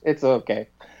 but it's okay.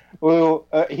 Well,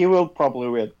 he will probably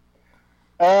win.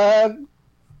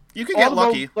 You could get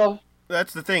lucky.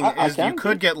 That's the thing, is you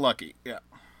could get lucky. Yeah.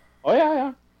 Oh,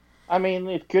 yeah. I mean,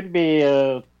 it could be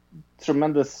a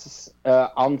tremendous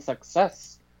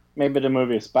unsuccess. Maybe the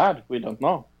movie is bad. We don't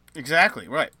know. Exactly,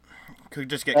 right. Could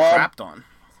just get crapped on.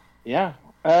 Yeah.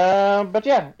 But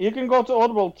yeah, you can go to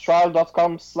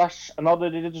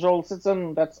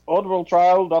audibletrial.com/anotherdigitalcitizen. That's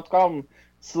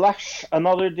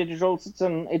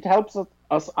audibletrial.com/anotherdigitalcitizen. It helps us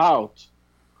out.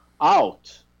 I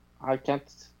can't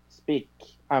speak.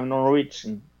 I'm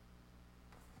Norwegian.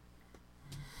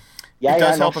 Yeah, it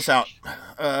does help us out.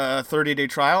 30-day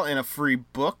trial and a free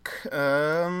book.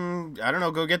 I don't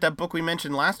know. Go get that book we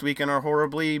mentioned last week in our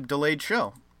horribly delayed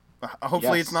show.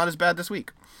 Hopefully it's not as bad this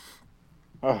week.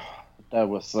 Oh, that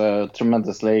was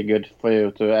tremendously good for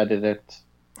you to edit it.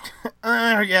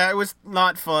 Yeah, it was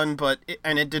not fun,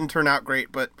 and it didn't turn out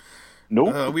great, but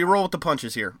nope. We roll with the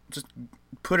punches here. Just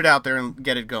put it out there and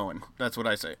get it going. That's what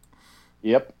I say.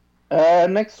 Yep.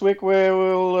 Next week we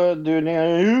will do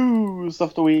news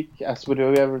of the week, as we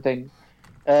do everything.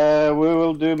 We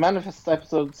will do Manifest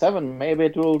episode 7. Maybe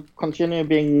it will continue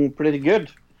being pretty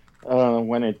good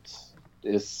when it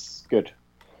is good.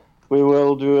 We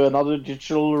will do another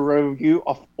digital review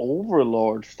of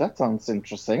Overlord. That sounds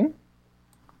interesting.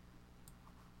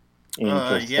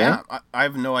 Yeah, I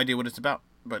have no idea what it's about,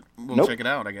 but we'll check it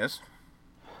out, I guess.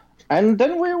 And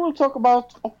then we will talk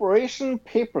about Operation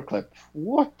Paperclip.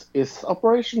 What is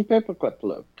Operation Paperclip,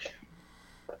 Luke?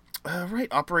 Right,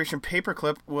 Operation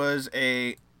Paperclip was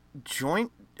a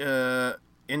joint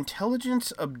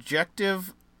intelligence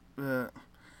objective... right,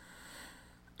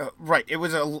 it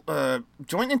was a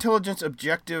joint intelligence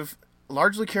objective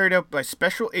largely carried out by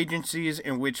special agencies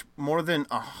in which more than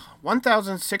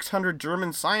 1,600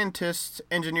 German scientists,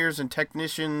 engineers, and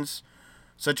technicians,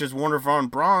 such as Werner von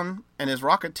Braun and his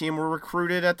rocket team, were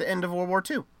recruited at the end of World War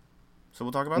II. So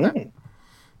we'll talk about that.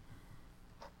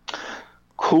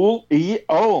 Cool.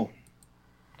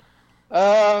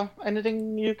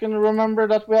 Anything you can remember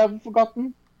that we have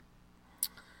forgotten?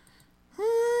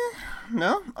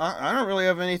 No, I don't really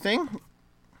have anything.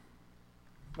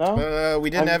 No? We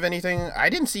didn't have anything. I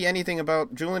didn't see anything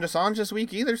about Julian Assange this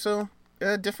week either, so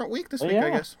a different week this week,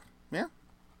 I guess. Yeah.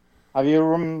 Have you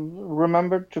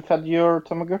remembered to feed your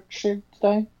Tamagotchi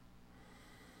today?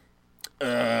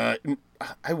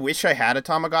 I wish I had a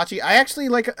Tamagotchi. I actually,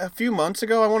 like, a few months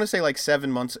ago, I want to say like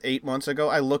 8 months ago,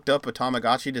 I looked up a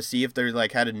Tamagotchi to see if they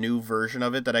like had a new version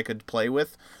of it that I could play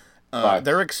with.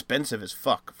 They're expensive as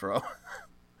fuck, bro.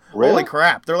 Really? Holy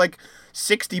crap! They're like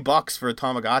 $60 for a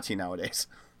Tamagotchi nowadays.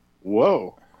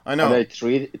 Whoa! I know. Are they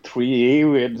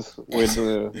 3D with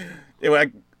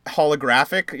like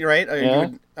holographic, right? Yeah.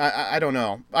 I don't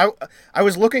know. I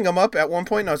was looking them up at one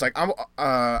point, and I was like,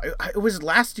 it was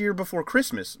last year before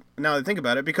Christmas. Now that I think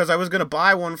about it, because I was gonna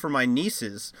buy one for my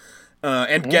nieces,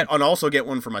 and also get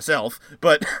one for myself.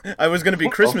 But I was gonna be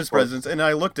Christmas presents, and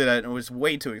I looked at it, and it was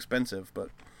way too expensive. But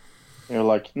you're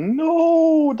like,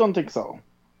 no, don't think so.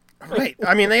 Right.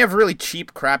 I mean, they have really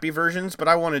cheap, crappy versions, but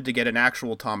I wanted to get an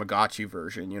actual Tamagotchi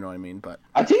version. You know what I mean? But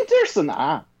I think there's an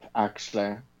app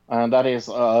actually. That is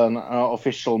an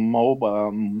official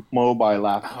mobile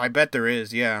app. Oh, I bet there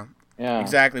is, yeah. Yeah.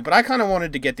 Exactly. But I kind of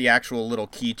wanted to get the actual little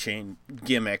keychain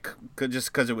gimmick,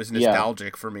 just because it was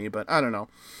nostalgic for me. But I don't know.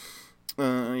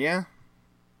 Yeah.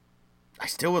 I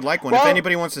still would like one. If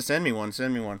anybody wants to send me one,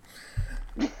 send me one.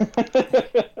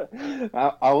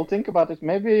 I will think about it.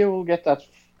 Maybe you will get that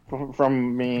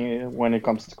from me when it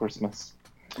comes to Christmas.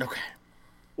 Okay.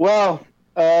 Well...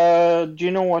 do you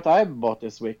know what I bought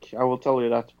this week? I will tell you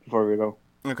that before we go.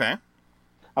 Okay.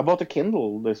 I bought a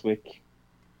Kindle this week.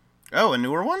 Oh, a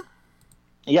newer one?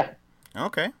 Yeah.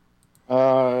 Okay.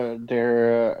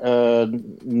 Their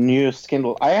newest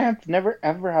Kindle. I have never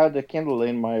ever had a Kindle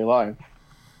in my life.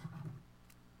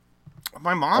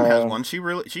 My mom has one.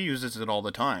 She uses it all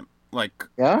the time. Like,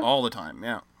 all the time,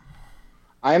 yeah.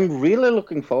 I'm really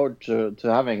looking forward to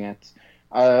having it.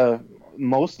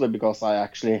 Mostly because I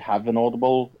actually have an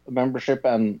Audible membership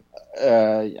and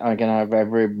I can have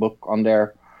every book on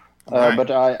there. Right.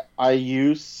 But I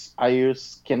use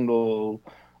Kindle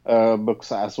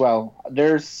books as well.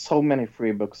 There's so many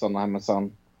free books on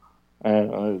Amazon.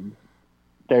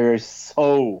 There is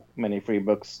so many free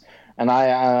books, and I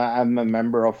am a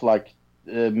member of like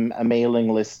a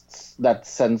mailing list that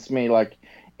sends me like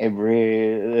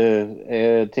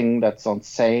every thing that's on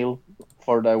sale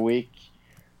for the week.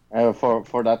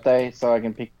 For that day, so I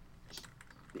can pick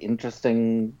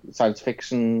interesting science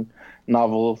fiction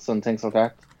novels and things like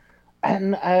that.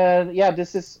 And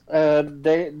this is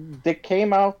they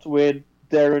came out with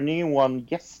their new one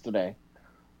yesterday,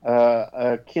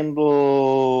 a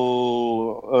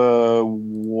Kindle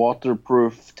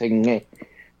waterproof thingy.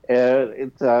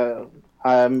 It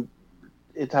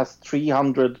has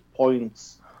 300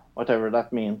 points, whatever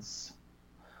that means.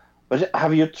 But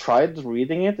have you tried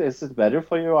reading it? Is it better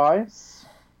for your eyes?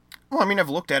 Well, I mean, I've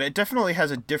looked at it. It definitely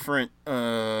has a different.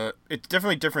 It's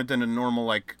definitely different than a normal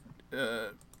like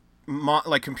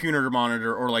computer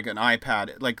monitor or like an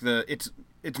iPad. Like it's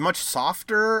much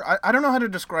softer. I don't know how to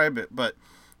describe it, but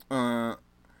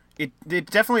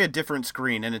it's definitely a different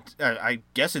screen, and I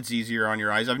guess it's easier on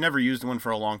your eyes. I've never used one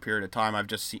for a long period of time. I've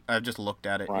just looked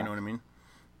at it. Right. You know what I mean?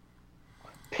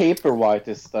 Paperwhite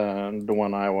is the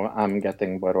one I'm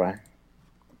getting, by the way.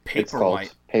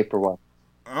 Paperwhite? Paperwhite.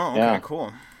 Oh, okay,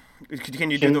 cool. Can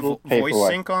you do the voice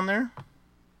sync on there?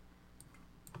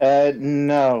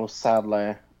 No,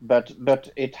 sadly. But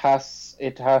it has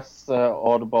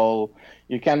Audible.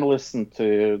 You can listen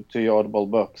to your Audible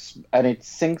books, and it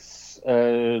syncs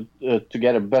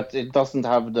together. But it doesn't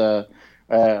have the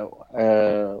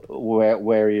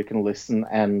where you can listen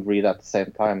and read at the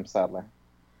same time, sadly.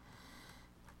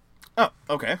 Oh,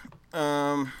 okay.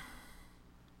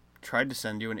 Tried to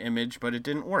send you an image, but it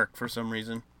didn't work for some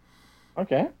reason.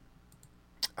 Okay.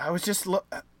 I was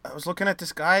looking at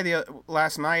this guy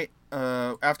last night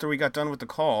after we got done with the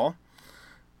call,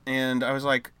 and I was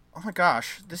like, oh my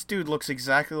gosh, this dude looks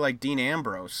exactly like Dean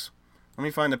Ambrose. Let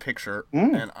me find a picture,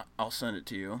 and I'll send it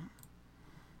to you.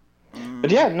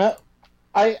 But yeah, no,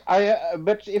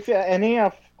 but if any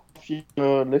of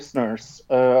your listeners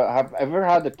have ever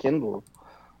had a Kindle,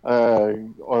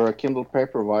 or a Kindle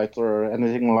Paperwhite or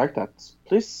anything like that,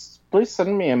 please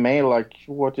send me a mail like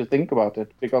what you think about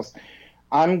it, because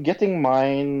I'm getting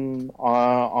mine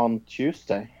on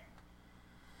Tuesday.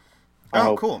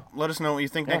 Oh, cool. Let us know what you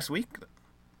think next week.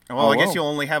 Well, I guess you'll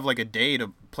only have like a day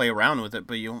to play around with it,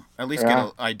 but you'll at least get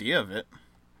an idea of it.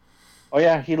 Oh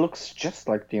yeah, he looks just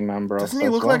like Dean Ambrose. Doesn't he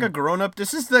look like a grown-up?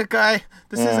 This is the guy.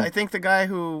 This is, I think, the guy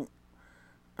who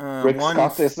won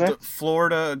the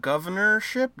Florida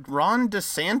governorship. Ron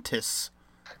DeSantis.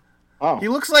 Oh, he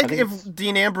looks like if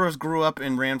Dean Ambrose grew up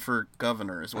and ran for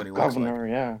governor. Is what he looks like. Governor,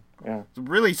 yeah.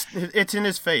 Really, it's in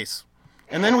his face.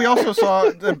 And then we also saw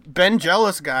the Ben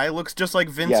Jealous guy looks just like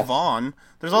Vince Vaughn.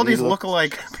 There's all these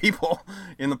look-alike people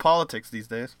in the politics these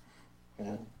days.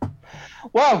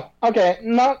 Well, okay,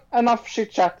 not enough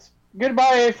chit chat.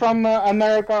 Goodbye from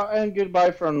America and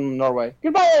goodbye from Norway.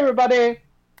 Goodbye, everybody.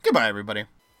 Goodbye, everybody.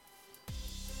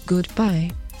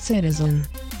 Goodbye, citizen.